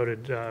as you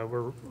noted,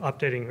 we're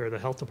updating, or the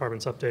health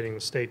department's updating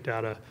the state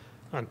data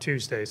on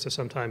Tuesday, so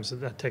sometimes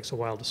that takes a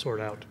while to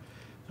sort out.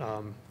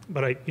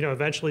 But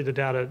eventually the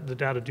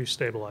data do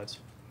stabilize.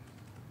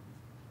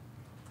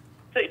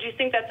 So do you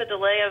think that's a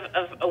delay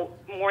of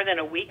more than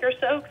a week or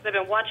so? Because I've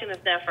been watching this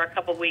now for a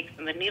couple of weeks,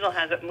 and the needle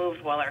hasn't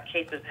moved while our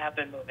cases have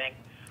been moving.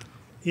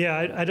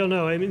 Yeah, I don't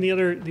know. I mean, the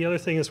other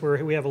thing is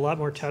we have a lot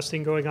more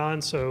testing going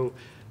on. So,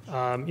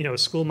 a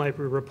school might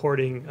be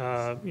reporting.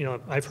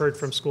 I've heard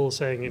from schools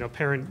saying,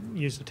 parent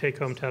used a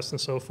take-home test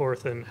and so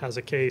forth, and has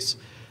a case.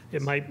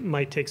 It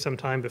might take some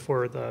time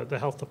before the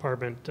health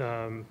department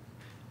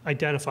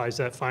identifies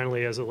that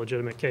finally as a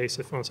legitimate case.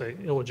 If I won't say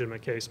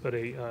illegitimate case, but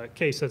a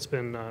case that's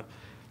been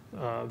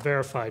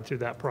verified through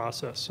that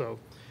process. So.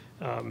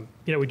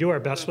 We do our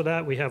best with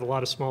that. We have a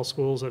lot of small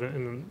schools,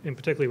 and in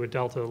particularly with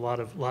Delta, a lot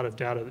of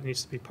data that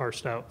needs to be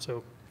parsed out.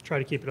 So try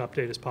to keep it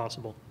updated as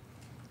possible.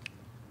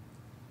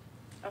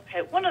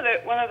 Okay. One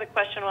other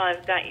question while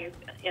I've got you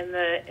in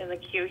the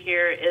queue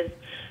here is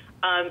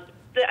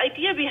the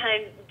idea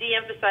behind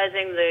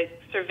de-emphasizing the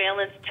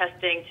surveillance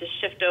testing to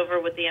shift over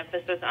with the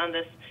emphasis on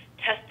this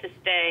test to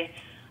stay.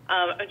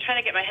 I'm trying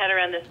to get my head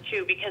around this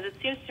too, because it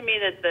seems to me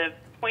that the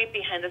point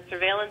behind the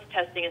surveillance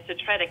testing is to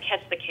try to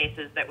catch the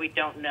cases that we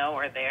don't know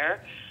are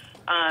there,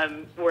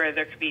 where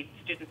there could be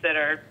students that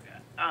are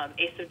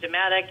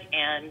asymptomatic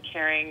and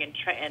carrying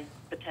and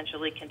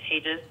potentially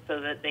contagious, so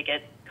that they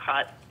get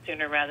caught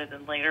sooner rather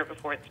than later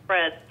before it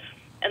spreads.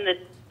 And the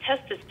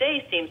test to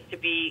stay seems to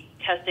be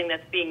testing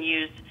that's being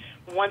used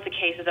once a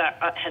case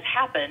has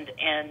happened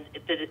and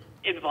that it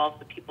involves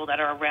the people that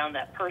are around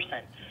that person.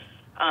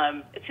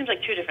 It seems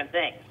like two different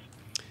things.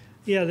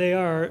 Yeah, they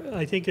are.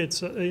 I think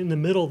it's in the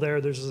middle there.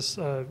 There's this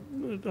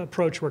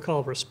approach we're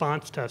called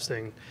response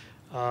testing.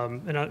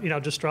 And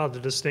I'll just draw the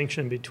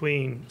distinction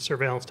between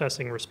surveillance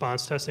testing and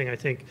response testing. I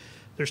think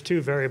there's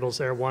two variables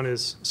there. One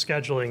is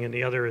scheduling and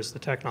the other is the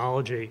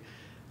technology.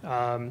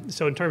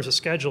 So in terms of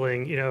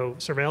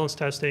scheduling, surveillance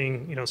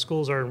testing,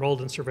 schools are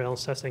enrolled in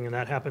surveillance testing and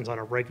that happens on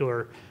a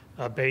regular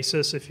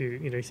basis. If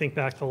you think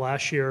back to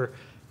last year,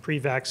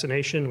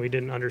 pre-vaccination, we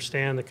didn't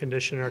understand the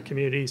condition in our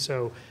community.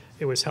 So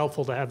it was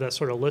helpful to have that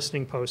sort of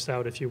listening post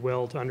out, if you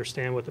will, to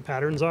understand what the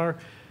patterns are.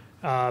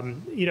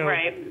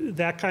 Right.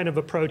 That kind of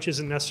approach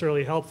isn't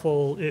necessarily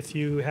helpful if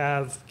you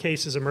have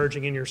cases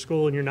emerging in your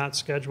school and you're not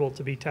scheduled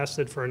to be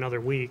tested for another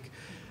week.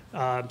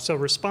 So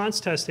response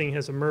testing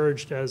has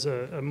emerged as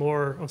a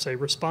more, I'll say,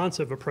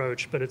 responsive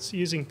approach, but it's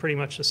using pretty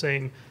much the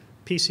same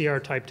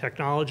PCR type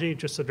technology,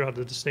 just to draw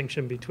the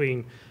distinction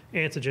between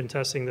antigen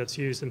testing that's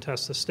used in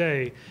test to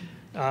stay.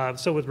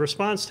 So with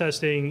response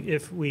testing,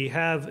 if we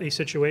have a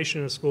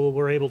situation in a school,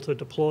 we're able to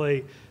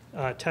deploy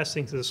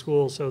testing to the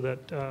school so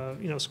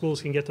that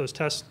schools can get those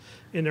tests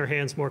in their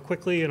hands more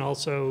quickly, and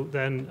also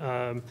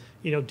then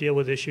deal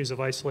with issues of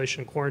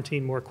isolation and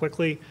quarantine more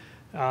quickly.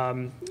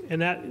 And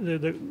that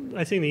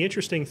I think the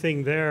interesting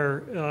thing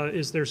there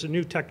is there's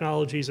new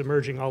technologies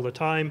emerging all the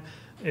time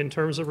in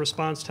terms of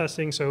response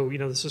testing. So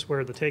this is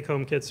where the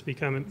take-home kits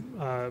become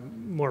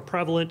more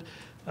prevalent.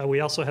 We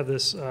also have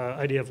this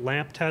idea of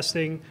LAMP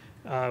testing,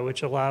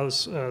 which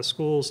allows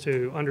schools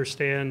to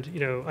understand,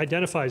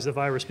 identifies the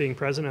virus being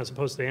present as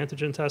opposed to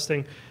antigen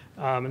testing.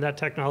 And that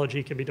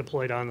technology can be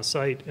deployed on the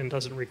site and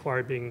doesn't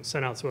require being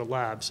sent out to a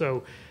lab.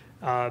 So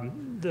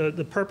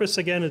the purpose,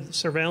 again, of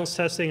surveillance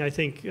testing, I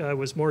think,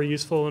 was more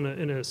useful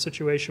in a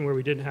situation where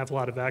we didn't have a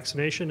lot of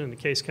vaccination and the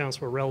case counts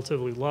were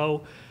relatively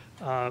low.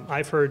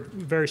 I've heard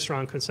very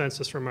strong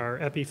consensus from our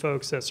EPI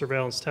folks that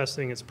surveillance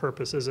testing, its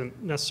purpose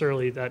isn't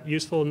necessarily that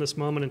useful in this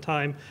moment in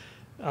time.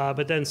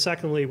 But then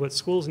secondly, what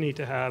schools need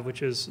to have,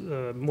 which is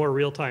more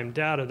real-time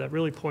data that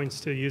really points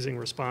to using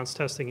response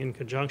testing in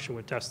conjunction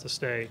with test to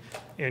stay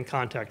and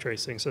contact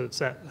tracing. So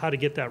it's how to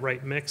get that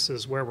right mix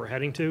is where we're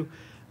heading to.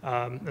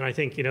 And I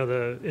think,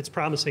 it's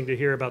promising to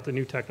hear about the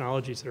new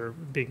technologies that are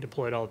being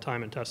deployed all the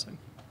time in testing.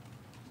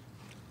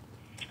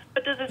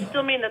 But does it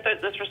still mean that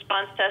this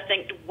response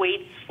testing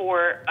waits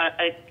for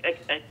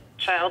a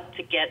child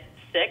to get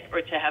sick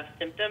or to have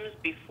symptoms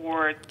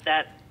before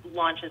that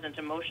launches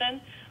into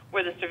motion?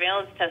 Where the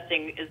surveillance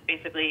testing is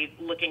basically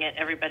looking at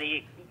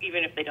everybody,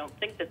 even if they don't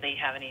think that they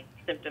have any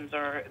symptoms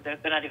or they're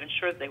not even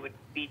sure that they would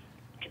be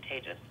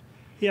contagious.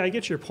 Yeah, I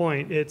get your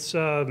point. It's,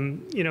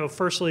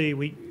 firstly,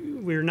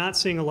 we're not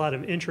seeing a lot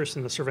of interest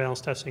in the surveillance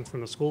testing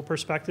from the school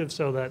perspective,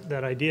 so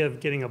that idea of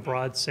getting a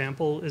broad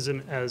sample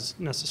isn't as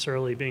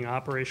necessarily being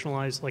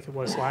operationalized like it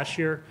was last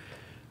year.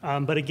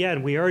 But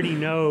again, we already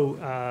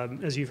know,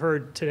 as you've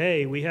heard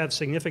today, we have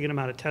significant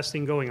amount of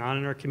testing going on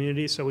in our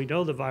community, so we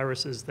know the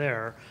virus is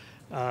there.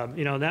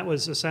 That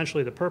was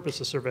essentially the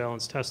purpose of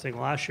surveillance testing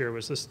last year,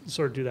 was to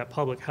sort of do that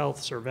public health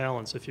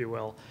surveillance, if you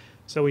will.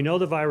 So we know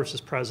the virus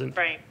is present.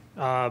 Right.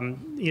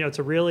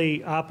 To really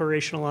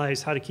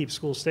operationalize how to keep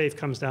schools safe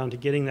comes down to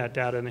getting that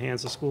data in the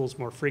hands of schools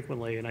more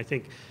frequently. And I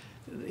think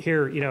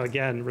here,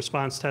 again,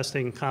 response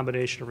testing,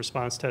 combination of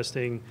response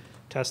testing,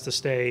 test to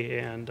stay,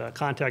 and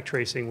contact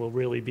tracing will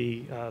really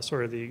be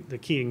sort of the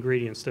key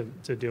ingredients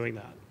to doing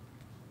that.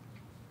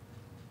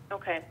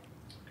 Okay.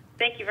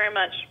 Thank you very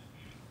much.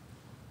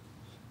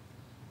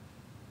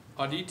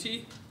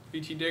 Aditi,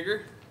 VT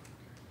Digger.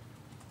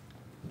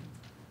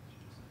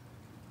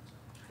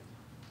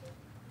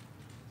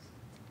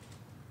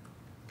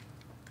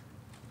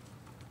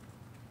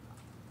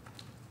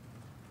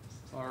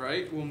 All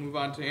right, we'll move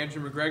on to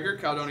Andrew McGregor,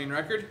 Caledonian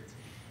Record.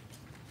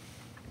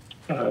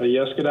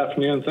 Yes, good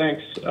afternoon,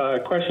 thanks.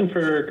 Question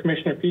for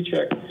Commissioner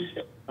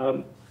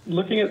Pieciak.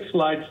 Looking at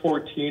slide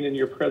 14 in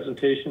your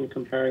presentation,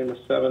 comparing the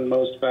 7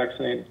 most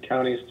vaccinated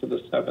counties to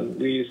the 7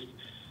 least,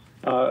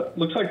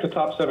 looks like the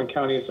top 7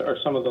 counties are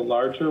some of the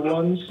larger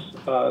ones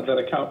that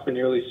account for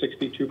nearly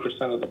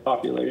 62% of the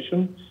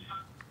population.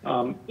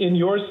 In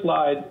your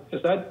slide,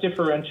 is that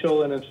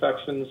differential in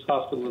infections,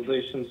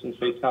 hospitalizations, and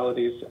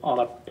fatalities on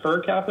a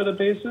per capita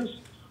basis,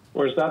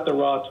 or is that the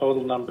raw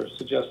total number,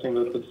 suggesting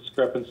that the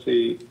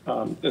discrepancy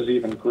is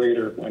even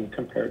greater when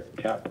compared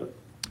to capita?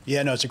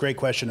 Yeah, no, it's a great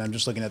question. I'm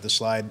just looking at the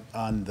slide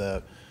on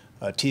the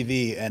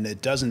TV, and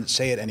it doesn't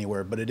say it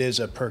anywhere, but it is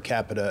a per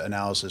capita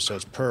analysis, so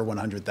it's per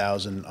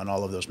 100,000 on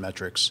all of those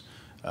metrics.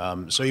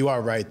 So you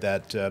are right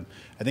that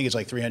I think it's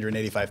like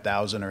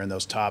 385,000 are in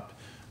those top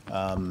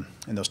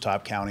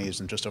counties,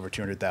 and just over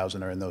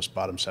 200,000 are in those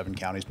bottom 7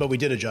 counties. But we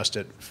did adjust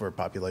it for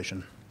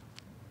population.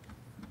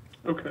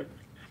 Okay.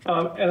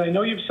 And I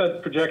know you've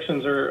said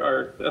projections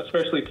are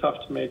especially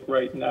tough to make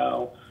right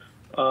now,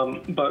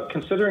 but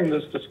considering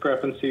this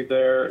discrepancy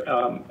there,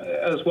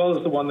 as well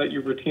as the one that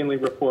you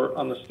routinely report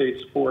on the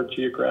state's 4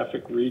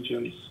 geographic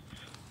regions,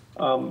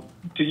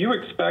 Do you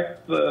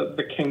expect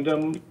the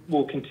Kingdom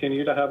will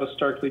continue to have a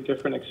starkly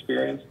different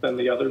experience than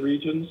the other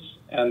regions?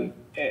 And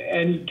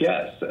any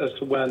guess as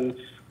to when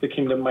the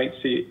Kingdom might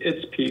see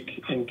its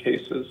peak in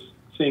cases,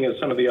 seeing as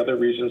some of the other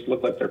regions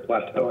look like they're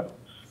plateauing?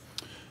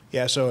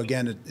 Yeah, so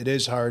again, it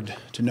is hard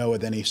to know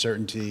with any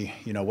certainty,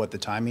 what the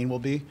timing will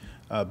be.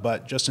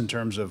 But just in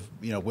terms of,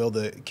 will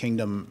the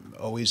Kingdom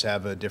always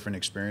have a different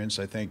experience?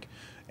 I think,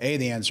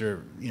 the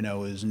answer,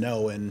 is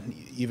no, and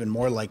even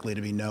more likely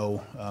to be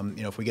no,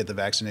 if we get the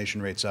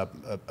vaccination rates up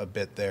a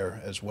bit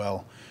there as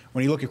well.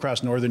 When you look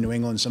across northern New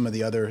England, some of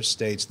the other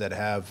states that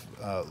have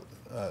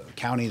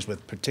counties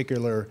with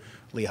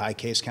particularly high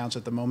case counts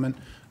at the moment,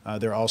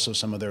 there are also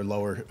some of their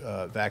lower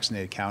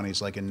vaccinated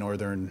counties, like in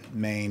northern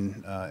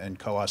Maine and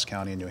Coos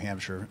County in New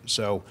Hampshire.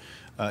 So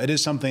it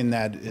is something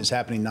that is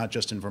happening not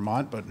just in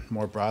Vermont, but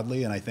more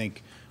broadly, and I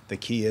think the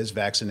key is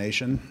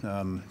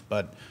vaccination.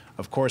 But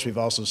of course, we've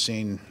also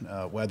seen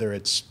whether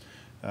it's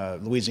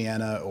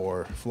Louisiana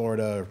or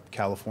Florida or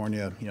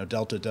California,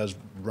 Delta does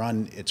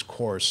run its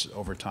course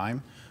over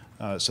time.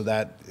 So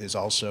that is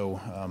also,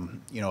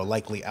 a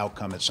likely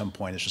outcome at some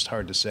point. It's just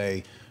hard to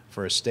say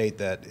for a state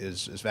that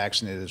is as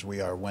vaccinated as we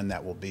are when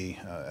that will be,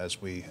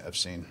 as we have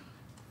seen.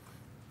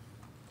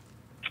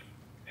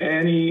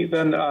 Annie,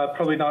 then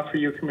probably not for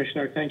you,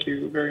 Commissioner. Thank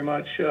you very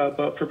much.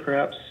 But for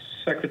perhaps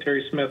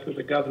Secretary Smith or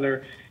the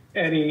Governor,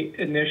 any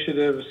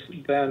initiatives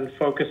then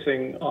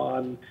focusing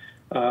on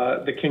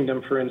the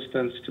Kingdom, for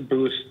instance, to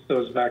boost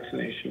those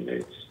vaccination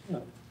rates?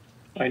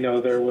 I know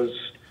there was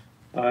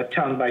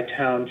town by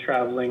town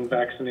traveling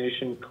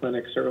vaccination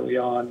clinics early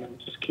on. I'm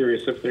just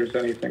curious if there's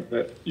anything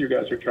that you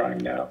guys are trying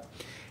now.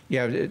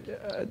 Yeah,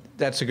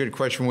 that's a good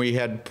question. We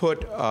had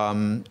put,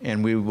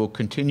 and we will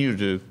continue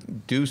to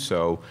do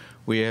so,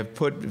 we have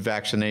put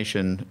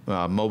vaccination,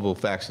 mobile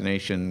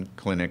vaccination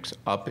clinics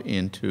up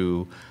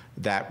into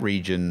that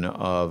region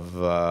of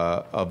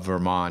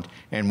Vermont,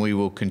 and we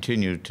will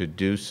continue to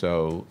do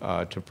so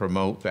to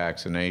promote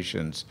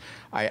vaccinations.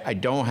 I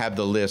don't have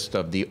the list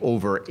of the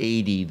over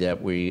 80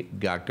 that we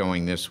got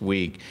going this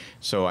week,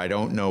 so I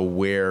don't know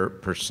where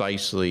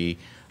precisely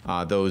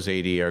those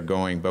 80 are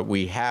going, but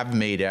we have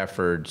made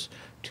efforts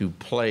to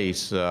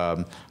place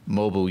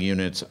mobile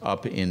units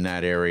up in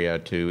that area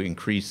to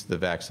increase the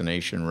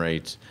vaccination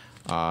rates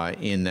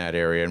in that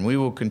area, and we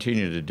will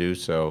continue to do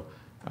so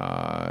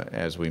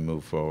as we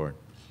move forward.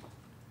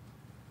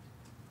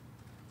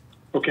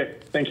 Okay,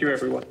 thank you,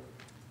 everyone.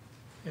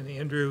 And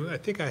Andrew, I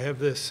think I have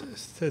this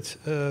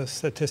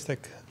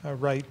statistic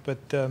right, but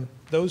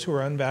those who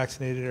are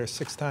unvaccinated are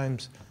 6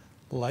 times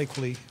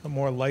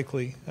more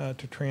likely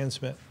to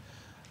transmit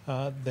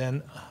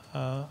than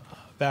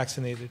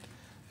vaccinated,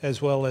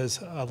 as well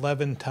as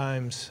 11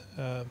 times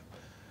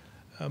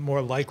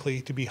more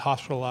likely to be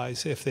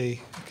hospitalized if they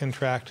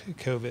contract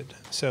COVID.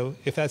 So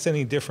if that's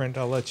any different,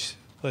 I'll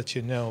let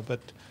you know, but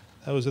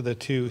those are the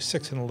two,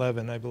 6 and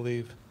 11, I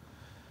believe.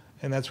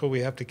 And that's what we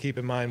have to keep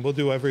in mind. We'll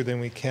do everything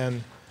we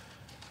can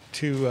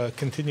to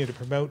continue to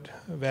promote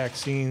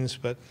vaccines,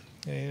 but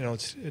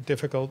it's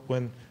difficult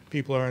when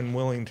people are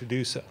unwilling to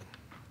do so.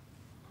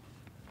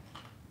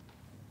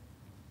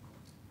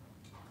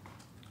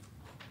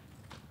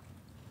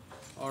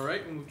 All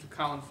right, we'll move to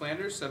Colin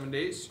Flanders, 7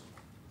 days.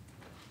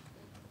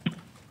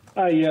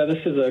 Yeah,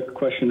 this is a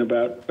question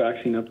about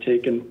vaccine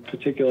uptake, in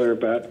particular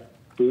about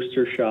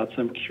booster shots.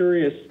 I'm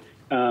curious,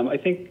 I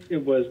think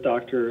it was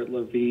Dr.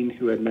 Levine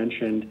who had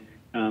mentioned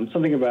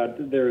something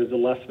about there is a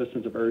less of a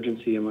sense of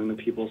urgency among the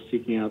people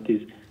seeking out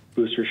these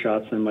booster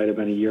shots than might have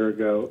been a year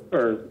ago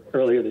or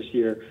earlier this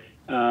year.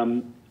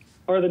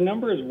 Are the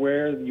numbers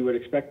where you would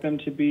expect them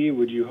to be?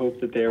 Would you hope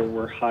that they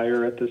were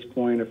higher at this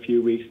point, a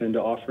few weeks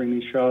into offering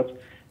these shots?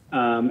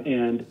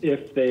 And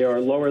if they are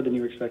lower than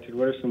you expected,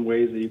 what are some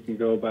ways that you can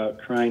go about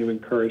trying to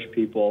encourage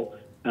people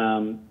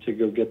to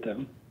go get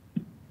them?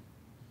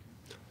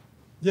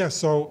 Yeah,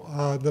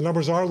 so the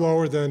numbers are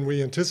lower than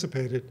we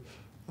anticipated.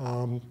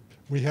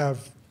 We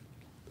have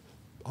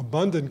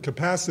abundant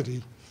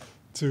capacity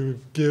to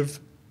give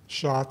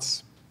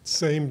shots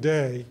same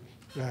day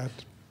at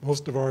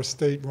most of our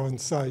state-run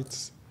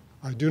sites.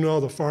 I do know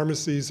the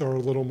pharmacies are a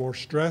little more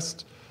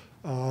stressed,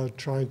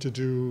 trying to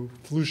do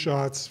flu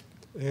shots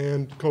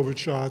and COVID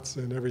shots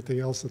and everything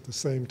else at the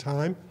same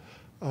time.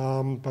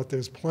 But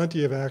there's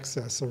plenty of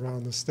access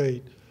around the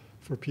state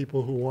for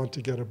people who want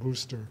to get a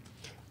booster.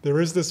 There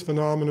is this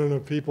phenomenon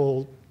of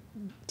people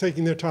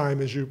taking their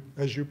time, as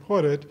you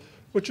put it,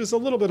 which is a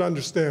little bit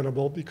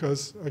understandable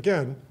because,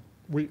 again,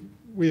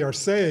 we are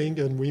saying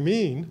and we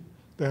mean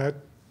that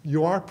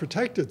you are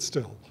protected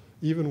still,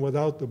 even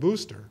without the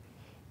booster.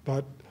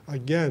 But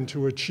again,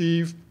 to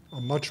achieve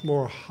a much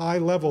more high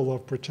level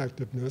of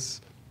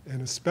protectiveness,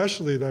 and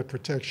especially that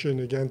protection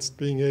against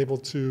being able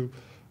to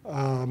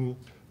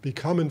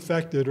become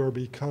infected or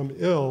become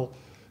ill,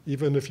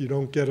 even if you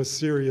don't get a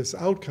serious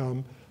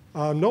outcome,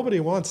 nobody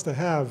wants to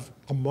have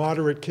a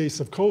moderate case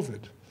of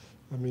COVID.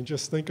 I mean,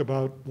 just think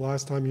about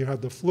last time you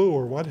had the flu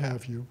or what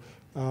have you.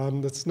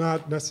 That's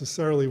not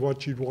necessarily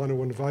what you'd want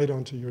to invite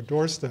onto your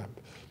doorstep.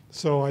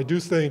 So I do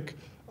think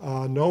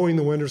knowing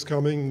the winter's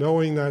coming,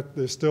 knowing that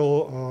there's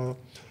still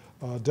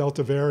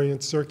Delta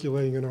variant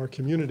circulating in our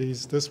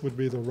communities, this would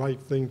be the right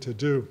thing to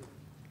do.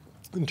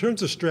 In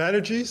terms of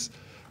strategies,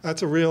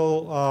 that's a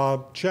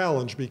real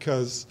challenge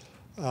because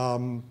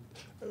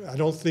I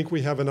don't think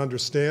we have an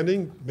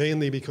understanding,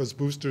 mainly because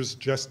boosters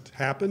just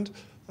happened.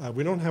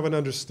 We don't have an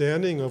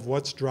understanding of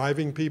what's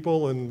driving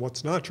people and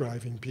what's not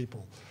driving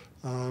people.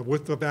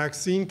 With the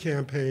vaccine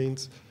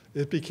campaigns,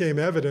 it became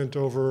evident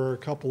over a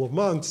couple of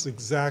months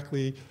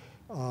exactly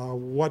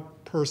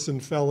what person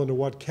fell into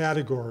what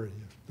category.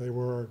 They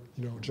were,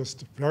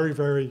 just very,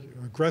 very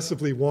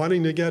aggressively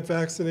wanting to get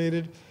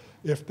vaccinated,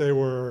 if they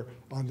were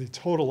on the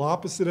total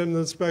opposite end of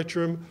the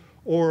spectrum,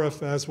 or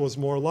if, as was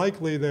more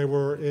likely, they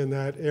were in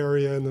that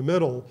area in the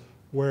middle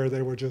where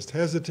they were just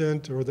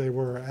hesitant or they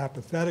were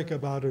apathetic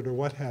about it or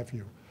what have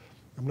you.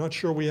 I'm not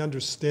sure we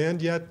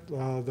understand yet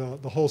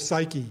the whole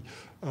psyche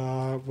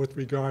with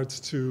regards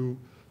to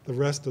the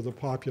rest of the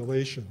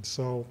population.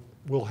 So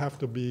we'll have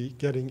to be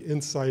getting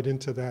insight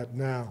into that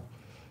now.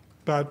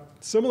 But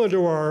similar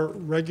to our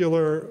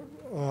regular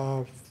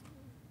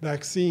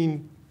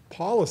vaccine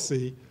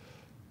policy,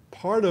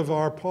 part of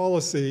our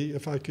policy,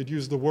 if I could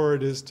use the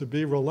word, is to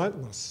be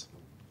relentless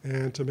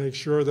and to make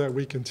sure that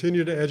we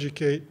continue to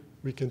educate,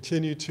 we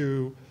continue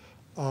to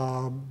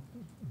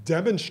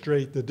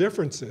demonstrate the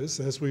differences,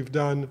 as we've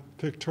done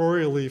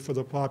pictorially for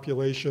the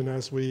population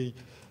as we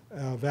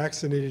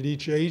vaccinated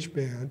each age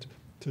band,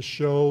 to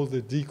show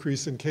the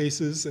decrease in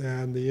cases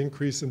and the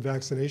increase in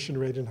vaccination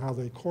rate and how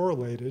they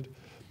correlated.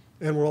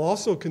 And we'll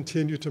also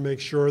continue to make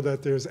sure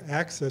that there's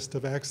access to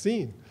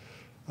vaccine.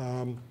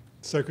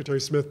 Secretary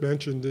Smith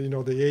mentioned, the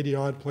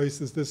 80-odd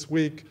places this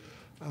week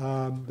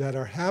that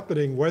are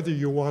happening, whether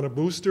you want a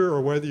booster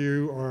or whether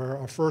you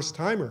are a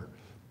first-timer.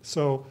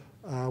 So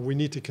we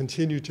need to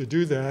continue to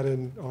do that,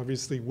 and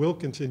obviously will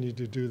continue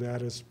to do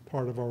that as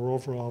part of our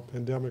overall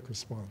pandemic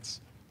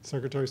response.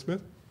 Secretary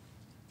Smith?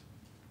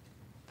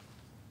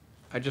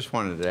 I just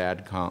wanted to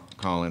add,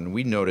 Colin,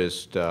 we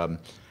noticed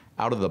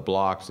out of the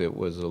blocks it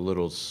was a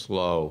little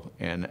slow,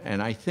 and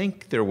I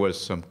think there was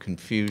some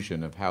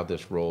confusion of how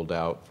this rolled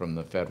out from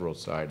the federal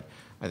side.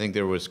 I think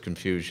there was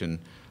confusion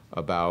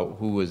about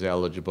who was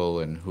eligible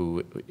and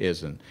who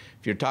isn't.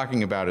 If you're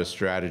talking about a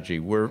strategy,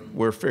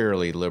 we're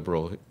fairly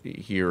liberal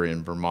here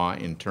in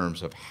Vermont in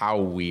terms of how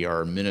we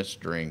are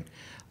administering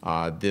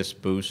this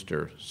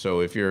booster. So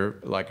if you're,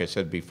 like I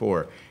said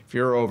before, if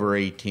you're over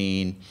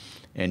 18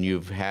 and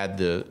you've had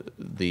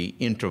the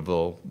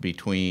interval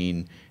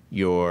between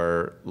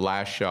your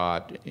last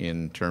shot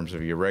in terms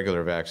of your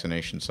regular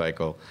vaccination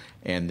cycle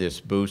and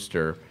this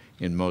booster,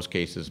 in most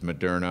cases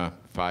Moderna,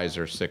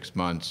 Pfizer 6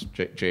 months,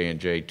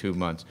 J&J 2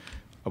 months,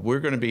 we're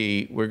going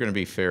to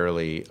be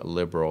fairly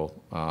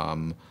liberal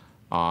on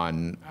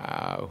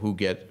who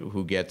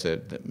gets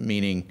it.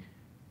 Meaning,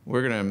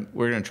 we're going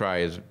to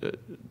try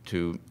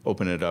to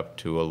open it up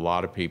to a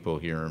lot of people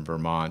here in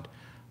Vermont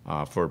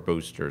for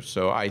boosters.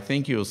 So I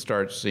think you'll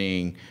start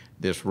seeing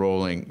this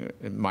rolling.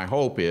 My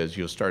hope is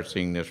you'll start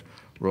seeing this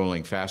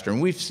rolling faster.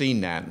 And we've seen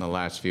that in the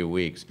last few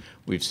weeks.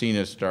 We've seen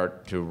it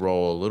start to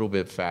roll a little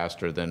bit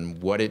faster than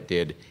what it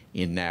did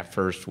in that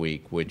first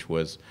week, which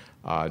was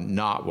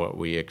not what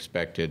we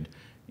expected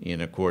in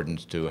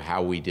accordance to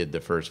how we did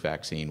the first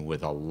vaccine,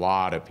 with a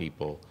lot of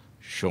people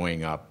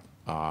showing up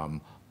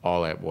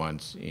all at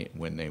once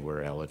when they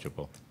were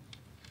eligible.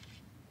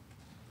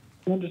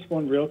 Just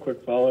one real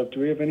quick follow-up.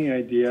 Do we have any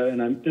idea,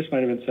 and this might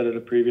have been said at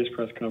a previous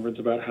press conference,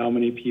 about how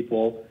many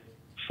people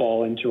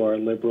fall into our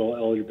liberal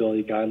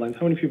eligibility guidelines?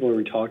 How many people are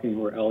we talking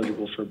who are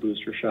eligible for a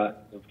booster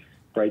shot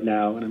right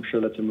now? And I'm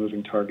sure that's a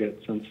moving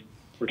target since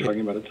we're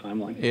talking about a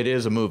timeline. It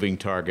is a moving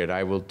target.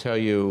 I will tell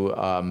you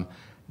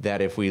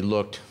that if we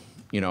looked,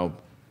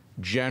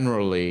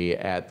 generally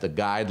at the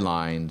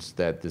guidelines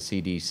that the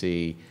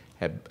CDC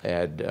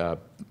had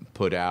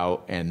put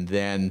out, and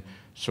then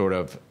sort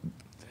of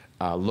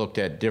looked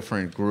at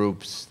different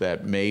groups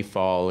that may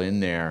fall in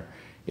there,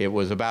 it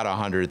was about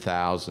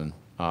 100,000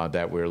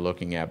 that we're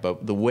looking at.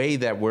 But the way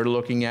that we're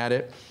looking at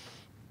it,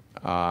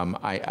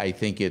 I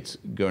think it's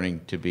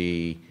going to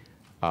be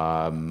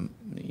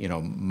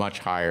much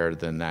higher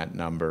than that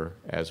number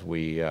as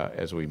we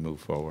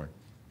move forward.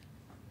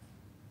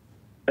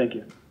 Thank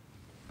you.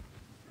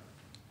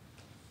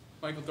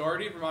 Michael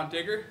Doherty, Vermont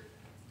Digger.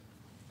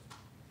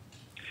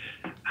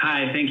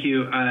 Hi, thank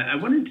you. I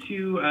wanted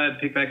to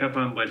pick back up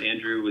on what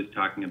Andrew was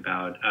talking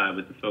about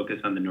with the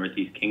focus on the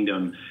Northeast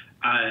Kingdom.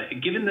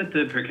 Given that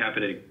the per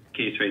capita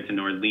case rates in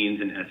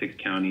Orleans and Essex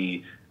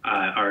County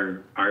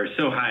are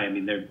so high, I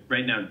mean, they're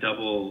right now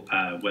double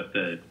what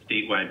the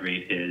statewide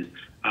rate is.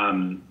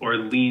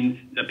 Orleans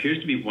appears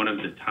to be one of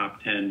the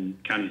top 10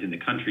 counties in the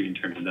country in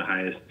terms of the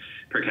highest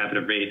per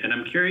capita rate. And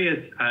I'm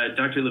curious,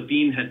 Dr.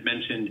 Levine had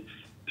mentioned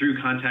through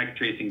contact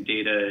tracing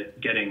data,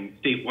 getting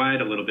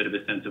statewide a little bit of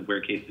a sense of where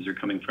cases are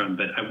coming from.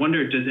 But I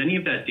wonder, does any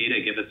of that data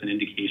give us an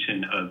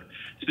indication of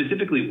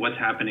specifically what's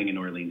happening in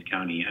Orleans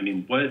County? I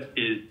mean, what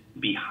is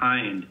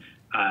behind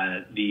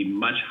the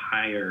much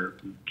higher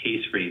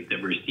case rate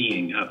that we're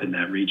seeing up in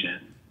that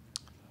region?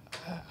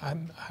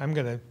 I'm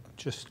going to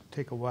just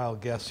take a wild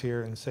guess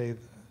here and say,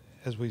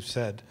 as we've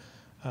said,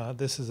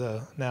 this is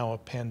now a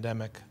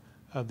pandemic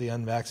of the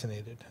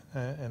unvaccinated.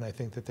 And I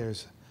think that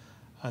there's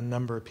a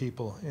number of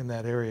people in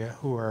that area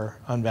who are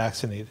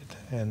unvaccinated.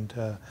 And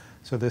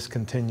so this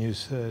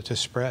continues to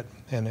spread,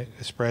 and it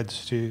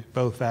spreads to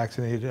both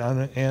vaccinated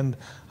and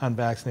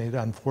unvaccinated,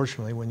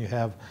 unfortunately, when you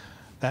have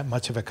that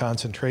much of a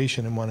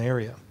concentration in one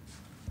area.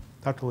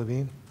 Dr.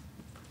 Levine?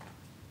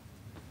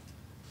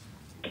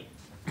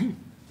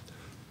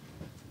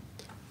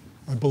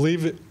 I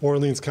believe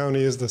Orleans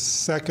County is the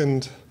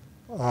second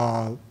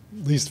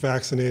least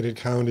vaccinated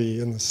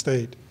county in the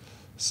state.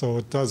 So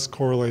it does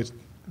correlate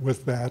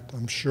with that,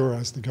 I'm sure,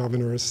 as the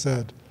governor has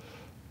said.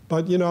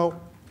 But, you know,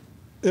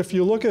 if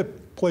you look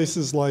at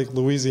places like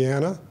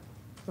Louisiana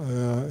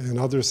and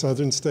other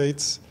southern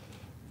states,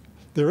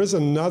 there is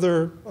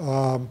another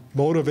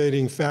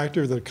motivating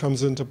factor that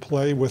comes into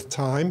play with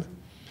time.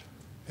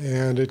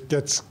 And it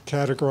gets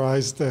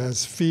categorized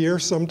as fear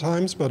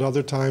sometimes, but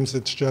other times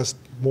it's just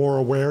more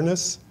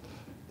awareness.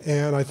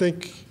 And I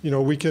think, you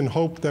know, we can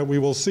hope that we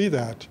will see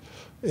that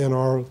in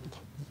our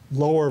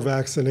lower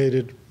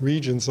vaccinated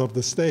regions of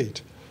the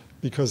state.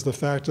 Because the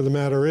fact of the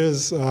matter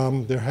is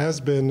there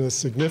has been a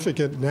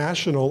significant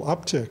national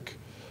uptick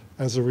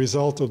as a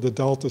result of the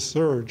Delta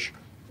surge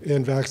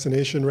in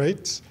vaccination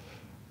rates.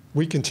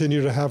 We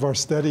continue to have our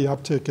steady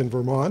uptick in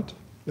Vermont,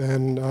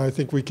 and I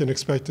think we can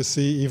expect to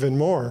see even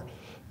more.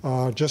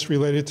 Just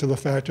related to the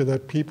factor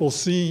that people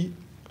see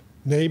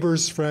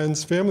neighbors,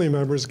 friends, family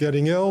members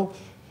getting ill,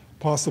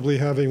 possibly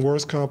having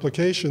worse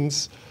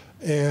complications,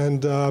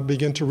 and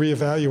begin to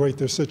reevaluate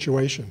their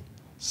situation.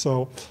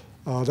 So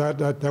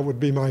that would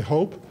be my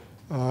hope,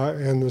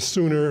 and the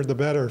sooner the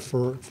better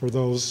for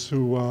those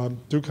who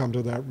do come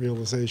to that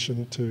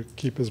realization to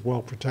keep as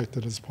well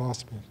protected as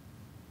possible.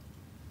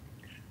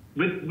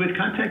 With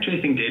contact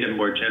tracing data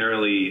more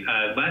generally,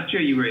 last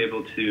year you were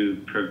able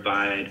to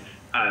provide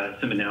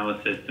some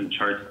analysis, some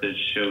charts that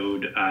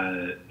showed,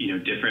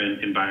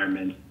 different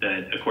environments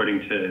that,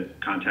 according to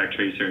contact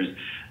tracers,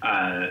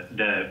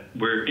 that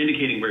were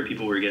indicating where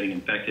people were getting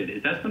infected.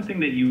 Is that something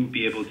that you would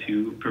be able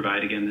to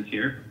provide again this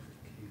year?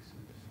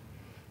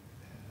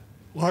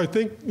 Well, I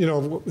think, you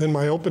know, in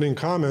my opening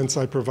comments,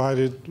 I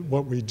provided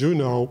what we do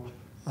know,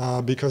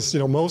 because, you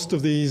know, most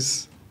of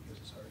these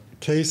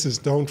cases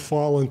don't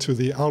fall into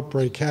the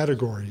outbreak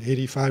category.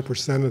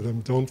 85% of them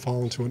don't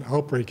fall into an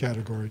outbreak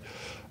category.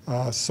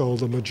 So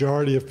the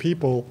majority of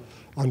people,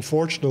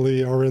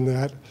 unfortunately, are in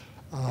that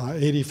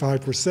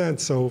 85%.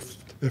 So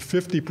if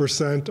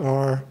 50%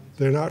 are,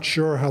 they're not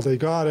sure how they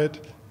got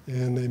it,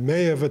 and they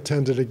may have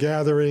attended a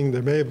gathering,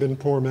 there may have been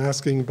poor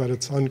masking, but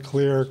it's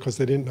unclear because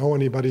they didn't know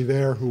anybody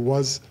there who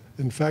was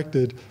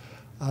infected,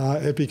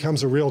 it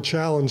becomes a real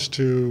challenge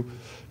to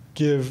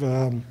give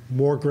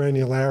more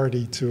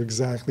granularity to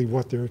exactly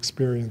what their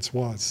experience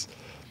was.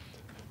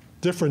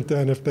 Different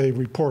than if they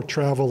report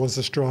travel as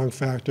a strong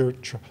factor,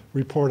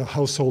 report a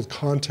household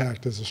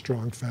contact as a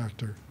strong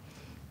factor.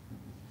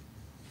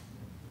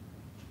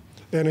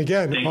 And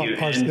again,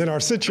 in our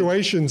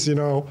situations, you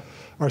know,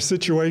 our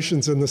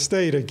situations in the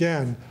state,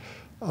 again,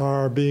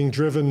 are being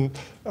driven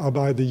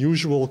by the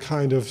usual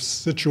kind of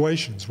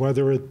situations,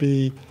 whether it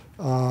be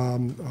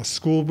a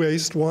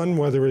school-based one,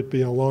 whether it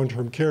be a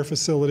long-term care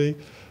facility,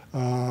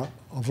 a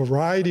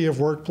variety of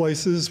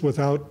workplaces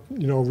without,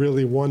 you know,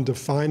 really one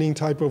defining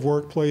type of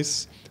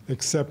workplace,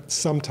 except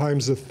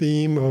sometimes a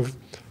theme of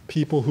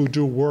people who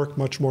do work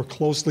much more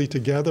closely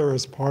together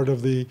as part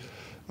of the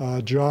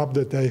job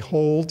that they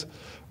hold,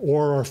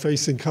 or are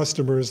facing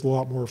customers a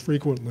lot more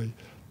frequently.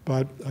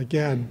 But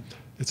again,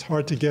 it's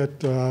hard to get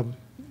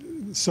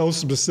so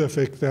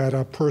specific that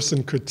a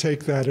person could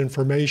take that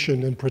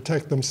information and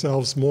protect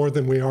themselves more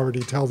than we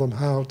already tell them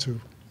how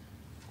to.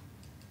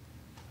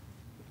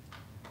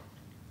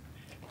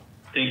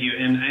 Thank you.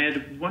 And I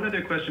had one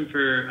other question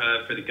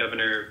for the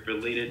governor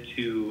related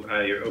to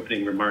your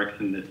opening remarks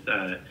and this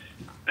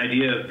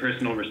idea of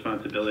personal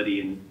responsibility.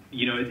 And,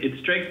 you know, it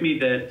strikes me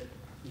that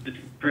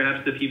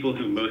perhaps the people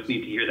who most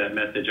need to hear that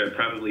message are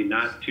probably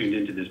not tuned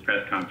into this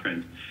press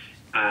conference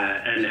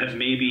and have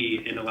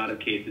maybe, in a lot of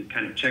cases,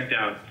 kind of checked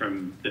out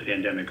from the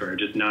pandemic or are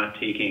just not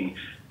taking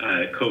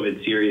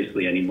COVID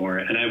seriously anymore.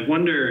 And I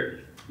wonder,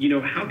 you know,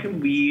 how can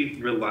we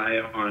rely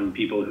on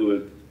people who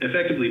have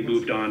effectively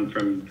moved on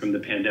from the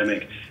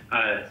pandemic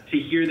to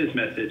hear this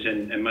message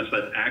and much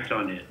less act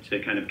on it to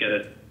kind of get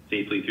us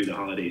safely through the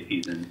holiday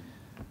season?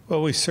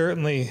 Well, we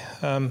certainly,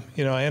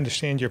 you know, I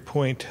understand your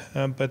point,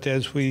 but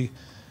as we,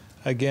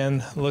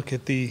 again, look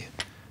at the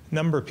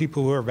number of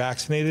people who are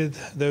vaccinated,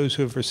 those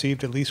who have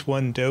received at least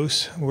one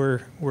dose,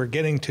 we're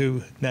getting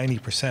to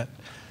 90%.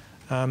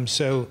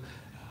 So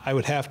I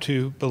would have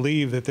to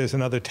believe that there's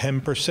another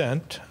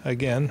 10%,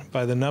 again,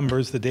 by the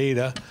numbers, the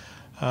data,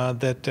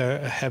 that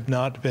have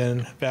not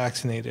been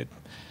vaccinated.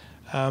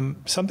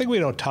 Something we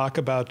don't talk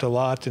about a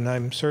lot, and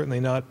I'm certainly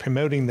not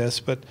promoting this,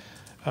 but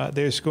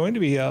there's going to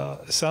be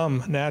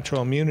some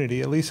natural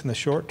immunity, at least in the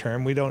short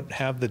term. We don't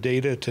have the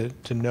data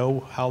to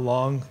know how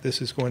long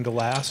this is going to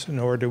last,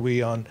 nor do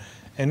we on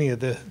any of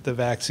the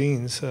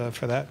vaccines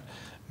for that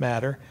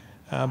matter.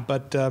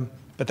 But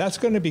that's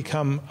going to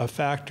become a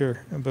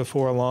factor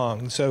before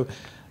long. So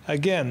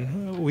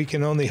again, we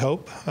can only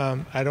hope.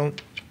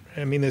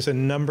 I mean, there's a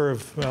number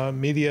of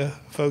media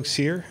folks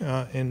here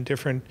in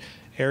different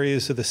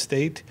areas of the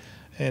state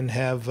and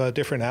have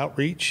different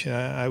outreach.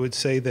 I would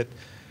say that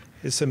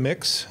it's a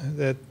mix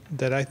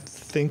that I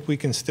think we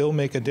can still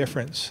make a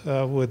difference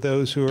with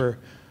those who are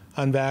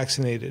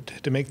unvaccinated,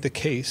 to make the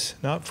case,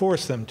 not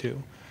force them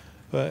to,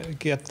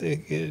 but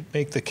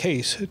make the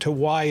case to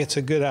why it's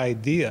a good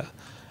idea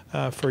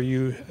for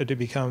you to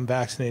become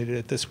vaccinated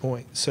at this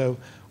point. So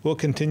we'll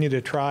continue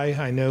to try.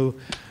 I know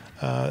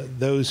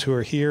those who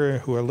are here,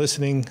 who are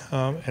listening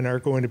and are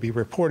going to be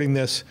reporting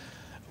this,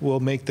 will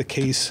make the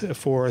case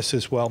for us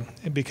as well,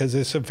 because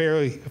it's a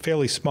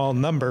fairly small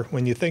number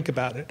when you think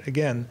about it.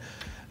 Again,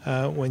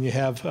 when you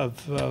have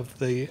of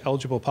the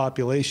eligible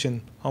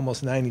population,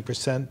 almost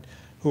 90%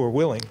 who are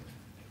willing.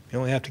 You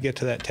only have to get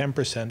to that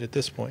 10% at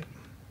this point.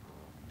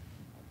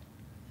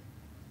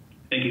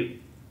 Thank you.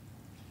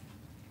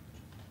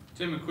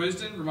 Tim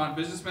McQuiston, Vermont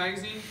Business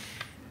Magazine.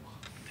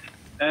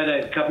 I had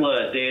a couple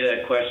of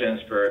data questions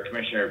for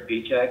Commissioner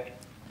Pieciak.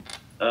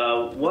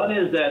 One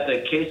is that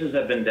the cases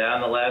have been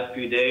down the last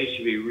few days.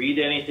 Should we read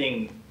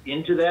anything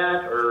into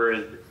that, or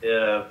is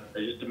it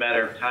just a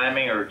matter of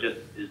timing, or is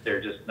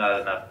there just not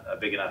a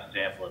big enough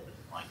sample at this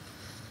point?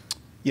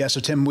 Yeah,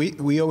 so Tim,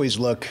 we always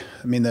look,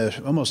 I mean,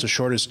 almost the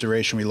shortest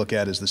duration we look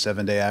at is the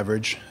 7-day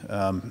average.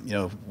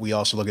 We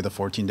also look at the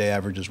 14-day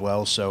average as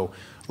well. So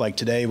like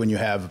today, when you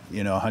have,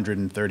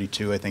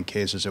 132, I think,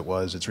 cases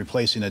it's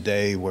replacing a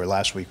day where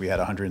last week we had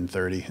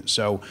 130.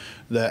 So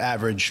the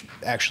average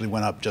actually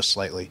went up just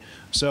slightly.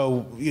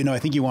 So, I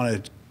think you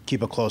want to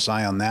keep a close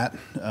eye on that.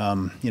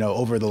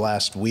 Over the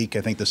last week,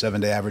 I think the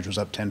 7-day average was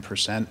up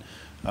 10%.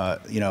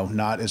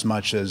 Not as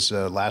much as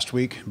last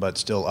week, but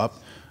still up.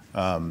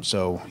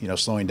 So,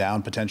 slowing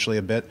down potentially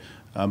a bit.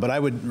 But I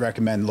would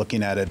recommend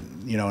looking at it,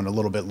 in a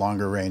little bit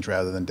longer range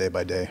rather than day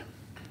by day.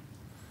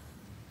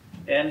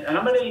 And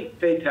how many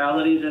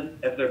fatalities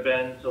have there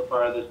been so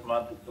far this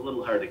month? It's a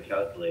little hard to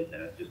calculate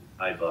that, just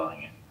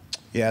eyeballing it.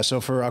 Yeah, so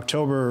for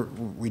October,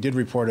 we did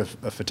report a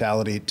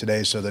fatality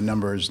today, so the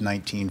number is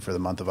 19 for the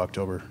month of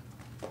October.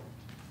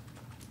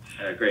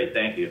 Great,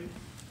 thank you.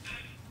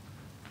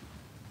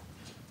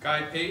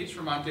 Guy Page,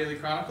 Vermont Daily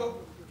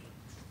Chronicle.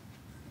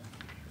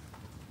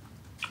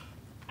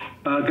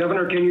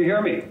 Governor, can you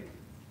hear me?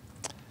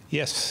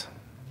 Yes.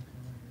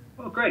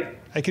 Oh, great.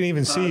 I can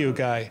even see you,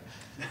 Guy.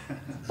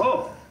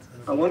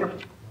 Wonderful.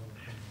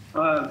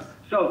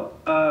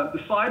 The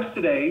slides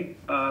today,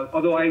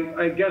 although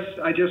I guess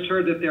I just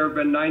heard that there have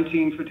been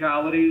 19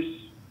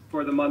 fatalities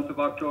for the month of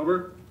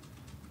October.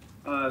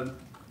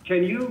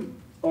 Can you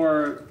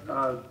or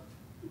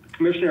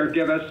Commissioner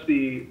give us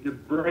the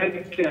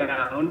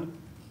breakdown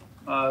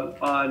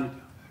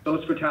on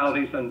those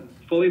fatalities on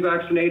fully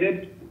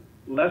vaccinated,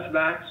 less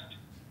vaxxed,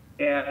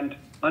 and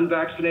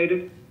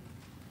unvaccinated?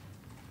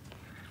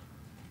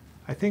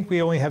 I think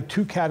we only have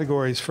two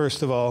categories,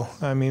 first of all.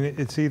 I mean,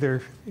 it's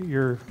either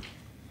you're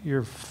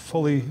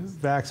fully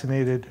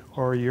vaccinated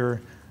or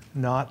you're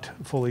not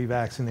fully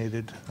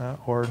vaccinated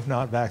or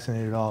not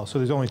vaccinated at all. So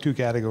there's only two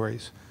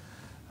categories.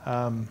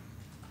 I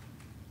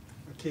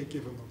can't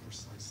give him a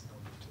precise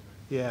number today.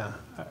 Yeah,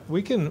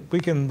 we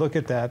can look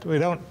at that. We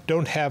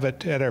don't have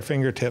it at our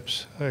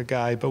fingertips,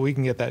 Guy, but we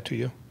can get that to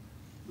you.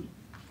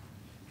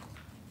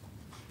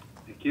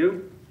 Thank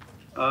you.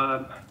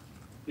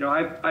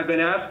 I've been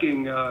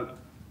asking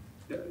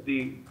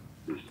the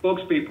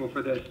spokespeople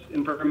for this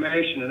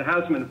information, and it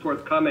hasn't been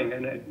forthcoming.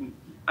 And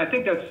I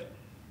think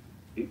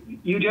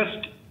you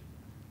just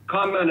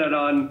commented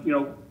on,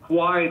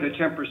 why the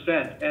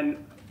 10%. And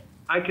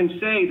I can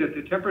say that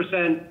the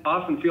 10%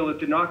 often feel that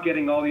they're not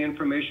getting all the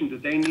information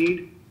that they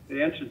need.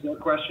 It answers their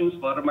questions. A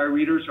lot of my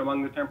readers are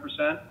among the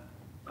 10%.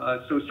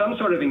 So some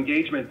sort of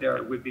engagement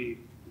there would be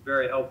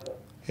very helpful.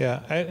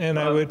 Yeah,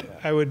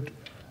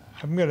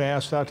 I'm going to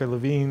ask Dr.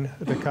 Levine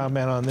to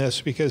comment on this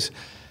because,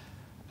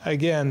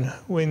 again,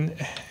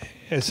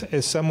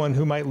 as someone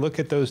who might look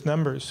at those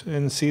numbers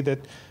and see that,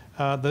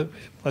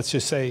 let's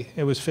just say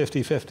it was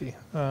 50-50,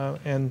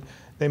 and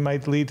they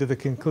might lead to the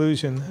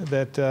conclusion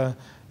that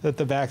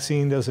the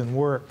vaccine doesn't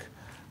work.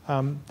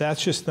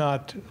 That's just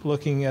not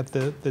looking at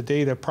the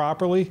data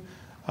properly.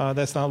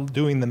 That's not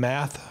doing the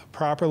math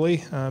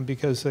properly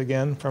because,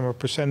 again, from a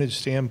percentage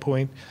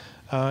standpoint,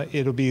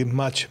 it'll be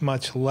much,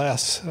 much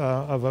less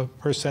of a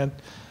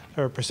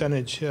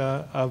percentage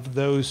of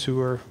those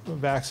who are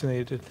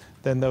vaccinated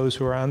than those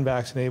who are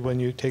unvaccinated when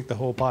you take the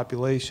whole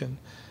population.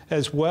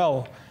 As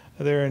well,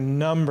 there are a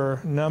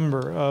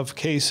number of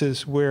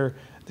cases where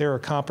there are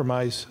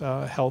compromised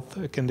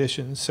health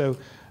conditions. So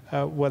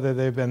whether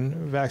they've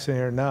been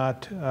vaccinated or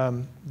not,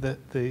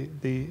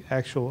 the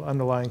actual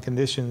underlying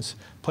conditions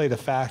played a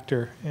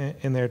factor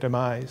in their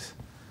demise.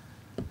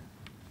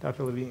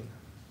 Dr. Levine.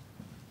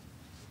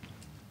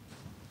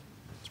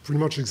 Pretty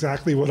much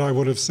exactly what I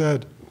would have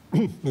said.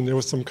 And there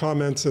was some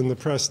comments in the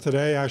press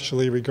today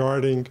actually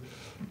regarding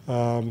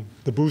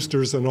the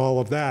boosters and all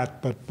of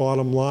that. But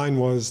bottom line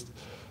was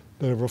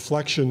the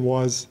reflection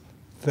was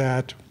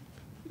that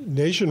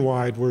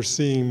nationwide we're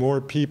seeing more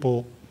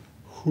people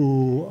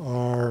who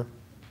are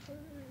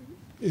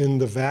in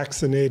the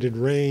vaccinated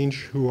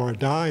range who are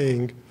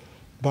dying,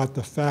 but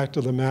the fact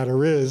of the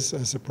matter is,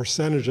 as a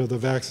percentage of the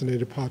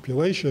vaccinated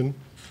population,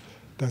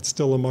 that's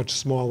still a much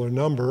smaller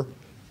number.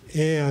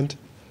 And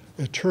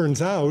it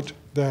turns out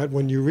that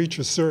when you reach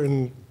a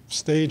certain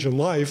stage in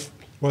life,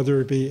 whether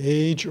it be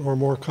age or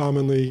more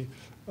commonly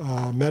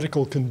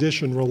medical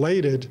condition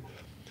related,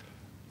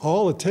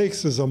 all it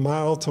takes is a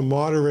mild to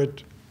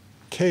moderate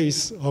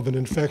case of an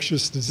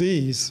infectious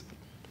disease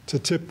to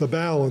tip the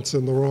balance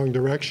in the wrong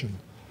direction.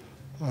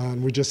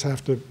 And we just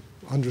have to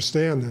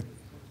understand that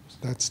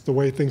that's the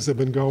way things have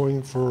been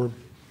going for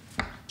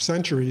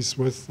centuries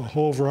with a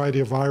whole variety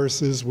of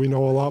viruses we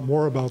know a lot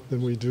more about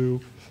than we do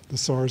the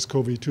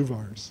SARS-CoV-2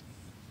 virus.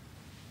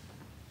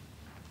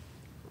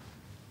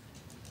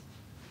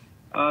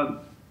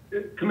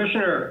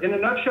 Commissioner, in a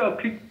nutshell,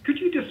 could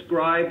you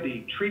describe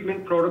the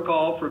treatment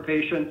protocol for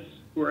patients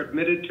who are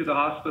admitted to the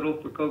hospital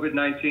for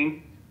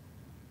COVID-19?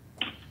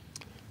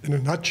 In a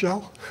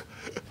nutshell?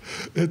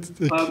 Yeah,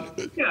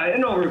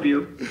 an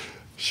overview.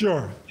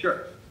 Sure.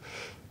 Sure.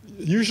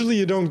 Usually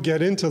you don't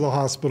get into the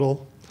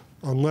hospital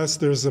unless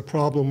there's a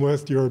problem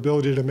with your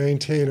ability to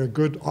maintain a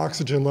good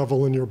oxygen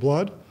level in your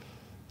blood.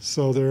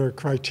 So there are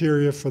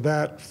criteria for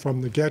that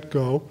from the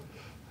get-go.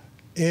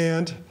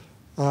 And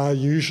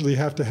you usually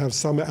have to have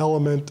some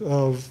element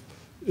of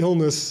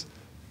illness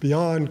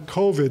beyond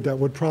COVID that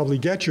would probably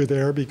get you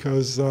there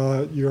because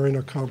you're in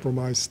a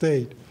compromised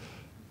state.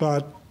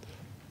 But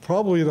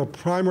probably the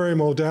primary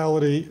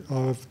modality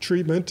of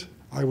treatment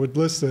I would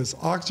list as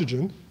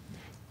oxygen,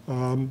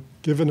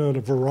 given in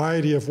a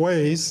variety of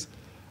ways.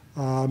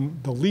 The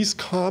least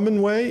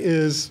common way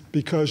is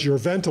because you're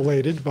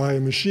ventilated by a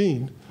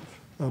machine,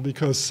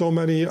 because so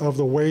many of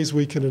the ways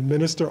we can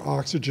administer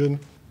oxygen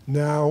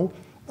now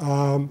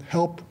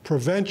help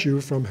prevent you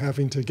from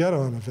having to get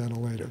on a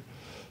ventilator.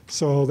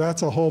 So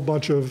that's a whole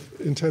bunch of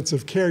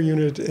intensive care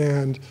unit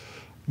and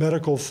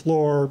medical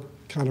floor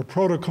kind of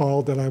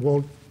protocol that I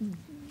won't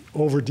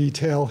over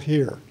detail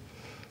here.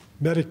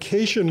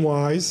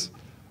 Medication-wise,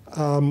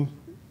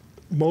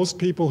 most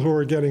people who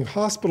are getting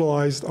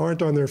hospitalized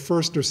aren't on their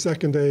first or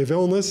second day of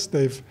illness.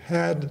 They've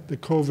had the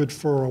COVID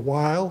for a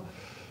while,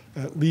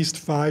 at least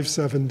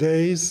 5-7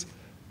 days.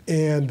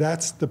 And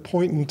that's the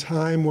point in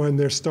time when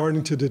they're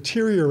starting to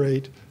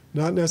deteriorate,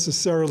 not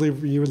necessarily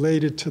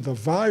related to the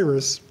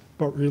virus,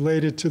 but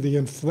related to the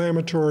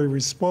inflammatory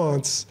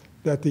response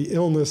that the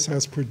illness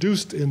has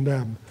produced in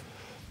them.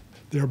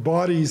 Their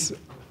body's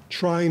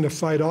trying to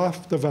fight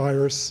off the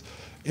virus,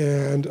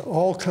 and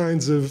all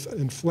kinds of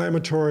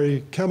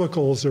inflammatory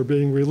chemicals are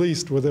being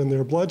released within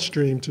their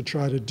bloodstream to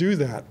try to do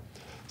that.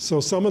 So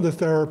some of the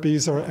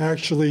therapies are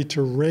actually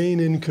to rein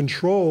in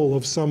control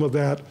of some of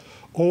that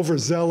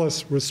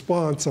overzealous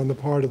response on the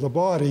part of the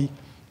body,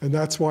 and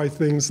that's why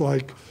things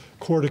like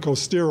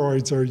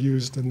corticosteroids are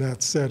used in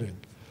that setting.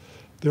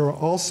 There are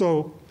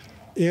also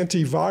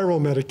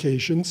antiviral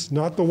medications,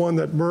 not the one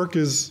that Merck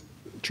is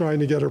trying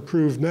to get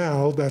approved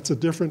now, that's a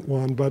different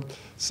one, but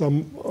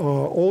some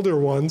older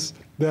ones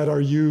that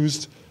are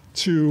used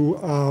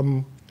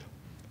to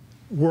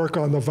work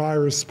on the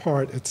virus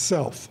part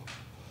itself.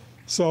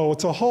 So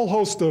it's a whole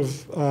host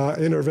of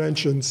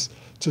interventions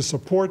to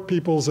support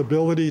people's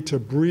ability to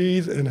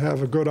breathe and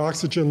have a good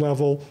oxygen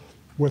level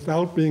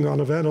without being on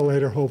a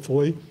ventilator,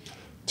 hopefully,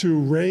 to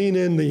rein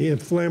in the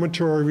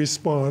inflammatory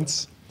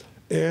response,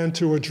 and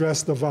to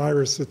address the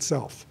virus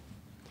itself.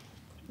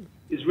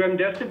 Is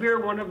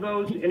remdesivir one of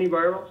those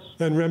antivirals?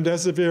 And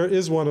remdesivir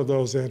is one of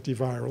those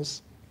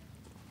antivirals.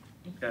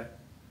 Okay.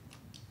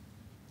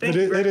 It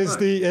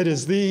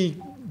is the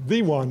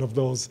one of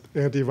those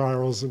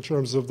antivirals in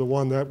terms of the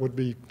one that would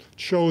be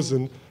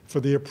chosen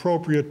for the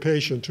appropriate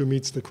patient who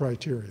meets the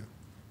criteria.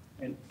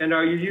 And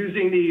are you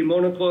using the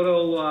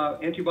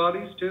monoclonal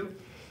antibodies too?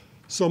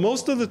 So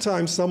most of the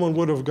time someone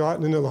would have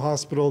gotten into the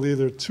hospital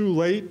either too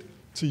late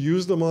to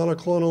use the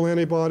monoclonal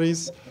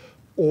antibodies,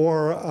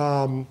 or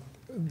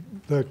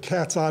the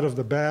cat's out of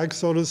the bag,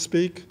 so to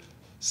speak.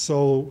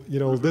 So, you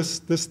know, this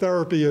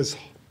therapy is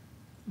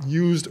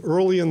used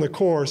early in the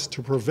course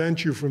to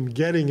prevent you from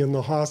getting in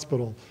the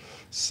hospital.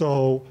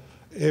 So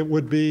it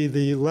would be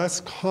the less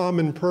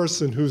common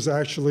person who's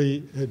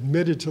actually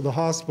admitted to the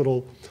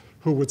hospital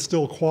who would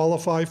still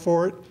qualify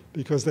for it,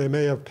 because they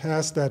may have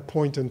passed that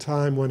point in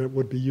time when it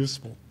would be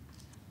useful.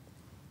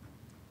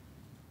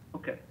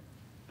 Okay,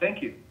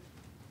 thank you.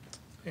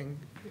 And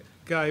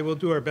Guy, we'll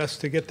do our best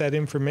to get that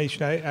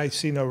information. I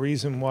see no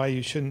reason why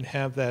you shouldn't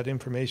have that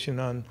information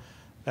on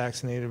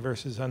vaccinated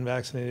versus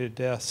unvaccinated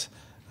deaths.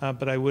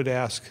 But I would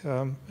ask,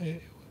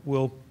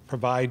 we'll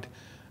provide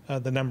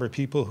the number of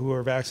people who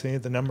are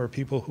vaccinated, the number of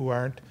people who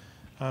aren't,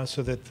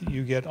 so that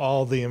you get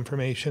all the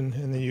information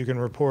and then you can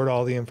report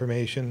all the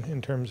information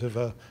in terms of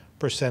a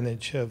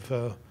percentage of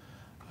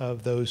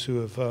those who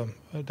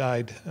have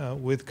died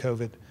with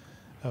COVID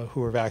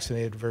who are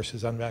vaccinated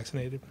versus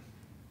unvaccinated.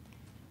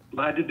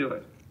 Glad to do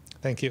it.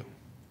 Thank you.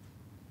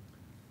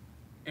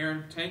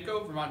 Aaron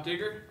Tanko, Vermont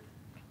Digger.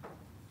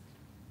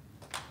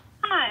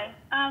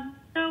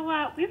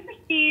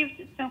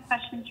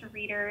 question to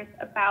readers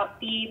about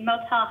the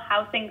motel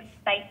housing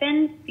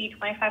stipend, the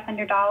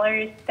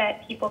 $2,500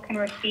 that people can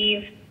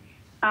receive.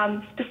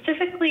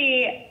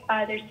 Specifically,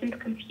 there's some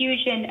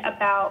confusion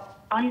about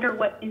under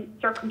what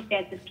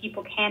circumstances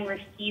people can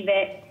receive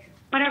it.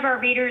 One of our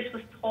readers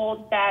was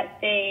told that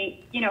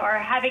they, are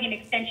having an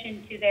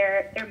extension to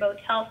their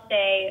motel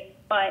stay,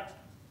 but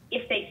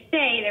if they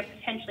stay, they're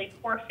potentially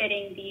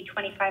forfeiting the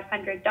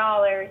 $2,500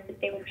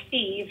 that they would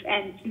receive.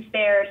 And since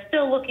they're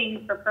still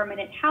looking for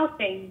permanent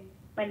housing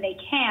when they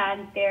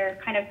can, they're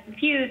kind of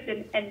confused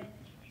and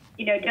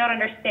don't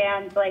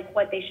understand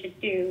what they should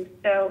do.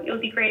 So it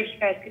would be great if you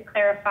guys could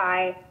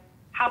clarify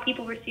how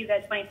people receive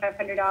that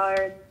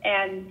 $2,500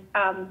 and,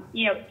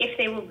 if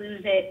they will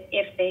lose it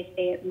if they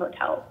stay at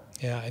motels.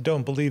 Yeah, I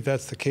don't believe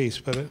that's the case,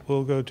 but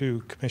we'll go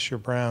to Commissioner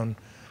Brown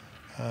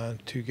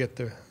to get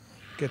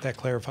that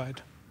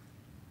clarified.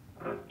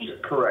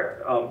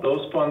 Correct.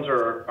 Those funds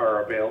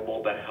are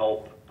available to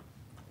help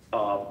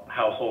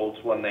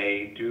households when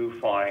they do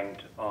find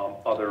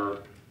other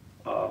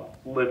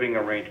living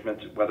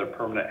arrangements, whether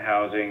permanent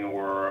housing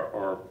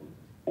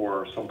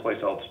or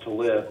someplace else to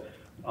live.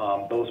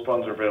 Those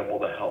funds are available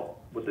to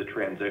help with the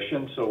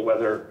transition. So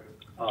whether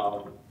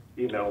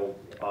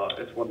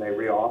it's when they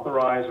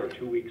reauthorize or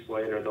 2 weeks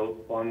later, those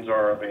funds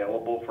are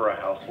available for a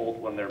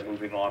household when they're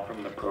moving on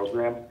from the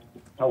program.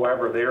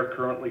 However, they are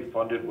currently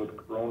funded with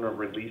Corona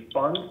relief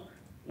funds,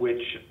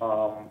 which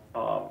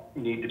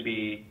need to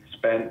be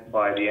spent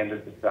by the end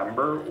of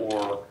December,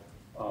 or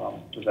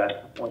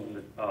that's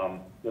when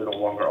they're no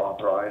longer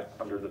authorized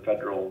under the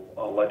federal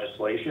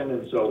legislation.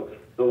 And so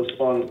those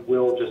funds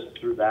will, just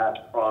through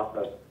that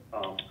process,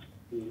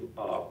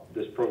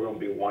 this program will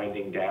be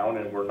winding down,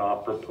 and we're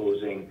not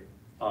proposing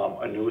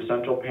a new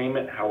essential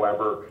payment.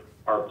 However,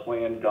 our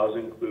plan does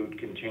include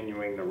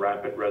continuing the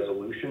rapid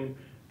resolution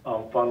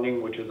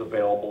funding, which is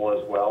available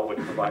as well, which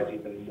provides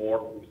even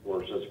more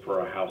resources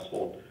for a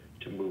household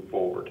to move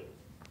forward.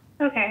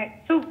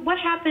 Okay, so what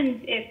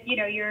happens if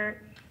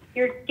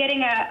you're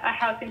getting a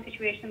housing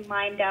situation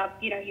lined up?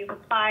 You've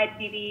applied,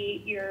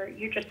 maybe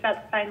you're just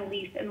about to sign a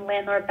lease, and the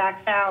landlord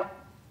backs out.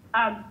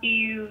 Do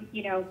you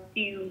lose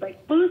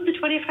the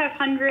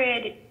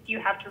 $2,500? Do you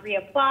have to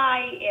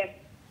reapply if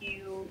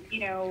you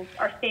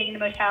are staying in the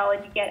motel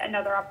and you get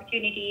another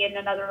opportunity in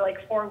another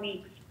 4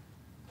 weeks?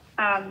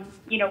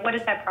 What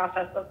does that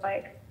process look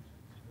like?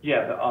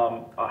 Yeah,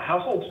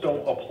 households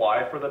don't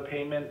apply for the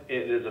payment.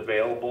 It is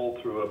available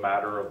through a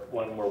matter of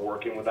when we're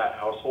working with that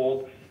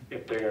household.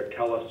 If they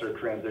tell us they're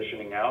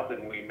transitioning out,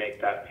 then we make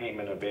that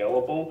payment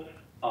available.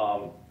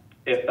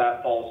 If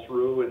that falls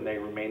through and they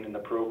remain in the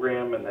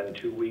program, and then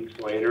 2 weeks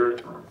later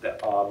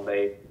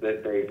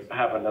they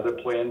have another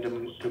plan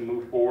to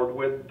move forward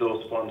with,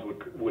 those funds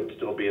would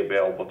still be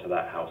available to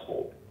that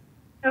household.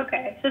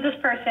 Okay, so this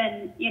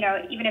person,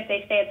 even if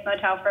they stay at the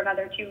motel for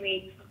another 2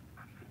 weeks,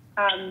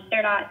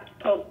 they're not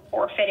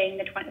forfeiting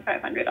the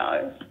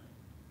 $2,500.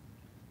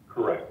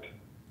 Correct.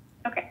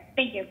 Okay,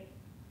 thank you.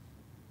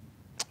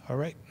 All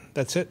right,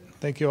 that's it.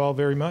 Thank you all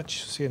very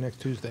much. See you next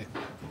Tuesday.